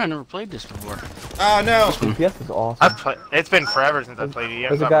fun. I never played this before. Oh no! DPS is awesome. It's been forever since I played it.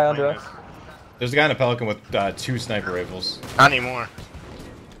 There's a guy under us. There's a guy in a Pelican with 2 sniper rifles. Not anymore.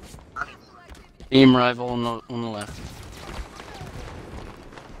 Team rival on the left.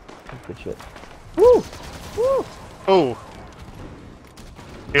 Good shit. Woo! Woo! Oh.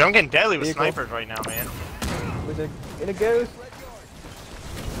 Dude, I'm getting deadly with Vehicle. snipers right now, man. In a ghost.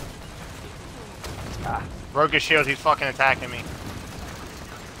 Broke his shield, he's fucking attacking me.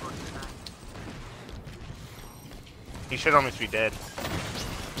 He should almost be dead.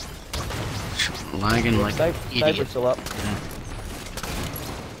 Lagging like an Sniper's idiot. still up.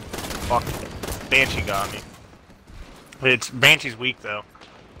 Fuck. Banshee got me. Banshee's weak though.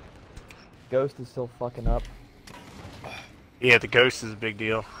 Ghost is still fucking up. Yeah, the ghost is a big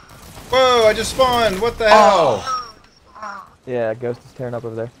deal. Whoa! I just spawned. What the hell? Yeah, Ghost is tearing up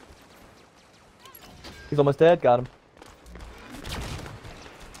over there. He's almost dead. Got him.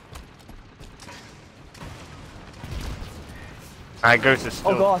 Alright, ghost is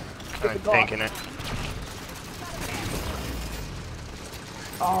still Oh god. kinda tanking it.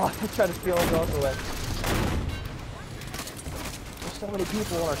 Oh, I tried to steal him off the way. There's so many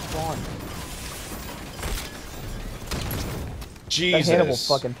people on our spawn. Jesus. That Hannibal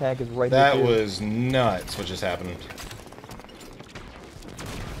fucking tank is right That there. was nuts. What just happened?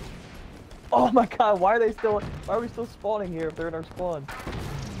 Oh my god, why are we still spawning here if they're in our spawn?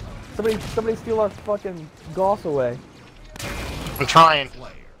 Somebody steal our fucking Goss away. I'm trying.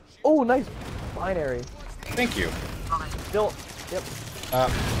 Oh, nice binary. Thank you. Still, yep.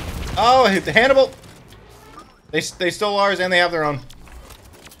 Oh, Hannibal! They stole ours and they have their own.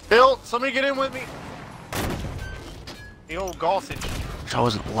 Bill, somebody get in with me. The old Gossage. I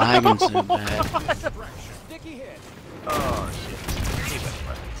wasn't lagging so bad. Oh shit. Keep it,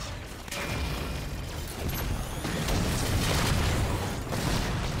 buddy.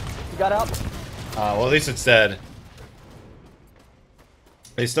 You got out? Well, at least it's dead.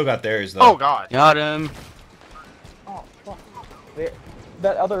 They still got theirs, though. Oh god. Got him. Oh, fuck.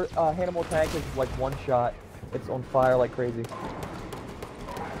 That other Hannibal tank is like one shot. It's on fire like crazy.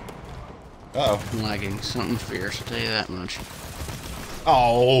 Uh-oh. I'm lagging something fierce, I'll tell you that much.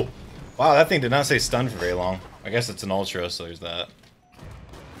 Oh! Wow, that thing did not stay stunned for very long. I guess it's an ultra, so there's that.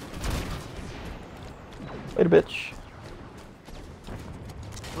 Wait a bitch.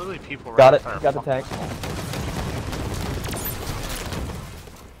 Literally people Got right it. in front Got of the tank.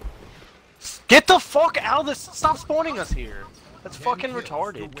 Get the fuck out of this! Stop spawning us here! That's fucking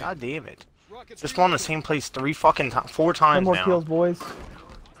retarded. God damn it. Just spawned the same place 4 10 times more now. kills, boys.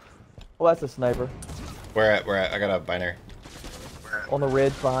 Oh, that's a sniper. Where at? Where at? I got a binary. On the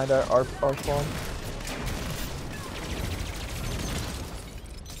ridge behind our spawn.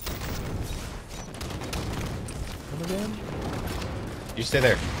 Come again? You stay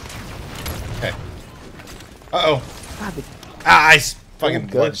there. Okay. Uh-oh. God, the I fucking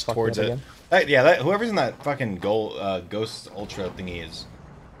Gold lunged fucked towards me up it. again. Whoever's in that fucking Ghost Ultra thingy is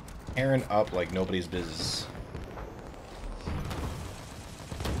tearing up like nobody's business.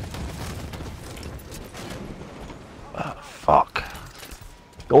 Fuck.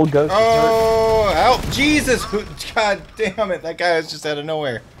 Gold Ghost is hurt. Oh, help! Jesus! God damn it! That guy was just out of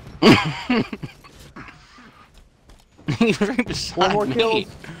nowhere. He's right beside 4 more me. kills.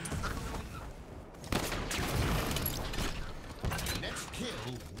 Next kill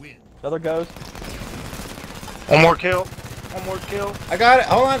wins. Another Ghost. One more kill. One more kill. I got it.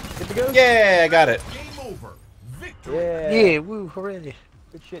 Hold on. Get the Ghost. Yeah, I got it. Game over. Victory. Yeah. Yeah, woo, hooray.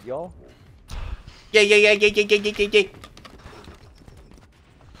 Good shit, y'all. Yeah, yeah, yeah, yeah, yeah, yeah, yeah, yeah.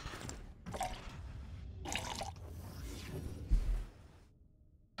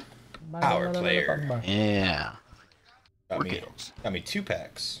 Power player. Yeah. Got me, kills. got me 2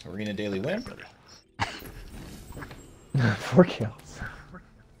 packs. Arena Daily Win. 4 kills.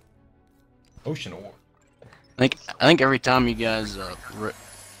 Ocean Award. I think every time you guys,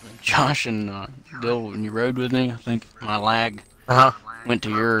 Josh and Bill, when you rode with me, I think my lag went to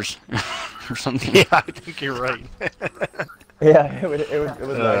yours or something. Yeah, I think you're right. Yeah, it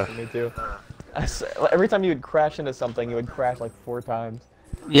was nice for me too. Every time you would crash into something, you would crash like 4 times.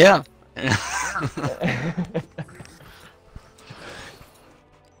 Yeah.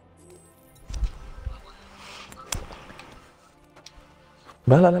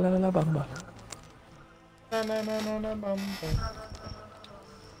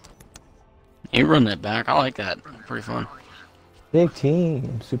 You run that back. I like that. Pretty fun. Big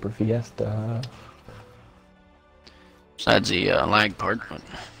team, Super Fiesta. Besides the lag part, but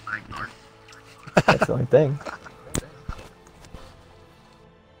That's the only thing.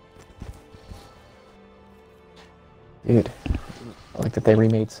 Dude, I like that they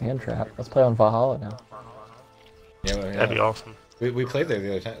remade Sand Trap. Let's play on Valhalla now. Yeah, well, yeah. That'd be awesome. We played there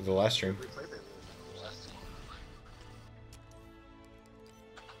the other time, the last stream.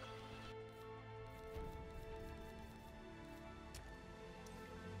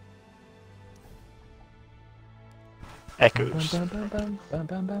 Echoes.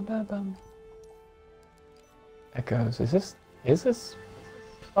 Echoes. Is this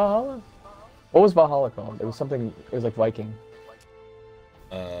Valhalla? What was Valhalla called? It was something. It was like Viking.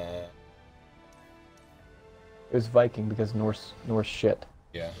 It was Viking because Norse shit.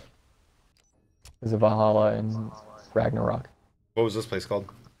 Yeah. There's a Valhalla and Ragnarok. What was this place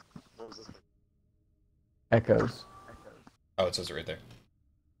called? Echoes. Oh, it says it right there.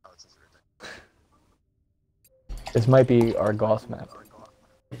 This might be our Gauss map.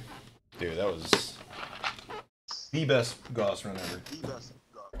 Dude, that was the best Gauss run ever.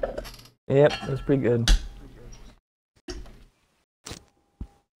 Yep, it was pretty good.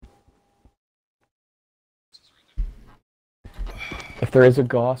 If there is a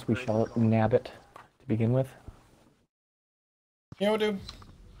Gauss, we shall nab it to begin with. You know what, dude?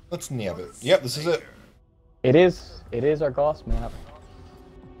 Let's nab it. Yep, this is it. It is our Gauss map.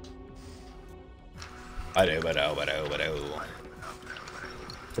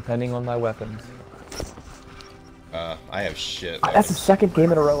 Depending on my weapons. I have shit. That's the second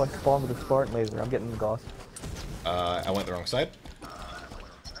game in a row I spawned with a Spartan laser. I'm getting the Gauss. I went the wrong side.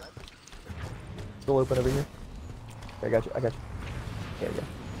 Still open over here. Okay, I got you. There we go.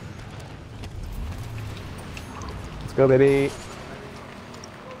 Let's go, baby.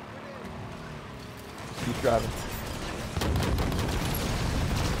 Keep driving.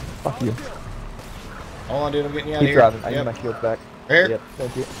 Fuck you. Hold on, dude. I'm getting you out of Keep here. driving. I need Yep. my shields back. Here. Yep,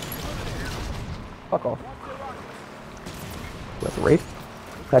 thank you. Fuck off. That's a race.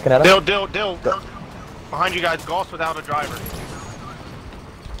 Packing at us. Dill. Go. Behind you guys, Gauss without a driver.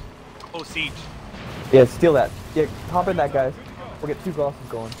 Oh, siege. Yeah, steal that. Yeah, hop in that, guys. We'll get 2 Gausses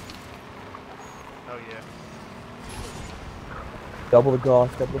going. Oh yeah. Double the Gauss,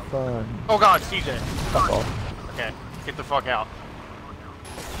 double the fun. Oh god, CJ. Fuck off. Okay, get the fuck out.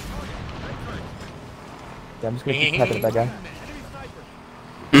 Yeah, I'm just gonna keep packing at that guy.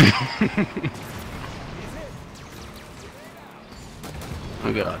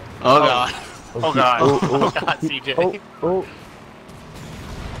 oh god. Oh god. Oh god. Oh, Oh god, CJ. Oh,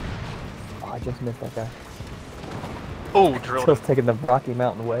 I just missed that guy. Oh, drilled Just him. taking the Rocky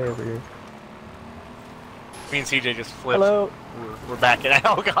Mountain way over here. Me and CJ just flipped. Hello. We're back in.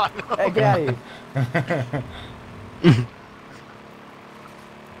 Oh god. No. Hey, get out of here.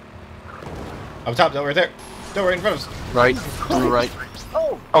 Up top, Dill, right there. Dill, right in front of us. Right. To the right.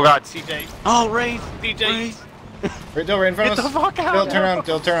 Oh! Oh god, CJ. Oh, Wraith. CJ. Right, Dill, right in front Get of us. the fuck out. Dill, turn around.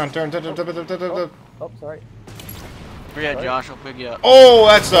 Dill, turn around. Turn. Oh, sorry. Yeah, Josh, I'll pick you up. Oh,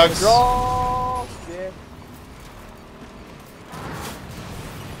 that sucks. Draw! Shit.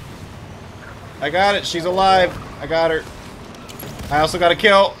 I got it. She's alive. I got her. I also got a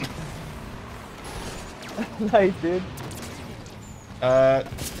kill. Nice, dude.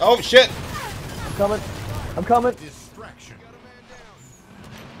 Oh, shit. I'm coming. Distraction.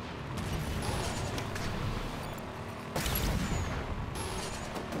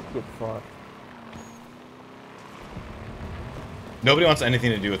 Get fucked. Nobody wants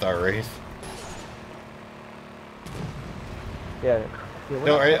anything to do with our Wraith. Yeah.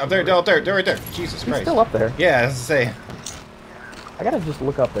 Dill, right up there. Dill, up there. Dill, right there. Jesus He's Christ. still up there. Yeah, I was to say. I gotta just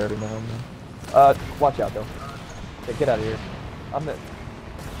look up there every now and then. Watch out, though. Yeah, get out of here. I'm gonna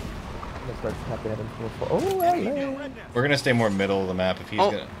start tapping at him. Oh, hello. We're gonna stay more middle of the map if he's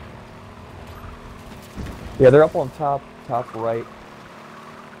gonna. Yeah, they're up on top right.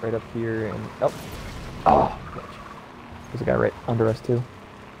 Right up here, and... Oh, bitch. There's a guy right under us, too.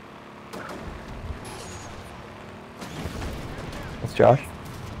 That's Josh.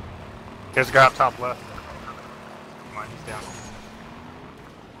 There's a guy up top left. Mine, he's down.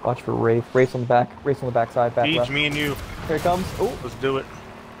 Watch for Wraith. Wraith on the back. Wraith on the back side. Back Siege, left. me and you. Here he comes. Oh. Let's do it.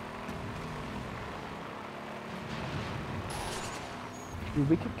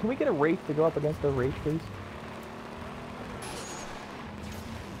 Dude, can we get a Wraith to go up against the Wraith, please?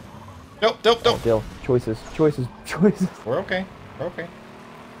 Nope. Oh, Dill. Choices. We're okay. We're okay.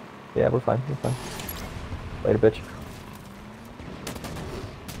 Yeah, we're fine. Later, bitch.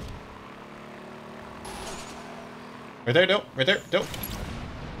 Right there, Dill. Right there, Dill.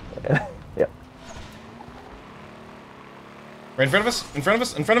 Yep. Right in front of us. In front of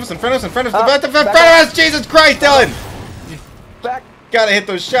us. In front of us. In front of us. In front of us. In front of us. Jesus Christ, Dylan! Back. Gotta hit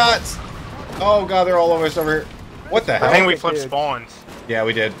those shots. Oh god, they're all over us over here. What the hell? I think we flipped spawns. Yeah,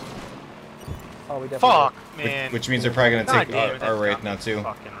 we did. Oh, we definitely. Fuck, man. Which means they're probably gonna God take damn it, our that wraith got now me too.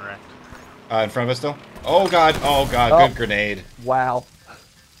 Fucking wrecked. In front of us still. Oh god. Oh god. Oh. Good grenade. Wow.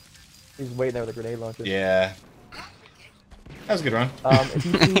 He's waiting there with a grenade launcher. Yeah. That was a good run. If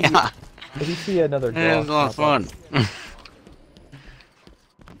you see, Yeah. if you see another Yeah, it was a lot of gloss fun.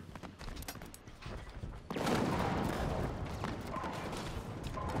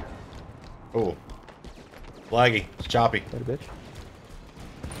 Oh. Laggy. It's choppy. pop up, that bitch.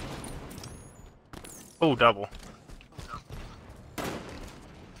 Oh, double.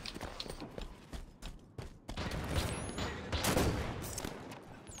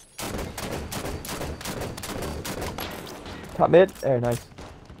 Top mid. There, nice.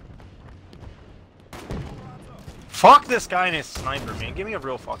 Fuck this guy and his sniper, man. Give me a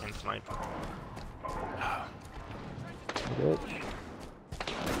real fucking sniper. Bitch.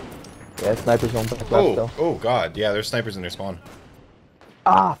 Yeah, snipers on back left Oh. though. Oh god. Yeah, there's snipers in their spawn.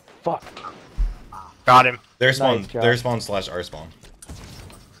 Ah, fuck. Got him. Their spawn. Nice job. Their spawn slash our spawn.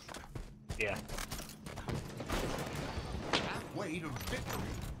 Yeah. Halfway to victory.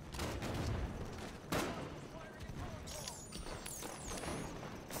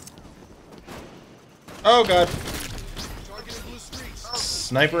 Oh god.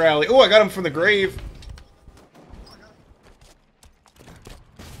 Sniper alley. Oh, I got him from the grave.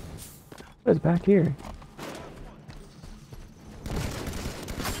 What is back here?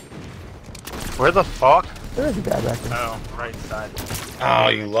 Where the fuck? There is a guy back there. Oh, right side. Oh,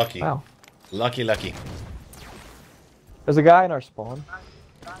 you lucky. Wow. Lucky, lucky. There's a guy in our spawn.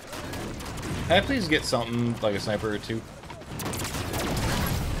 Can I please get something like a sniper or two?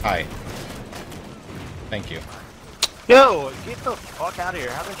 Hi. Thank you. Yo, get the fuck out of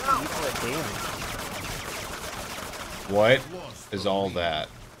here. How did you eat all that damage? What is all that?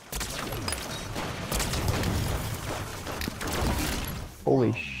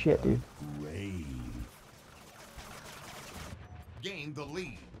 Holy shit, dude. Brave. Gain the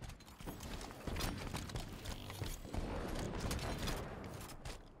lead.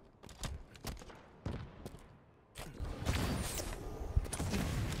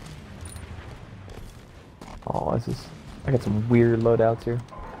 Oh, this is. I got some weird loadouts here.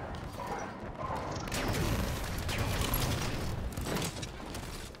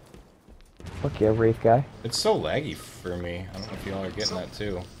 Fuck yeah, Wraith guy. It's so laggy for me. I don't know if y'all are getting that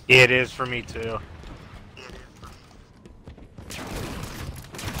too. Yeah, it is for me too.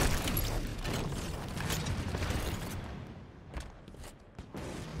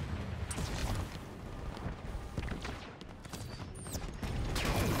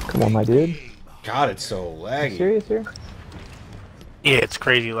 Come on, my dude. God, it's so You laggy. serious here? Yeah, it's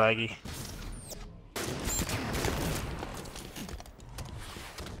crazy laggy.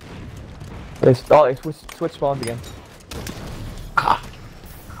 They switch spawns again.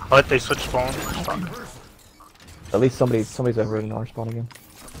 What? They switched spawns? Fuck. At least somebody's ever in our spawn again.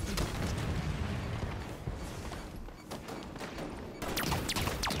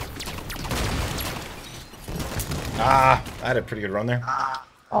 Ah, I had a pretty good run there.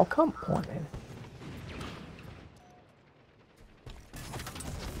 Oh, come on,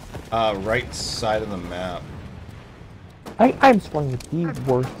 man. Right side of the map. I'm spawning with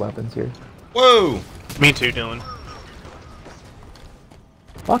the worst weapons here. Whoa! Me too, Dylan.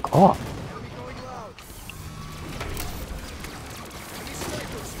 Fuck off.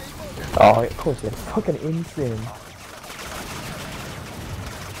 Oh, of course, yeah. Fucking insane.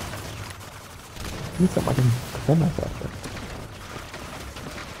 I need something I can defend myself with.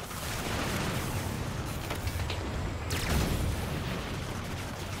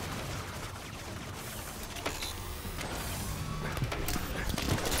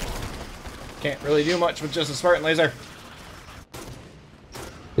 Can't really do much with just a Spartan laser.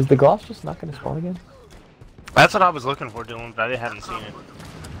 Is the gloss just not gonna spawn again? That's what I was looking for, Dylan, but I haven't seen it.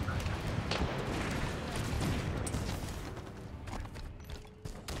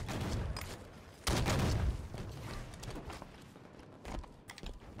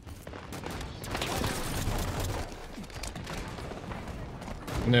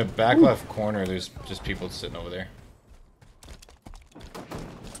 In the back left corner, there's just people sitting over there.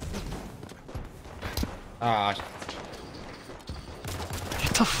 Ah,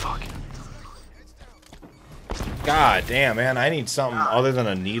 What the fuck? god damn, man. I need something other than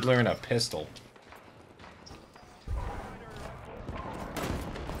a needler and a pistol.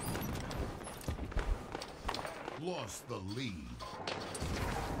 Lost the lead.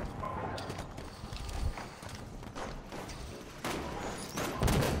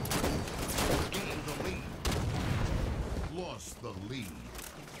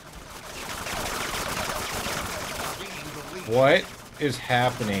 What is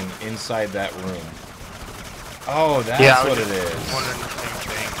happening inside that room? Oh, that's Yeah, what it is. Wondering the same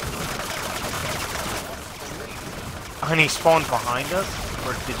thing. And he spawned behind us,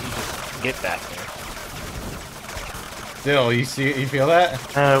 or did he just get back there? Still, you feel that?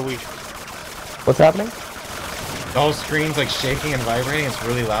 What's happening? The whole screen's like shaking and vibrating. It's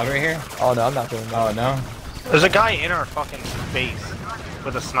really loud right here. Oh no, I'm not doing that. Oh no. There's a guy in our fucking base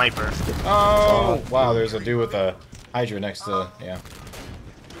with a sniper. Oh wow, there's a dude with a Hydra next to yeah.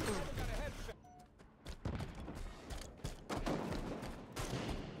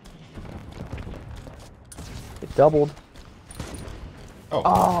 It doubled. Oh.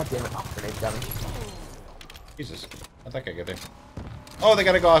 Oh damn it! Grenade got me. Jesus. How'd that guy get there? Oh, they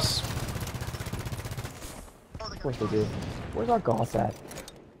got a Gauss. Of course they do. Where's our Gauss at?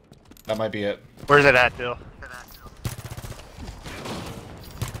 That might be it. Where's it at, Bill?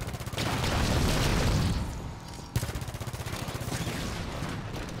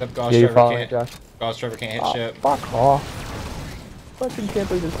 That Gauss Yeah, you're Trevor following it, can't. Josh. Gauss Trevor can't hit Oh, shit. fuck off. Fucking can't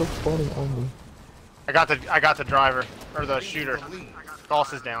believe they're still spawning on me. I got the driver or the shooter.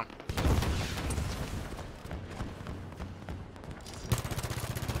 Goss is down.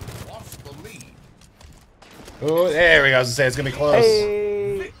 Lost the lead. Oh, there we go. I was gonna say it's gonna be close.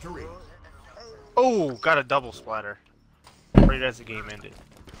 Hey! Victory. Oh, got a double splatter. Right as the game ended.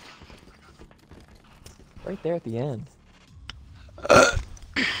 Right there at the end.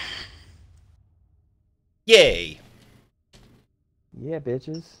 Yay! Yeah,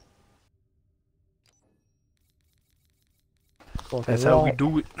 bitches. Fucking That's how we right.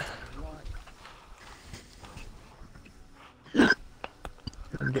 do it.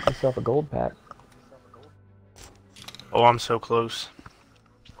 And get myself a gold pack. Oh, I'm so close.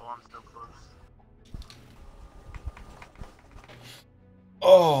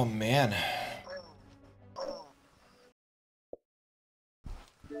 Oh man.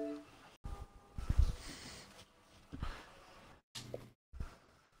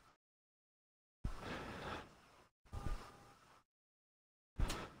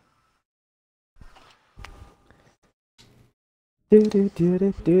 Do do do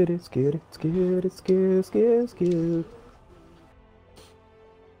do do do scoot scoot scoot scoot scoot.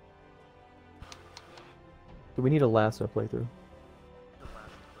 Do we need a lasso playthrough?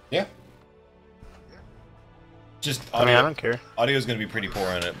 Yeah. Just I mean, I don't care. Audio's gonna be pretty poor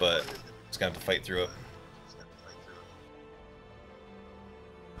on it, but it's gonna have to fight through it.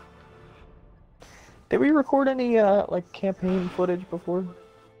 Did we record any like campaign footage before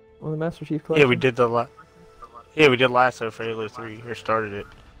on the Master Chief Collection? Yeah, we did we did Lasso for Halo 3. Or started it.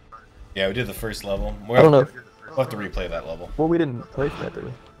 Yeah, we did the first level. I don't know. We'll have to replay that level. Well, we didn't play for that, did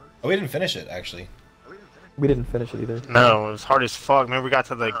we? Oh, we didn't finish it actually. We didn't finish it either. No, it was hard as fuck. Maybe we got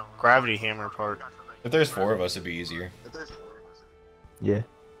to the gravity hammer part. If there's 4 of us, it'd be easier. Yeah.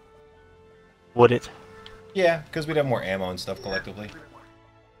 Would it? Yeah, because we'd have more ammo and stuff collectively.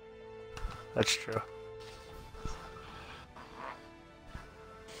 That's true.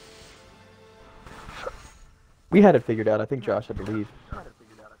 We had it figured out. I think Josh had to leave.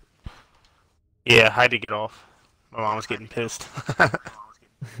 Yeah, I had to get off. My mom was getting pissed.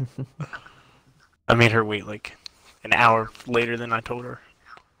 I made her wait like an hour later than I told her.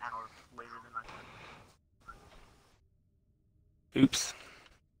 Oops.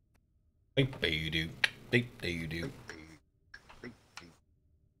 Beep you do. Beep you do.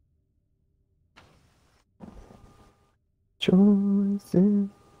 Choices,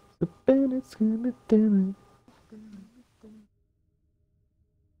 the bandits gonna damn it.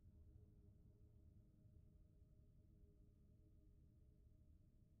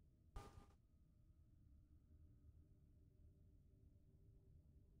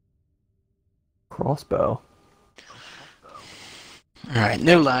 Crossbow. Alright,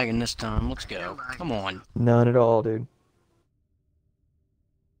 no lagging this time. Let's go. Come on. None at all, dude.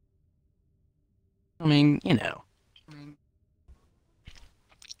 I mean, you know.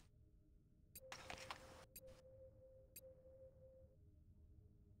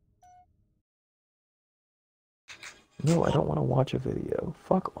 No, I don't want to watch a video.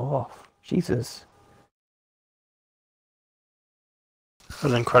 Fuck off. Jesus. It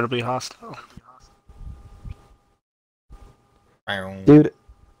was incredibly hostile. Dude,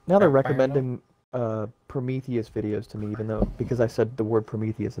 now they're recommending Prometheus videos to me, even though because I said the word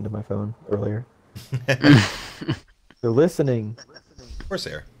Prometheus into my phone earlier. They're listening. Of course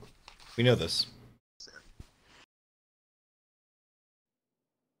they are. We know this.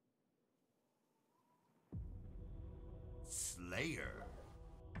 Slayer.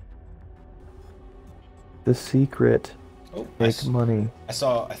 The secret. Oh, Make money. I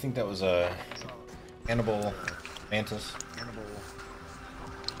think that was a Hannibal Mantis.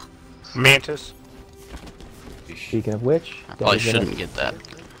 Mantis. Speaking of which, I probably shouldn't get that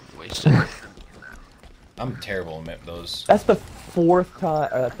wasted. I'm terrible at those. That's the third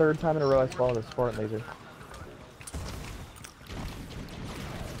time in a row I swallowed a Spartan laser.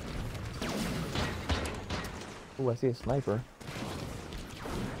 Ooh, I see a sniper.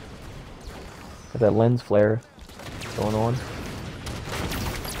 Got that lens flare going on.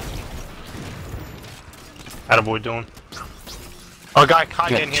 Attaboy doing. Oh, guy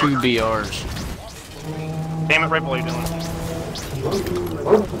caught in Got here. 2 BRs. Damn it, right below you doing.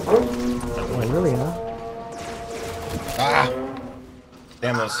 Oh, really, huh? Ah!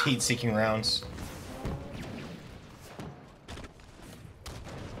 Damn those heat-seeking rounds.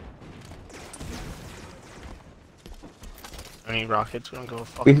 Any rockets gonna go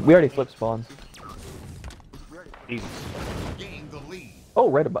fuck. We already flipped spawns. Jesus. Gain the lead. Oh,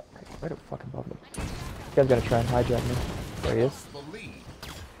 right fucking above them. This guy's gonna try and hijack me. There he is. The lead.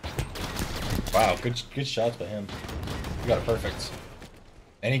 Wow, good shots by him. You got it perfect.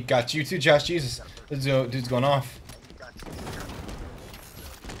 And he got you too, Josh. Jesus, this dude's going off.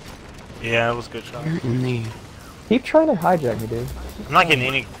 Yeah, it was a good shot. In the Keep trying to hijack me, dude. I'm not getting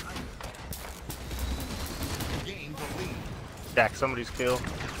any. Gain the lead. Jack, somebody's kill.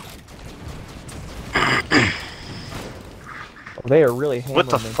 Oh, they are really hammering What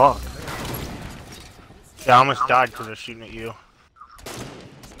the me. fuck? Yeah, I almost died because they're shooting at you.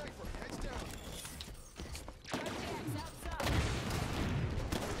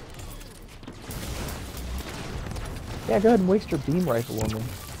 Yeah, go ahead and waste your beam rifle on me.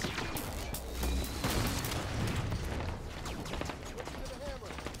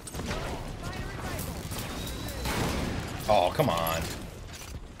 Oh, come on.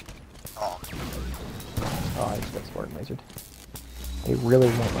 Oh, I just got Spartan lasered. They really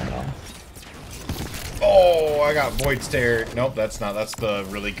want my ass. Oh, I got Void Stare. Nope, that's not. That's the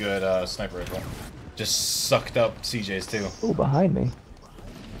really good sniper rifle. Just sucked up CJ's too. Ooh, behind me.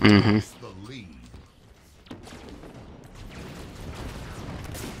 Mm-hmm. The lead.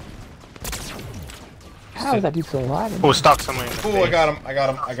 How is that dude still alive? Oh, stuck somewhere in the Oh, face. I got him. I got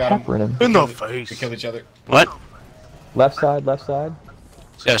him. I got him. Peppering him. In the We face. killed each other. What? Left side, left side.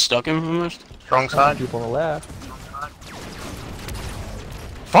 This guy stuck him almost? Strong side. People on the left.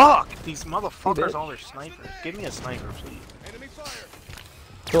 Fuck! These motherfuckers, bitch. all their snipers. Give me a sniper, please.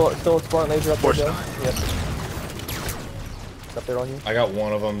 Still a Spartan laser up there, Of Joe? course Yep. It's up there on you? I got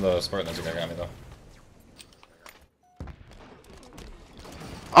one of them. The Spartan laser guy got me though. There you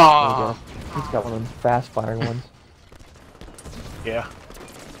Ah, go. He's got one of them fast firing ones. Yeah.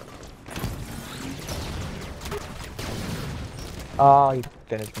 Oh, he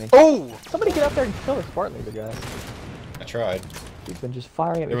finished me. Oh! Somebody get up there and kill the Spartan laser guy. I tried. He's been just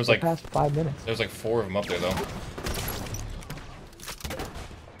firing at me There was for like- the past 5 minutes. There was like 4 of them up there though.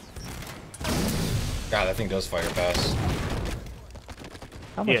 God, that thing does fire fast.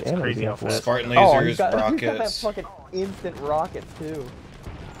 How Yeah, much it's ammo crazy does he how have for fast. it? Spartan Oh, lasers, he's got that rockets. fucking instant rocket too.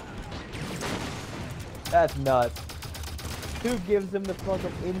 That's nuts. Who gives him the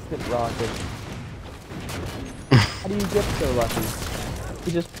fucking instant rocket? How do you get so lucky?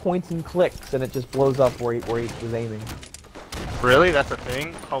 He just points and clicks and it just blows up where he was aiming. Really? That's a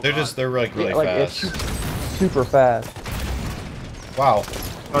thing? Oh, They're God. just, they're like really Yeah, like it fast. shoots super fast. Wow,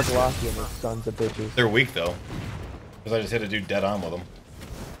 Those lucky and those sons of bitches. they're weak though. Because I just hit a dude dead on with them.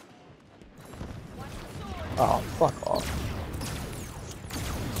 Oh, fuck off.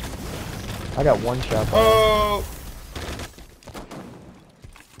 I got one shot. Oh!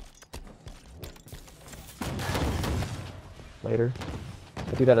 Later.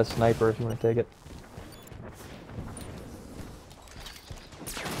 I do that as sniper if you want to take it.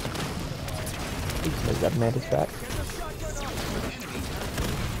 Oops, I got Mantis back.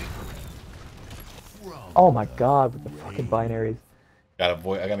 Oh my god, with the fucking binaries. Got a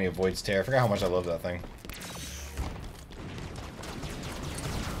void. I got me a Void's Tear. I forgot how much I love that thing.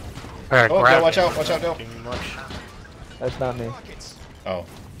 Alright, Oh, grab Dale, watch it. out! Watch out, Dale. Give me much. That's not me. Oh,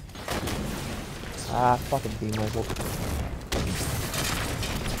 Ah, fucking beam rifle.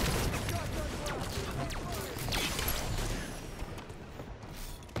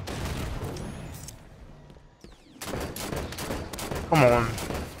 Come on.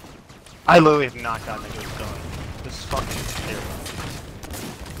 I literally have not gotten a good gun. This is fucking terrible.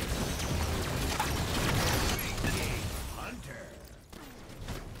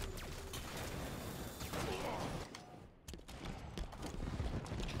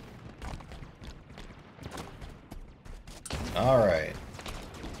 all right.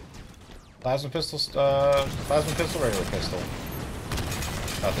 Plasma pistol, regular pistol.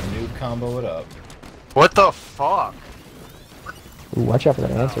 About to noob combo it up. What the fuck? Ooh, watch out for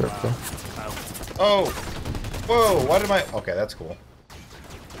that answer up there. Oh! Whoa! Why did my... Okay, that's cool.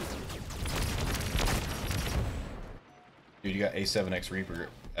 Dude, you got A7X Reaper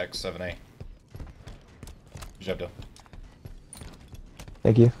X7A. Good job, Dill.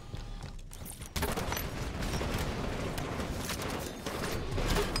 Thank you.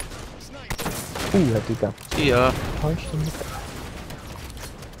 Ooh, that dude got punched in the face.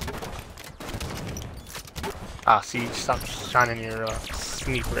 Ah, see, stop shining your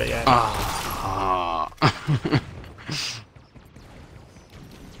sneak ray at me.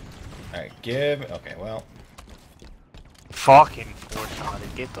 Alright, give... Okay, well... Fucking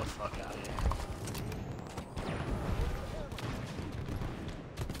four-shotted. Get the fuck out of here.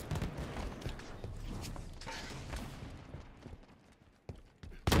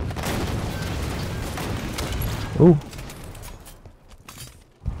 Ooh.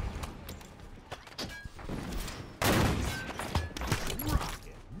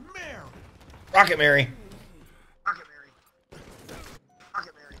 Rocket Mary!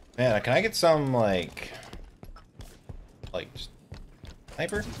 Man, can I get some, like... just...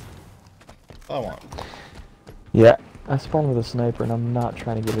 Sniper? That's all I want. Yeah, I spawned with a sniper and I'm not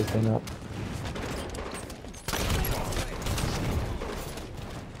trying to get this thing up.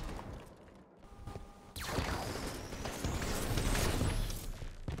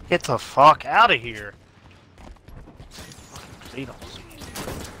 Get the fuck out of here.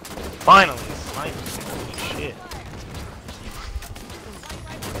 Finally, sniper. Shit.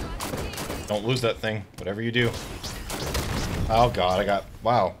 Don't lose that thing, whatever you do. Oh god, I got...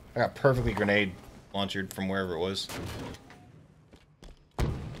 Wow. I got perfectly grenade launched from wherever it was.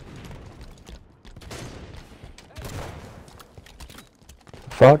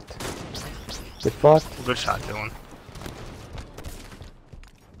 Fucked. Get fucked. Good shot, Dylan.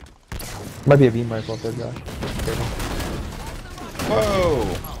 Might be a beam rifle up there, Josh. Whoa!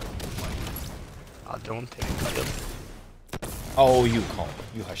 I don't take it. Oh, you calm.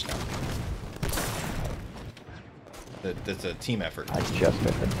 You hush down. That's a team effort. I just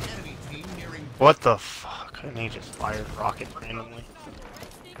missed him. What the fuck? And he just fired rocket randomly.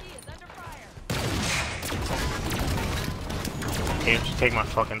 Hey, just take my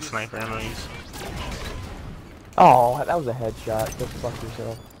fucking sniper ammo. Oh, that was a headshot. Go fuck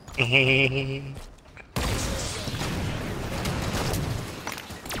yourself.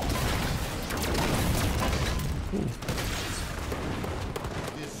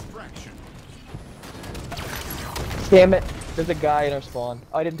 Damn it! There's a guy in our spawn.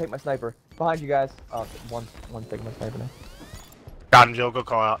 Oh, I didn't take my sniper. Behind you guys. Oh, one's taking my sniper now. Got him, Joe. Go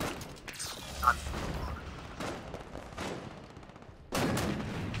call out.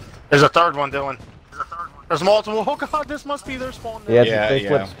 There's a third one, Dylan. There's multiple. Oh god, this must be their spawn. Now. Yeah, they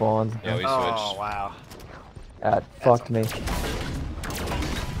flipped spawns. Yeah, we switched. Oh wow. That fucked me.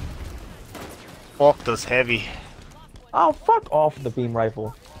 Fucked us heavy. Oh, fuck off the beam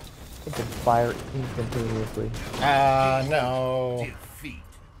rifle. It can fire instantaneously. Ah, no. Defeat.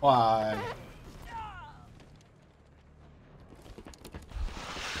 Why?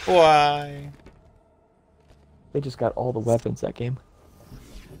 Why? They just got all the weapons that game.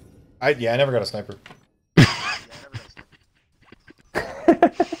 I never got a sniper.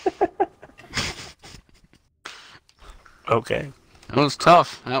 Okay. That was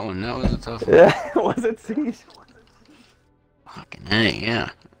tough. That one. That was a tough one. Yeah, was it Siege? Fucking hey, yeah.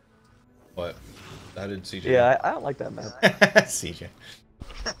 What? I did CJ. Yeah, I don't like that map. CJ.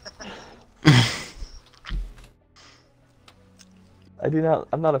 I do not.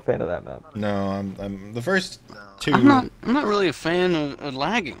 I'm not a fan of that map. No, I'm the first two. I'm not really a fan of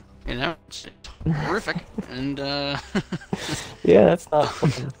lagging. You know, it's horrific. And Yeah, that's not.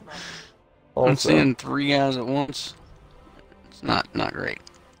 Fucking I'm seeing 3 guys at once. It's not great.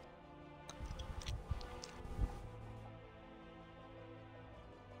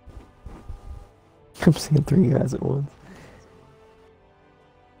 I'm seeing 3 guys at once.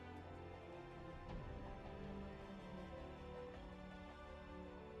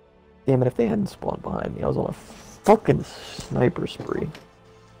 Damn it! If they hadn't spawned behind me, I was on a fucking sniper spree.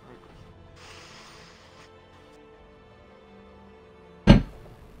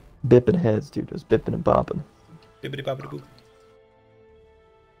 Bipping heads, dude. It was bipping and bopping. Bippity boppity boop.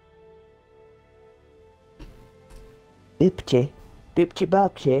 Bipche. Bipche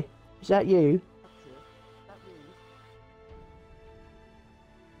bopche. Is that you?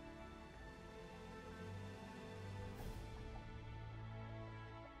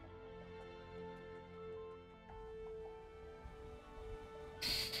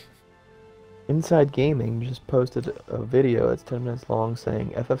 Inside Gaming just posted a video that's 10 minutes long saying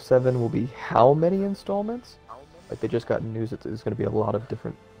FF7 will be how many installments? Like they just got news that there's going to be a lot of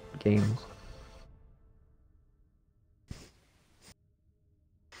different games.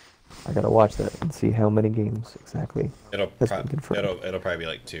 I gotta watch that and see how many games exactly. It'll has been confirmed. it'll probably be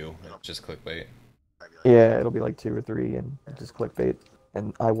like 2. It's just clickbait. Yeah, it'll be like 2 or 3 and just clickbait,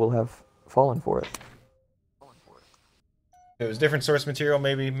 and I will have fallen for it. If it was different source material,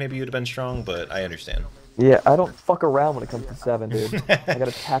 maybe you'd have been strong, but I understand. Yeah, I don't fuck around when it comes to 7, dude. I got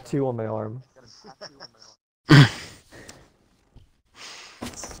a tattoo on my arm.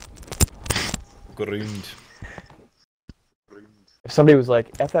 Grund. If somebody was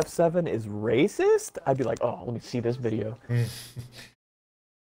like, FF7 is racist, I'd be like, oh, let me see this video.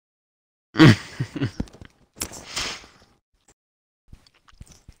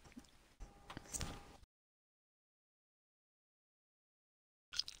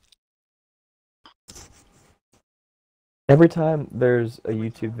 Every time there's a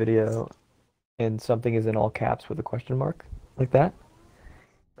YouTube video and something is in all caps with a question mark, like that,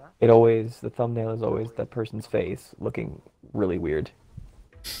 the thumbnail is always that person's face looking really weird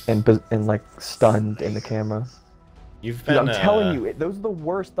and like stunned in the camera. You've Dude, been. I'm telling you, those are the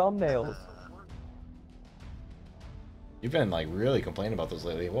worst thumbnails. You've been like really complaining about those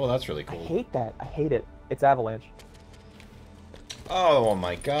lately. Well, that's really I cool. hate that. I hate it. It's Avalanche. Oh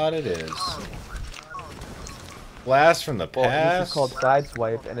my god, it is. Blast from the Well, this past. is called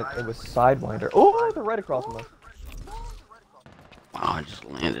Sideswipe, and it was Sidewinder. Oh, they're right across from us. Wow, I just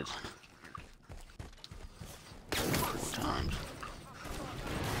landed. 4 times.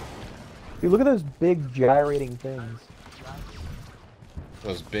 Dude, look at those big gyrating things.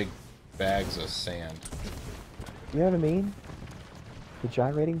 Those big bags of sand. You know what I mean? The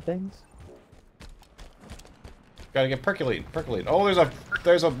gyrating things? Gotta get percolate. Oh, there's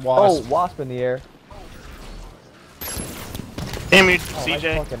a Oh, wasp. wasp in the air. Damn you, Oh, nice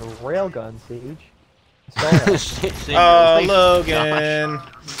CJ. fucking railgun, Siege. I saw that. Oh, Logan.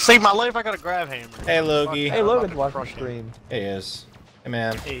 Save my life, I got a grab hammer. Hey, Logie. Hey, Logan's watching the stream. He is. Hey,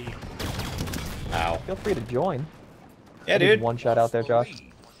 man. Hey. Ow. Feel free to join. Yeah, I did dude. one shot out there, Josh.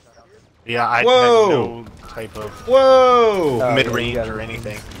 Yeah, I Whoa. had no type of Whoa! Oh, mid-range yeah, you got or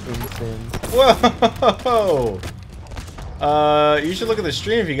anything. Whoa! You should look at the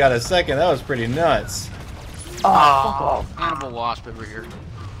stream if you got a second. That was pretty nuts. Oh, fuck off. Animal wasp over here.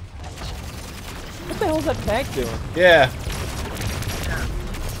 What the hell is that tank doing? Yeah.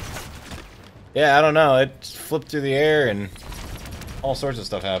 Yeah, I don't know. It flipped through the air and all sorts of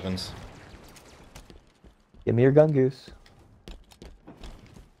stuff happens. Give me your gun, Goose.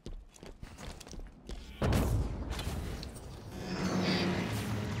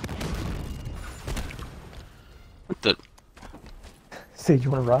 What the? Sage, you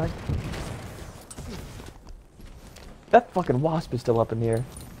wanna ride? That fucking wasp is still up in the air.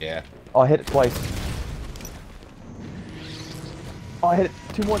 Yeah. Oh, I hit it twice. Oh, I hit it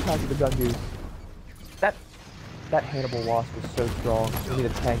 2 more times with the gun, Goose. That Hannibal wasp is so strong. We need a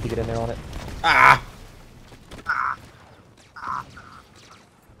tank to get in there on it. Ah!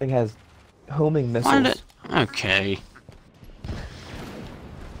 Thing has homing Find missiles. it. Okay.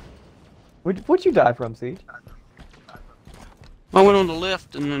 What'd you die from, Siege? I went on the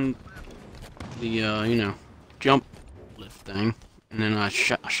lift and then the you know, jump lift thing, and then I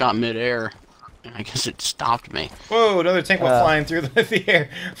shot mid-air, and I guess it stopped me. Whoa, another tank went flying through the air.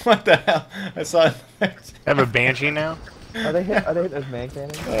 What the hell? I saw it. Have a banshee now? Are they hit those man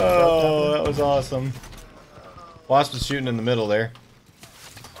cannons? Oh, that was awesome. Wasp is shooting in the middle there.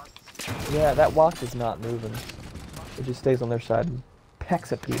 Yeah, that wasp is not moving. It just stays on their side and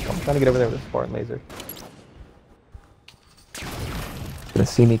pecks at people. I'm trying to get over there with a Spartan laser. Gonna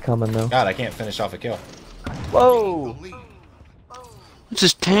see me coming though. God, I can't finish off a kill. Whoa! What's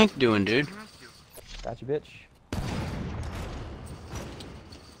this tank doing, dude? Gotcha, bitch.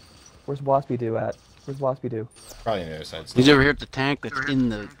 Where's Waspy Doo at? Where's Waspy Doo? Probably on the other side. He's over here at the tank that's in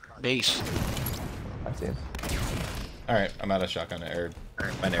the base. I see him. Alright, I'm out of shotgun or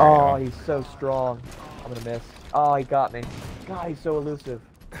binary Oh, ammo. he's so strong. I'm gonna miss. Oh, he got me. God, he's so elusive.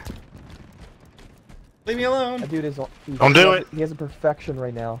 Leave me alone. That dude is. Don't do it. He has a perfection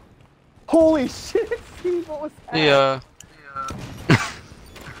right now. Holy shit, Steve! What was that? The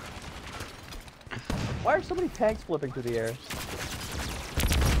Why are so many tanks flipping through the air?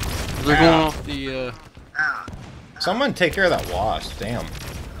 they're going off the Someone take care of that wasp. Damn.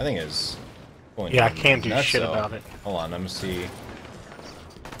 I think it's going Yeah, I can't do nuts, shit though. about it. Hold on, let me see.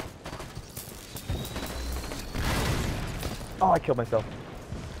 Oh, I killed myself.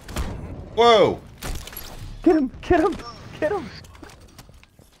 Whoa! Get him! Get him! Get him!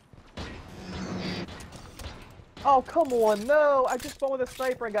 Oh, come on, no! I just went with a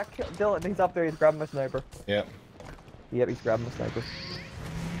sniper and got killed. Dylan, he's up there, he's grabbing my sniper. Yep. Yep, he's grabbing the sniper.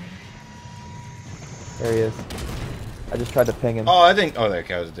 There he is. I just tried to ping him. Oh, I think. Oh, there,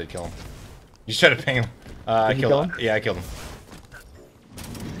 cows did kill him. You tried to ping him. I Did you killed kill him. him? Yeah, I killed him.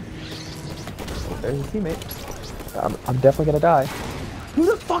 There's his teammate. I'm definitely gonna die. Who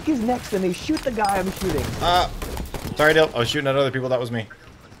the fuck is next to me? Shoot the guy I'm shooting. Sorry, Dale. I was shooting at other people. That was me.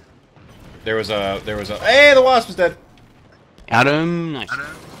 There was a. Hey, the wasp is dead. Got him. Nice.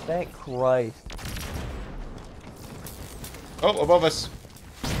 Thank Christ. Oh, above us.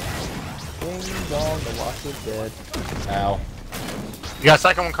 Ding dong, the wasp is dead. Ow. You got a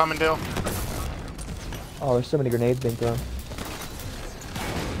second one coming, Dale? Oh, there's so many grenades being thrown.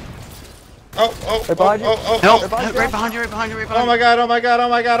 Oh, oh, They're behind you. Help! They're behind you. Right behind you! Right behind you! Right behind Oh you! my god, oh my god, oh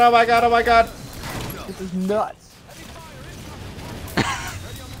my god, oh my god, oh my god. This is nuts.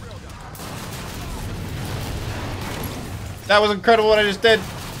 That was incredible what I just did.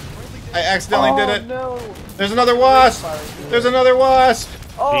 I accidentally did it. No. There's another wasp. There's another wasp.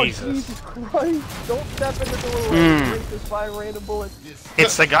 Oh, Jesus. Jesus Christ. Don't step in the doorway. Mm. Just fire random bullets.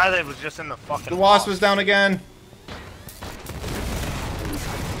 It's the guy that was just in the fucking. The wasp was down again.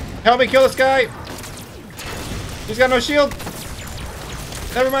 Help me kill this guy. He's got no shield.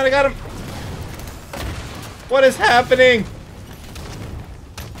 Never mind, I got him. What is happening?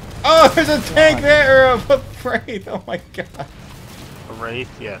 Oh, there's a tank there, or a wraith. Oh my god. A wraith,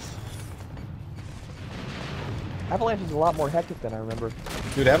 yes. Avalanche is a lot more hectic than I remember.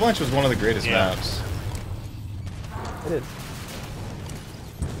 Dude, Avalanche was one of the greatest Yeah. maps. It is.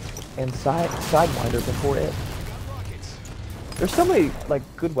 And Sidewinder before it. There's so many like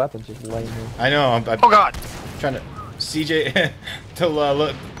good weapons just laying here. I know. I'm Oh god! trying to. CJ to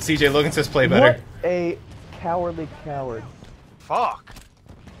look. CJ Logan says play better. What a cowardly coward. Fuck.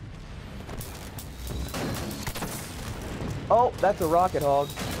 Oh, that's a rocket hog.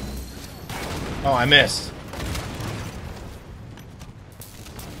 Oh, I missed.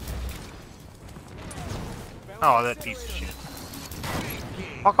 Oh, that piece of shit.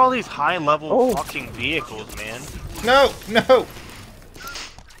 Fuck all these high-level Oh. fucking vehicles, man. No, no.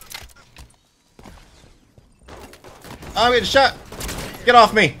 I'm getting shot. Get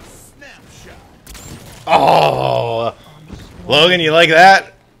off me. Oh, Logan, you like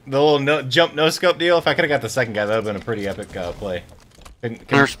that? The little jump no scope deal. If I could have got the second guy, that would have been a pretty epic play.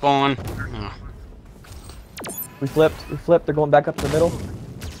 They're spawn. Oh. We flipped. They're going back up to the middle.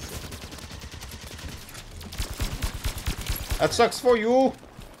 That sucks for you.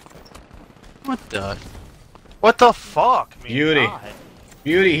 What the? What the fuck, man? Beauty. God.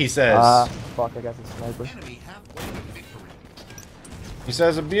 Beauty, he says. Fuck, I got the sniper. Enemy halfway to victory. He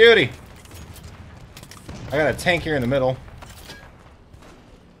says a beauty. I got a tank here in the middle.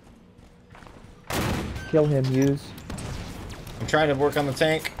 Kill him, use. I'm trying to work on the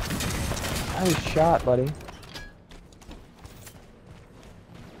tank. I was shot, buddy.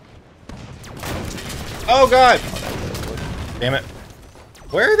 Oh god! Damn it.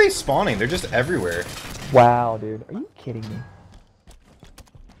 Where are they spawning? They're just everywhere. Wow, dude. Are you kidding me?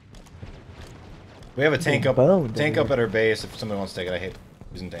 We have a tank up boned tank over up at our base if somebody wants to take it. I hate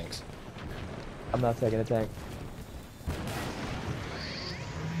using tanks. I'm not taking a tank.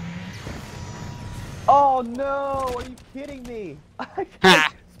 Oh no! Are you kidding me?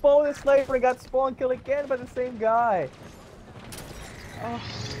 I spawned a sniper and got spawn killed again by the same guy. Oh,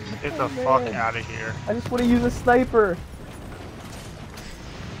 Get the man. fuck out of here. I just want to use a sniper.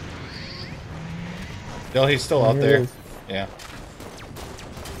 Still, he's still out Here he there. is. Yeah.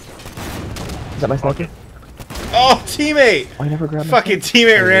 Is that my sniper? Oh, teammate! Oh, I never grabbed my Fucking sniper.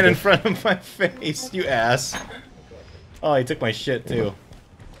 teammate Oh, ran you in did. front of my face, you ass. Oh, he took my shit too.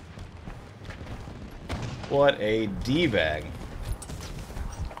 What a D-bag.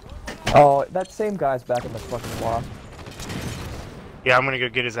 Oh, that same guy's back in the fucking wall. Yeah, I'm gonna go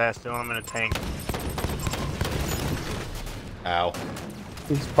get his ass, Dylan. I'm in a tank. Ow.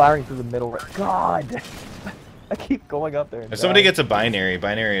 He's firing through the middle. God! I keep going up there. And If somebody dying. gets a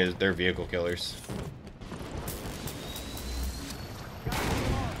binary is their vehicle killers.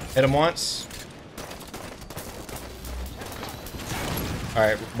 Hit him once.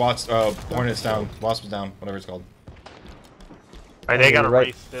 Alright, Hornet's down. Wasp is down, whatever it's called. Alright, they got a Right.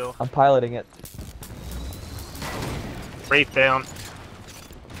 wraith still. I'm piloting it. Wraith down.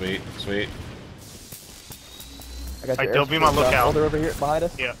 Sweet, sweet. I got Alright, your they'll be my airstrip down. lookout. Oh, they're over here behind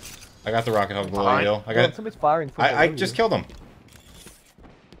us. Yeah. I got the rocket hog below Behind? you. I got. Somebody's firing. from I below just you. killed him.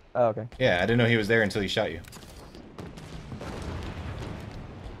 Oh, okay. Yeah, I didn't know he was there until he shot you.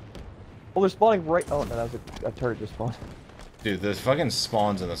 Well, they're spawning right. Oh no, that was a turret just spawned. Dude, the fucking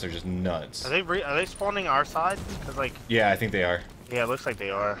spawns in this are just nuts. Are they spawning our side? Cause like, Yeah, I think they are. Yeah, it looks like they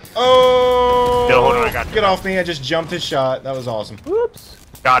are. Oh! Bill, hold on, I got you. Get off me! I just jumped his shot. That was awesome. Whoops.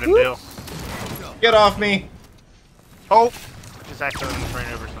 Got him, Bill. Get off me! Oh! Just accidentally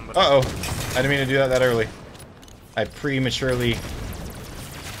ran over somebody. Uh-oh. I didn't mean to do that early. I prematurely...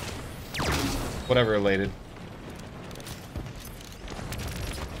 whatever related.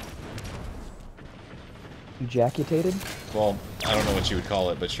 Ejaculated? Well, I don't know what you would call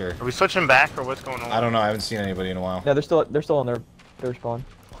it, but sure. Are we switching back or what's going on? I don't know. I haven't seen anybody in a while. No, they're still on their spawn.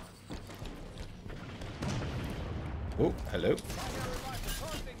 Oh, hello.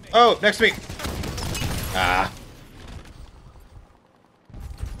 Oh, next to me. Ah.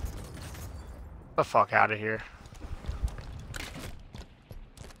 Get the fuck out of here.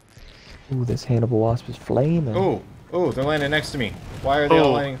 Ooh, this Hannibal Wasp is flaming. Oh, oh, they're landing next to me. Why are they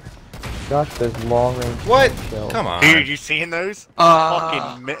all landing? Gosh, there's long range. What? Shells. Come on. Dude, you seeing those?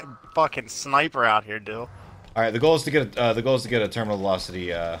 Fucking sniper out here, Dill. All right, the goal is to get a terminal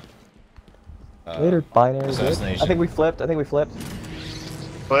velocity. Later, binary. Assassination. I think we flipped.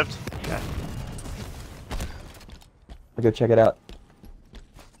 Flipped? Okay. I'll go check it out.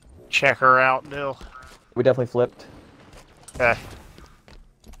 Check her out, Dill. We definitely flipped. Okay.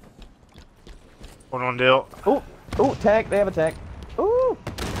 Hold on, Dill. Oh, oh, tank. They have a tank. Ooh,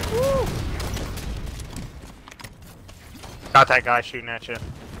 ooh. Got that guy shooting at you.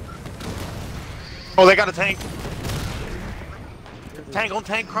 Oh, they got a tank. Tank on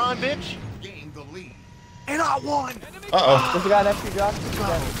tank crime, bitch. Gain the lead. And I won. Uh-oh. There's a guy next to you, Josh.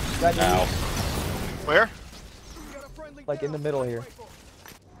 There's a guy Ow. Where? like in the middle here.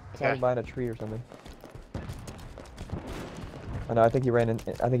 He's hiding Okay. behind a tree or something. Oh no, I think he ran in.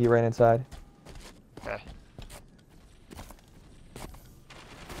 I think he ran inside. Okay.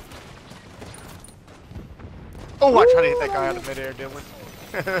 Oh, I tried to hit that guy out of midair, Dylan.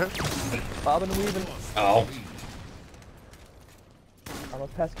 Bobbing and weaving. Oh. I'm a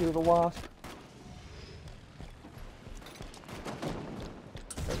pesky little wasp.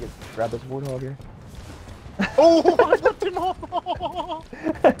 Grab this warthog here. Oh, I flipped him off.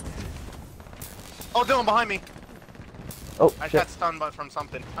 Oh, Dylan, behind me. Oh, I shit. got stunned from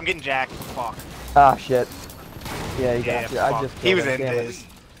something. I'm getting jacked. Fuck. Ah, shit. Yeah, you Yeah, got you. I fuck. just He killed was him, in damn it. Viz.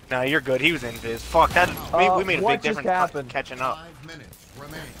 No, you're good. He was in Viz. Fuck, that. We made a what big just difference happened? catching up. 5 minutes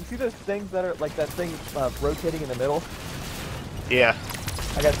remain. You see those things that are like that thing rotating in the middle? Yeah.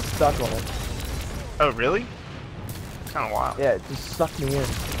 I got stuck on it. Oh, really? Kind of wild. Yeah, it just sucked me in.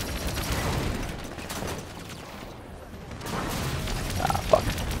 Ah,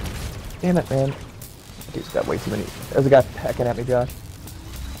 fuck. Damn it, man. Dude's got way too many. There's a guy pecking at me, Josh.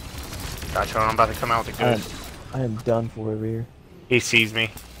 Gotcha. I'm about to come out with the goods. I am done for over here. He sees me.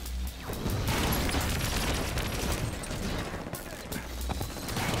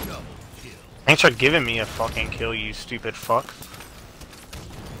 Thanks for giving me a fucking kill, you stupid fuck.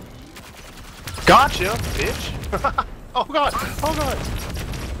 Gotcha, bitch! Oh god! Oh god!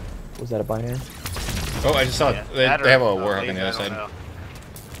 Was that a binary? Oh, I just saw Yeah, they that have a or- warhawk on the I other don't side. know.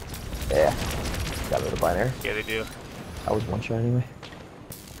 Yeah. Got rid of the binary. Yeah, they do. I was one shot anyway.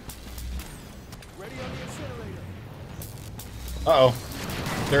 Uh-oh.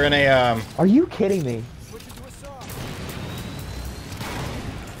 They're in a, Are you kidding me? 10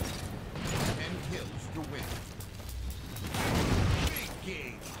 kills to win. Big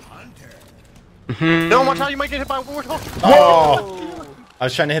game hunter. Dylan, watch out, you might get hit by a warthog! Oh! I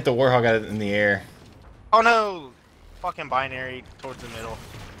was trying to hit the warhawk out in the air. Oh no! Fucking binary towards the middle.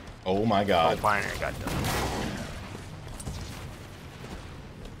 Oh my Oh, god. binary got done.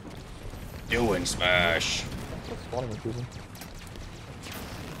 Doing smash. What's spawning with people?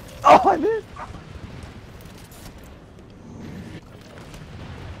 Oh, I missed!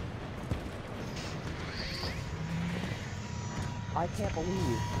 I can't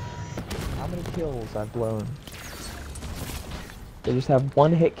believe how many kills I've blown. They just have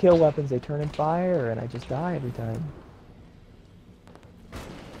one-hit kill weapons, they turn in fire, and I just die every time.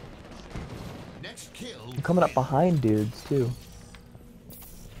 Next kill. I'm coming up behind dudes, too.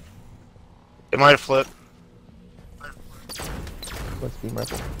 It might have flipped. Let's beam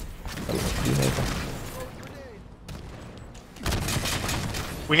rifle. Beam rifle.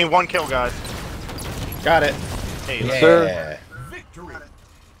 We need one kill, guys. Got it. Hey, Yeah. sir. Victory.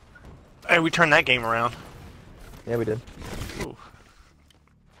 Hey, we turned that game around. Yeah, we did. Ooh.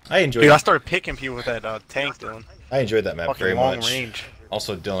 I enjoyed Dude, I it. started picking people with that tank, Dylan. I enjoyed that map Fucking very long much. range.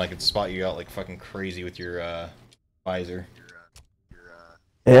 Also, Dylan, I could spot you out like fucking crazy with your visor.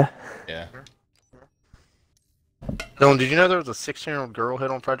 Yeah. Yeah. Dylan, did you know there was a 16-year-old girl hit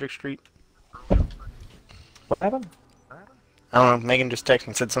on Project Street? What happened? I don't know, Megan just texted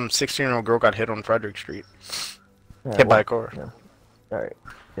and said some 16-year-old girl got hit on Frederick Street. Yeah, Hit by what- a car. yeah. Alright,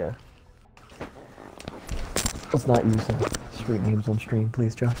 yeah. Let's not use street names on stream,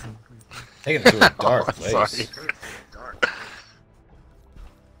 please, Josh. Taking it to a dark Oh, place. sorry.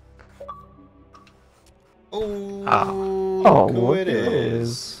 Oh, Oh, look who look it who it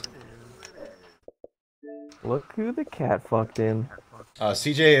is. Look who the cat fucked in.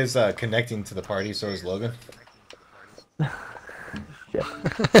 CJ is connecting to the party, so is Logan. Shit.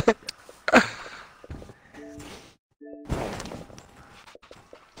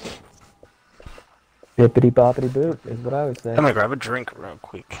 Bippity boppity boop is what I would say. I'm gonna grab a drink real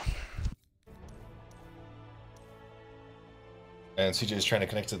quick. And CJ is trying to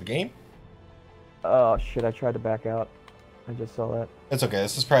connect to the game. Oh shit, I tried to back out. I just saw that. It's okay.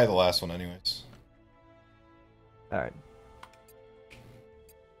 This is probably the last one, anyways. Alright.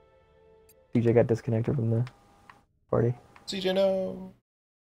 DJ got disconnected from the party. CJ, no.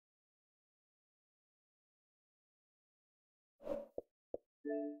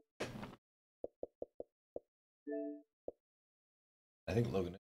 I think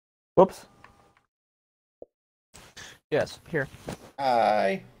Logan. Whoops. Yes, here.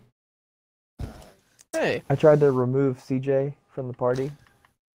 Hi. Hey. I tried to remove CJ from the party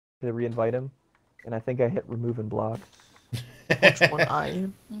to re-invite him, and I think I hit remove and block. Which one I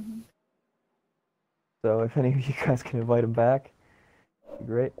am? So if any of you guys can invite him back, it'd be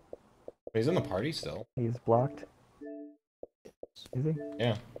great. He's in the party still. He's blocked. Is he?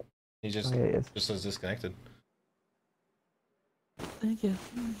 Yeah. He just Oh, yeah, he is. just says disconnected. Thank you.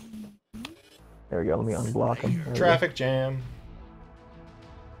 There we go. Let me unblock him. There we go. Traffic jam.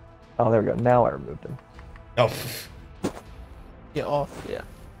 Oh, there we go. Now I removed him. Oh. Get off. Yeah.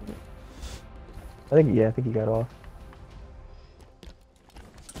 I think he got off.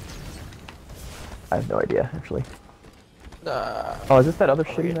 I have no idea, actually. Oh, is this that other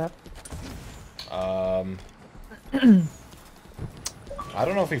shitty map? I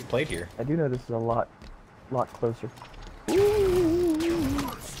don't know if we've played here. I do know this is a lot closer.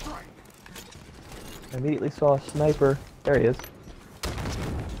 I immediately saw a sniper. There he is.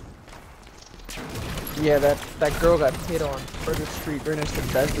 Yeah, that girl got hit on Further Street right next to the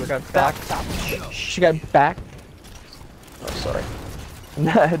Besler. Got back. She got back. Oh, sorry.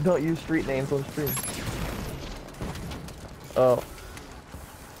 Nah, don't use street names on stream. Oh.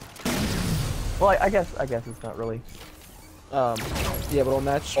 Well, I guess it's not really. Yeah, but on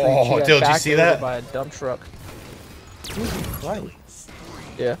that street, Oh, she got Dylan, did you backed see over that? by a dump truck. Jesus Christ.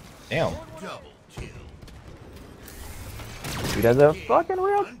 Yeah. Damn. Double kill. He does a fucking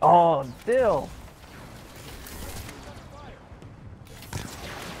real. Oh, Dill.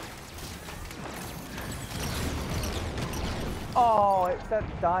 Oh, it's that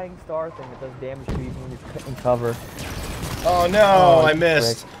dying star thing that does damage to you when you're in cover. Oh no, Oh, I you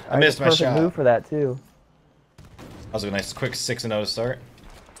missed. prick. I missed my Perfect shot. move for that too. That was a nice quick 6-0 to start.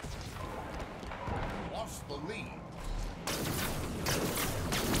 Lost the lead.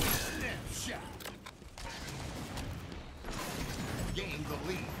 Snap shot. Gained the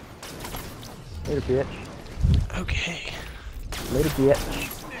lead. Later, bitch. Okay. Later, bitch.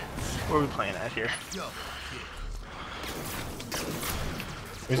 Where are we playing at here? Double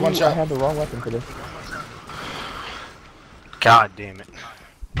Here's one Ooh, I shot. had the wrong weapon for this. God damn it.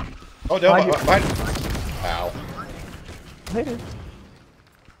 Oh, no. Behind you. Behind. Ow. Later.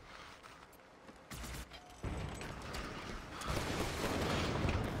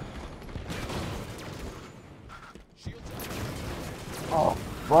 Oh,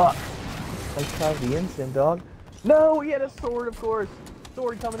 fuck. Let's try the instant, dog. No, he had a sword, of course.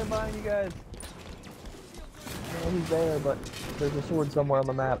 Sword coming in behind you guys. I know he's there, but there's a sword somewhere on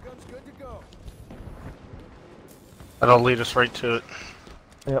the map. That'll lead us right to it.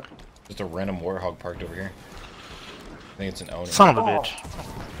 Yep. Just a random warhog parked over here. I think it's an owner. Son of a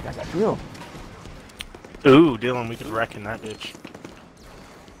bitch. Got that drill. Ooh, Dylan, we could wreck in that bitch.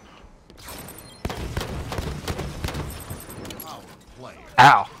 power player.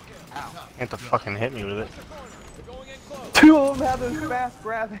 Ow. Can't to fucking hit me with it. Two of them have those fast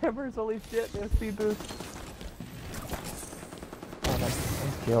grab hammers. Holy shit, no speed boost. Oh,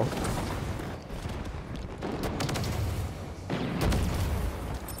 nice kill.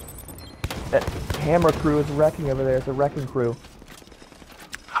 That hammer crew is wrecking over there. It's a wrecking crew.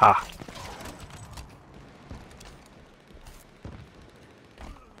 Ha.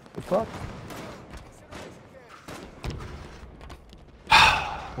 The fuck?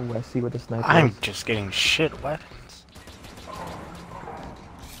 Oh, I see what the sniper I'm is. just getting shit weapons.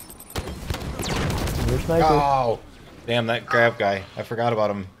 Your sniper. Oh! Damn, that grab guy. I forgot about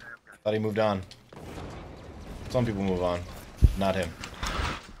him. Thought he moved on. Some people move on. Not him.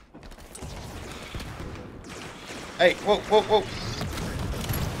 Hey, whoa, whoa, whoa!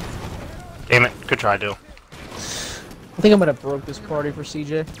 Damn it. Good try, Dill. I think I might have broke this party for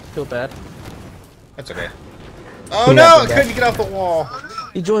CJ. Feel bad. That's okay. Oh no! I couldn't get off the wall.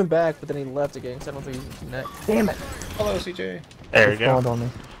 He joined back, but then he left again because I don't think he can connect. Damn it! Hello, CJ. There you go. Spawned on me.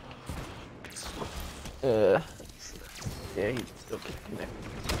 Yeah, he still can't connect.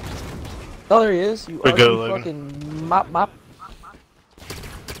 Oh, there he is. You We ugly go, Logan. fucking mop.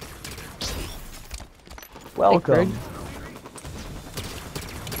 Welcome.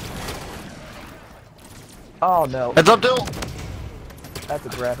 Oh no, Heads up, Dill! that's a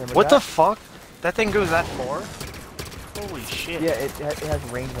grab hammer. What the fuck? That thing goes that far? Holy shit. Yeah, it has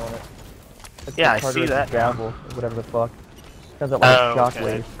range on it. It's Yeah, the I see Tartarus that now. Gavel, or whatever the fuck. Has that like Oh, shock okay.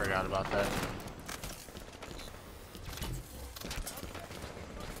 wave. Forgot about that.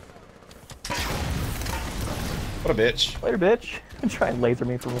 What a bitch. Later, bitch. Try and laser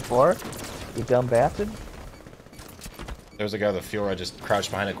me from afar. You dumb bastard. There's a guy with a Fiora just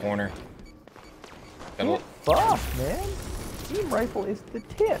crouched behind a corner. Got Get fucked, man. Steam rifle is the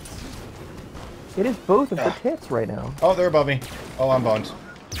tits. It is both of the tits right now. Oh, they're above me. Oh, I'm boned.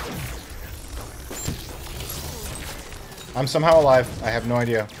 I'm somehow alive. I have no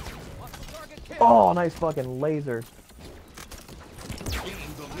idea. Oh, nice fucking laser. Gain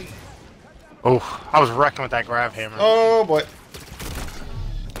the lead. Oh, I was wrecking with that grab hammer. Oh boy.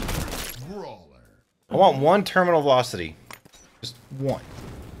 Brawler. I want one terminal velocity. Just one.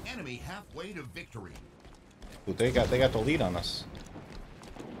 Enemy halfway to victory. Ooh, they got the lead on us.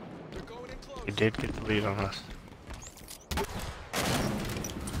 We did get the lead on us.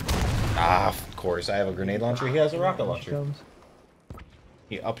 Ah, of course. I have a grenade launcher. He has a rocket launcher. Comes.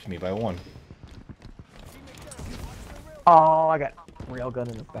 He upped me by one. Oh, I got railgun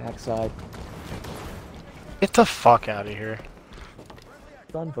in the backside. Get the fuck out of here.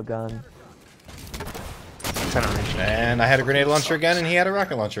 Son of a gun. Generation. And I had a grenade launcher again, and he had a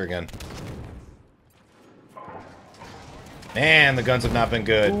rocket launcher again. Man, the guns have not been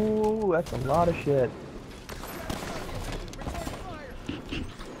good. Ooh, that's a lot of shit.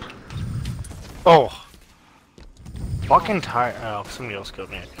 Oh. Fucking tired. Oh, somebody else killed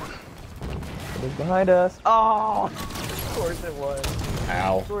me. It was behind us. Oh, of course it was.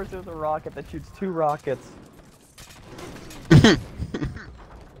 Ow. Of course it was a rocket that shoots two rockets.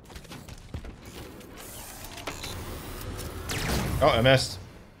 Oh, I missed.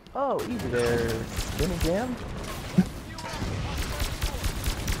 Oh, easy there. Jimmy Jam.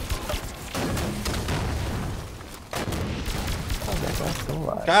 Oh, that guy's still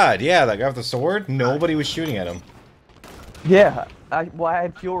alive. God, yeah, that guy with the sword, nobody was shooting at him. Yeah, I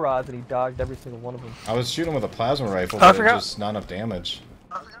had fuel rods and he dodged every single one of them. I was shooting with a plasma rifle, I but it forgot. was just not enough damage.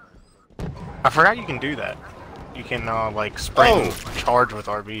 I forgot you can do that. You can, like, spray and charge with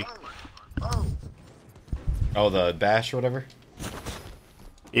RB. Oh, the bash or whatever?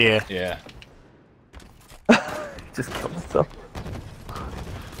 Yeah. Yeah. Just killed myself.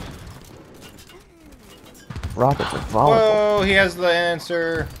 Rockets are volatile. Whoa, he has the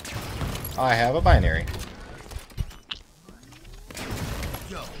answer. I have a binary.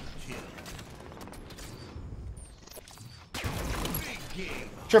 Double kill. Big game.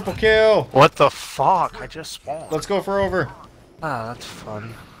 Triple kill. What the fuck? I just spawned. Let's go for over. Ah, that's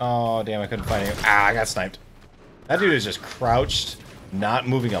fun. Oh, damn, I couldn't find any. Ah, I got sniped. That dude is just crouched, not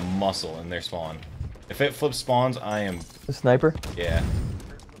moving a muscle in their spawn. If it flips spawns, I am... The sniper? Yeah.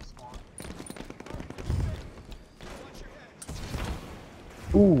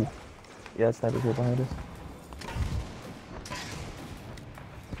 Ooh. Yeah, sniper's here behind us.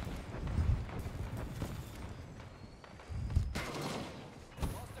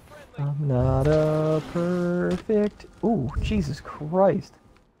 I'm not a perfect... Ooh, Jesus Christ.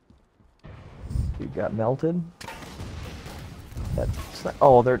 Dude got melted.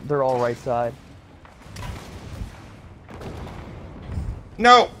 Oh, they're all right side.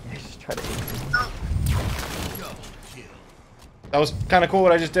 No! Just try to... Double kill. That was kind of cool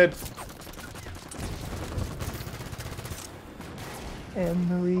what I just did. And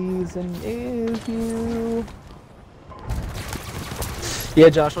the reason is you. Yeah,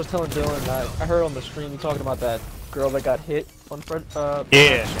 Josh, I was telling Dylan, I heard on the stream you talking about that girl that got hit on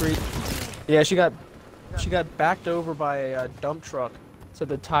Yeah. the street. Yeah, she got backed over by a dump truck. So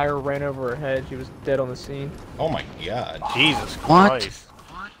the tire ran over her head. She was dead on the scene. Oh my god. Jesus What? Christ.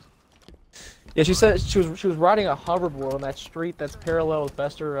 Yeah, she said she was riding a hoverboard on that street that's parallel with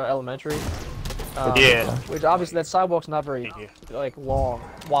Bester Elementary. Yeah. Which obviously that sidewalk's not very Yeah. like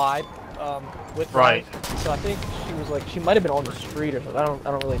wide, width. Right. So I think she was like she might have been on the street or something. I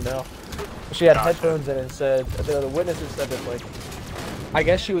don't really know. She had headphones in and said the witnesses said that like I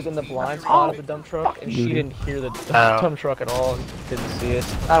guess she was in the blind spot of the dump truck and she didn't hear the dump truck at all and didn't see it.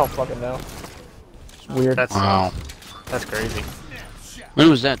 I don't fucking know. Weird. Wow. That's crazy. When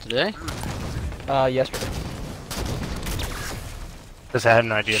was that, today? Yesterday. Because I had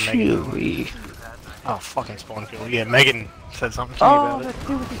no idea Megan. Chewy. Oh, fucking spawn kill. Yeah, Megan said something to me Oh, about it. that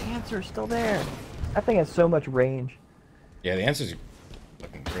dude with the answer is still there. That thing has so much range. Yeah, the answer's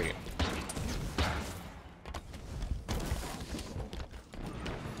looking great.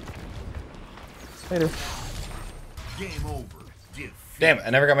 Later. Game over. Defeat. Damn, I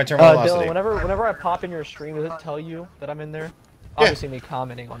never got my terminal velocity. Dylan, whenever I pop in your stream, does it tell you that I'm in there? Obviously me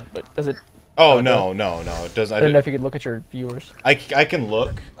commenting on it, but does it? Oh, no, no, no. It doesn't. I didn't know if you could look at your viewers. I can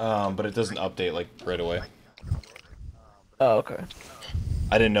look, but it doesn't update like right away. Oh, okay.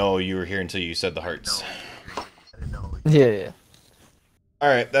 I didn't know you were here until you said the hearts. Yeah.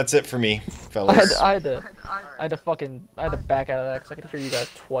 Alright, that's it for me, fellas. I had to back out of that because I could hear you guys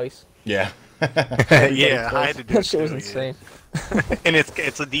twice. Yeah. Yeah, I had to do That it shit was too, insane. yeah. And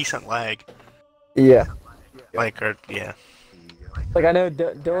it's a decent lag. Yeah. Yeah. Like I know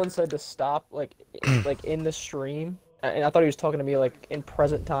Dylan said to stop like in the stream, and I thought he was talking to me like in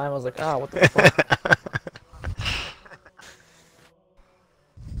present time. I was like, ah, what the fuck?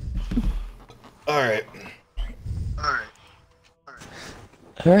 Alright.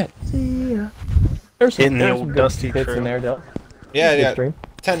 Alright. See ya. There's In the there's old some dusty good bits trail. in there, Dylan. Yeah, Good yeah. stream.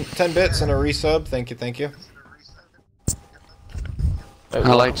 10 bits and a resub. Thank you, thank you.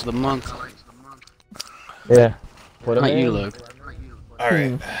 Highlights of the month. Yeah. What How you look?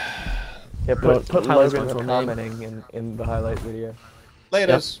 Alright. Yeah, put Logan's Logan name. commenting in the highlight video.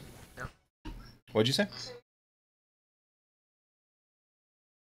 Laters. What'd you say?